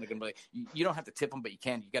together and shit. And they're going to be like, you don't have to tip them, but you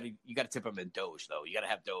can. You got to tip them in Doge though. You got to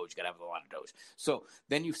have Doge. You got to have a lot of Doge. So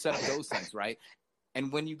then you set up those things, right?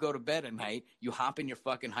 And when you go to bed at night, you hop in your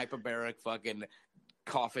fucking hyperbaric fucking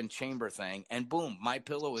coffin chamber thing, and boom, My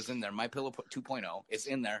Pillow is in there. My Pillow 2.0 is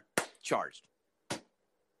in there, charged.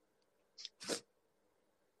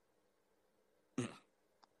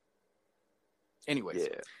 Anyways,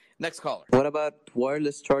 Yeah. next caller. What about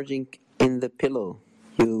wireless charging in the pillow?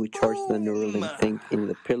 You charge the Boom. Neuralink thing in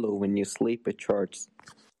the pillow when you sleep. It charges.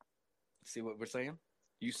 See what we're saying?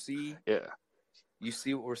 You see Yeah.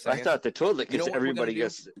 what we're saying? I thought the toilet, You know because what we're everybody gonna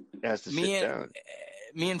do? has to me sit and down.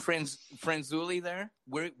 me and Franzuli there,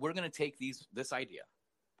 we're gonna take this idea.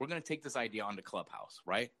 We're gonna take this idea onto Clubhouse,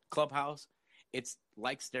 right? Clubhouse, it's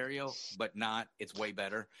like stereo, but not. It's way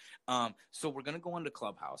better. So we're gonna go into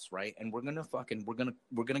Clubhouse, right? And we're gonna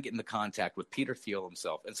get into contact with Peter Thiel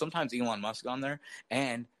himself, and sometimes Elon Musk on there.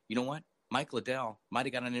 And you know what? Mike Liddell might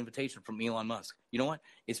have got an invitation from Elon Musk. You know what?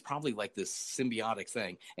 It's probably like this symbiotic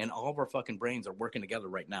thing, and all of our fucking brains are working together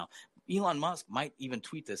right now. Elon Musk might even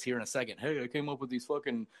tweet this here in a second. Hey, I came up with these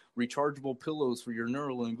fucking rechargeable pillows for your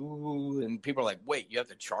Neuralink. Ooh. And people are like, wait, you have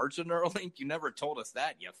to charge the Neuralink? You never told us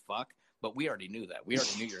that, you fuck. But we already knew that. We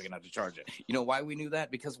already knew you were going to have to charge it. You know why we knew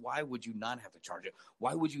that? Because why would you not have to charge it?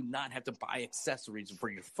 Why would you not have to buy accessories for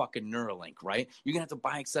your fucking Neuralink, right? You're going to have to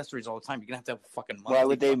buy accessories all the time. You're going to have a fucking monthly Why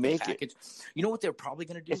would they fucking make package. You know what they're probably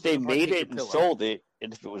going to do? If they They're probably made take it your and pillow. sold it,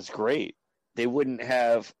 and if it was great, they wouldn't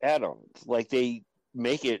have add-ons. Like, they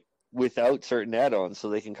make it without certain add-ons so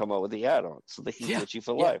they can come out with the add-ons so they can Yeah, get you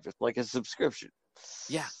for yeah. life. It's like a subscription.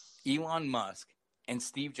 Yeah, Elon Musk and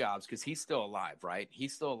Steve Jobs, because he's still alive, right?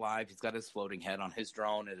 He's still alive. He's got his floating head on his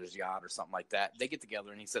drone and his yacht or something like that. They get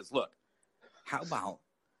together and he says, look, how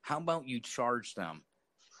about you charge them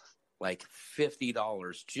like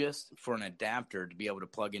 $50 just for an adapter to be able to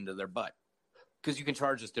plug into their butt? Because you can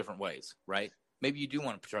charge us different ways, right? Maybe you do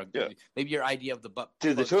want to plug. Yeah. Maybe your idea of the butt To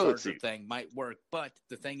the plug toilet charger seat. thing might work, but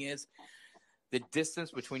the thing is, the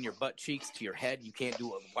distance between your butt cheeks to your head, you can't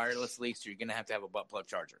do it wirelessly, so you're going to have a butt plug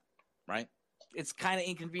charger, right? It's kind of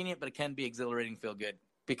inconvenient, but it can be exhilarating, feel good,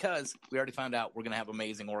 because we already found out we're going to have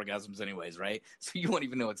amazing orgasms anyways, right? So you won't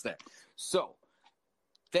even know it's there. So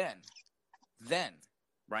then,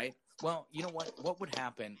 right? Well, you know what? What would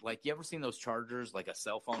happen? Like, you ever seen those chargers, like a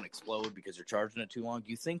cell phone explode because you're charging it too long? Do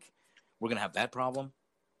you think we're going to have that problem?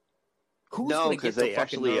 Who's No, going to 'cause get the they fucking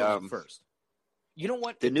actually, Neuralink first? You know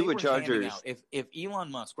what? the If they newer were handing chargers- out- if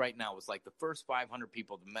Elon Musk right now was like the first 500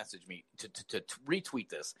 people to message me to retweet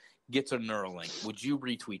this gets a Neuralink, would you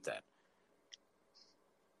retweet that?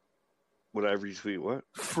 Would I retweet what?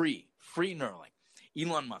 Free Neuralink.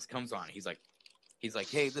 Elon Musk comes on. He's like,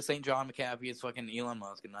 hey, this ain't John McAfee. It's fucking Elon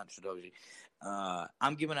Musk and not Shidoji.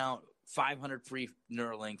 I'm giving out 500 free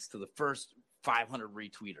Neuralinks to the first 500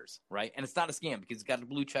 retweeters, right? And it's not a scam because it's got a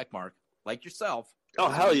blue check mark, like yourself. Oh,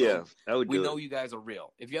 hell yeah. I would We do know it. you guys are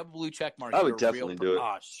real. If you have a blue check mark, I would you're a definitely real do it.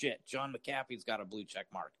 Oh, shit. John McAfee's got a blue check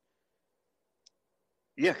mark.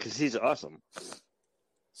 Yeah, because he's awesome.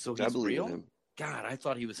 So I he's believe real? in him. God, I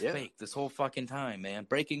thought he was Yeah. fake this whole fucking time, man.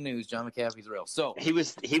 Breaking news, John McAfee's real. So He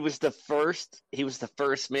was the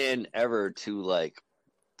first man ever to, like,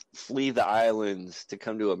 flee the islands to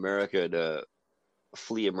come to America to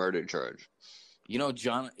flee a murder charge. you know,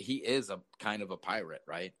 John, he is a kind of a pirate,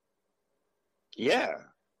 right? Yeah.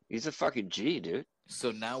 He's a fucking G, dude.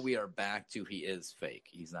 So now we are back to he is fake.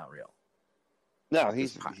 He's not real. No,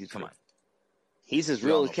 he's Come on. He's as We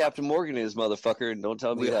real all as know Captain Morgan is, motherfucker, and don't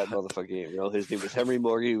tell me We- that motherfucker ain't real. His name was Henry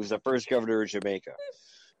Morgan. He was the first governor of Jamaica.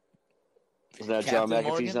 Is that John Captain McAfee's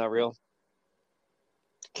Morgan? not real?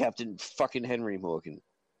 Captain fucking Henry Morgan.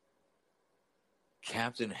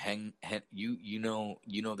 Captain you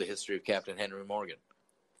know the history of Captain Henry Morgan.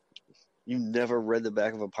 You never read the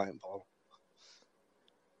back of a pint bottle.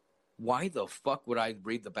 Why the fuck would I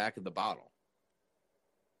read the back of the bottle?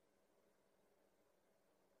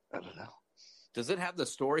 I don't know. Does it have the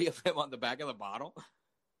story of him on the back of the bottle?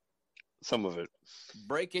 Some of it.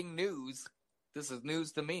 Breaking news. This is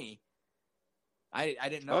news to me. I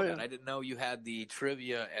didn't know Oh, that. yeah. I didn't know you had the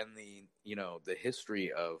trivia and the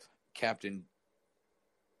history of Captain.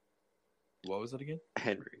 What was it again?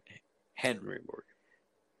 Henry Morgan.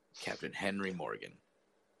 Captain Henry Morgan.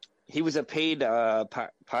 He was a paid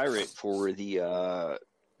pirate for the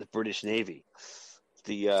the British Navy.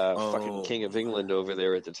 The fucking King of England over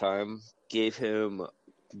there at the time gave him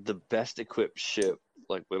the best equipped ship,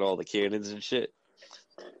 like with all the cannons and shit.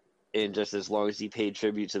 And just as long as he paid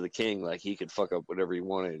tribute to the king, like he could fuck up whatever he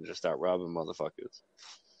wanted and just start robbing motherfuckers.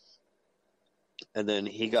 And then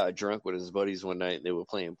he got drunk with his buddies one night and they were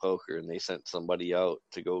playing poker and they sent somebody out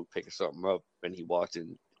to go pick something up and he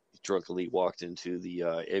drunkenly walked into the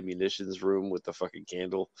ammunitions room with the fucking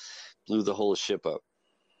candle, blew the whole ship up.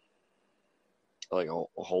 Like a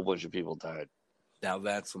whole bunch of people died. Now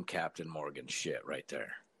that's some Captain Morgan shit right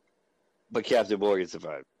there. But Captain Morgan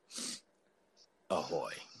survived.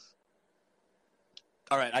 Ahoy.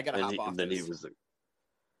 All right, I got to hop off. And then he was like,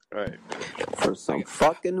 all right. For some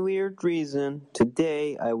fucking weird reason,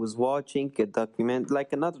 today I was watching a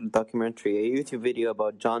another documentary, a YouTube video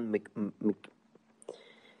about John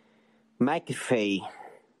McAfee,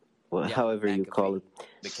 however you call it.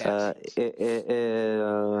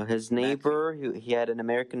 His neighbor, he had an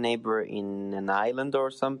American neighbor in an island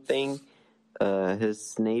or something.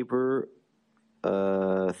 His neighbor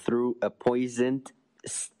threw a poisoned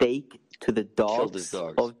steak to the dogs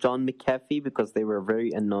of John McAfee because they were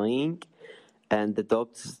very annoying, and the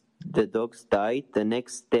dogs died. The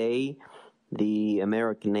next day, the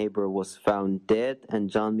American neighbor was found dead, and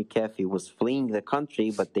John McAfee was fleeing the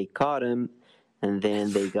country, but they caught him, and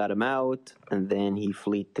then they got him out, and then he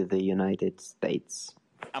fled to the United States.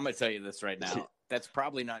 I'm going to tell you this right now. That's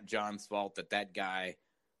probably not John's fault that guy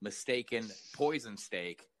mistaken poison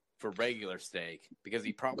steak for regular steak, because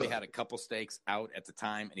he probably had a couple steaks out at the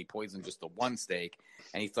time and he poisoned just the one steak,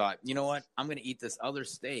 and he thought, you know what, I'm going to eat this other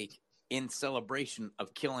steak in celebration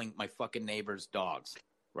of killing my fucking neighbor's dogs,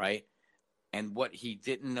 right? And what he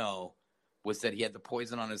didn't know was that he had the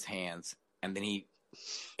poison on his hands, and then he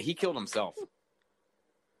killed himself.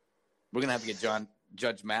 We're going to have to get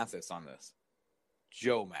Judge Mathis on this.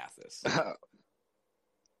 Joe Mathis.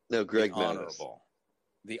 No, Greg Mathis.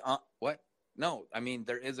 What? No, I mean,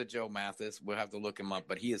 there is a Joe Mathis. We'll have to look him up,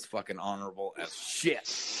 but he is fucking honorable as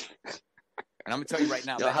shit. And I'm going to tell you right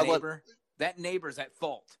now, that neighbor's at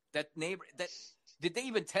fault. That neighbor, did they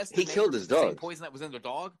even test He killed his dog. Same poison that was in the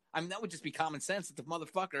dog? I mean, that would just be common sense that the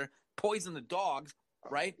motherfucker poisoned the dogs,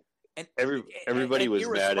 right? And everybody was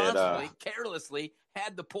mad at carelessly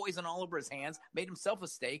had the poison all over his hands, made himself a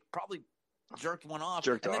steak, probably jerked one off,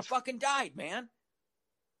 then fucking died, man.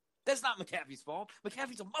 That's not McAfee's fault.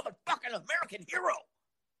 McAfee's a motherfucking American hero.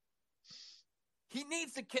 He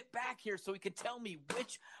needs to get back here so he can tell me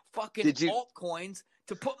which fucking altcoins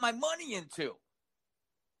to put my money into.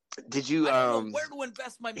 Did you I don't know where to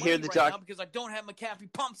invest my money now because I don't have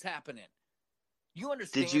McAfee pumps happening. You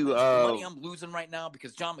understand the money I'm losing right now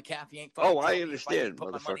because John McAfee ain't fucking I understand,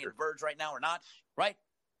 put my money in Verge right now or not, right?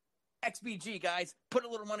 XBG, guys, put a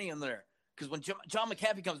little money in there. Because when John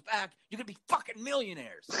McAfee comes back, you're going to be fucking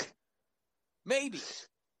millionaires. Maybe.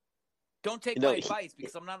 Don't take my advice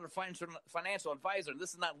because I'm not a financial advisor.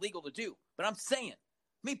 This is not legal to do. But I'm saying,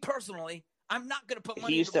 me personally, I'm not going to put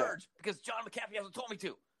money in the Verge because John McAfee hasn't told me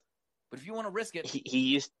to. But if you want to risk it,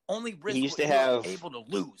 only risk what you're able to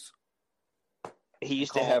lose. He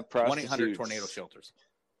used to have prostitutes 1-800 tornado shelters.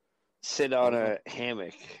 Sit on a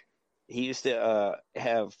hammock. He used to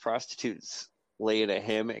have prostitutes lay in a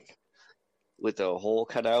hammock with a hole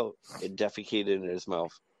cut out and defecated in his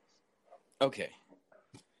mouth. Okay.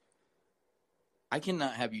 I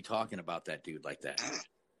cannot have you talking about that dude like that.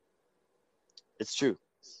 It's true.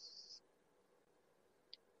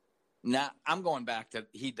 Now, I'm going back to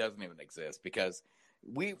he doesn't even exist because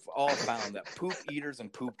we've all found that poop eaters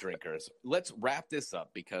and poop drinkers. Let's wrap this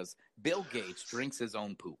up because Bill Gates drinks his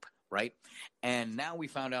own poop, right? And now we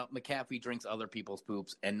found out McAfee drinks other people's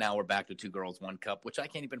poops, and now we're back to 2 Girls, 1 Cup, which I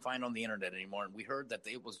can't even find on the internet anymore. And we heard that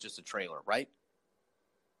it was just a trailer, right?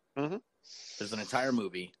 Mm-hmm. There's an entire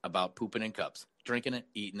movie about pooping in cups, drinking it,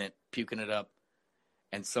 eating it, puking it up,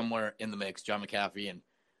 and somewhere in the mix, John McAfee and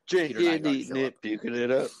drinking it, eating it, puking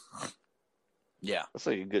it up. Yeah. That's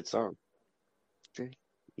like a good song. Drinking,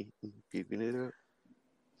 eating, puking it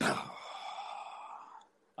up.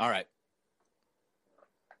 All right.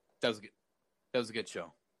 That was good. That was a good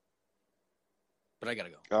show. But I gotta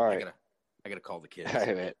go. All right. I gotta call the kids. All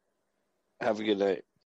right, man. Have a good night.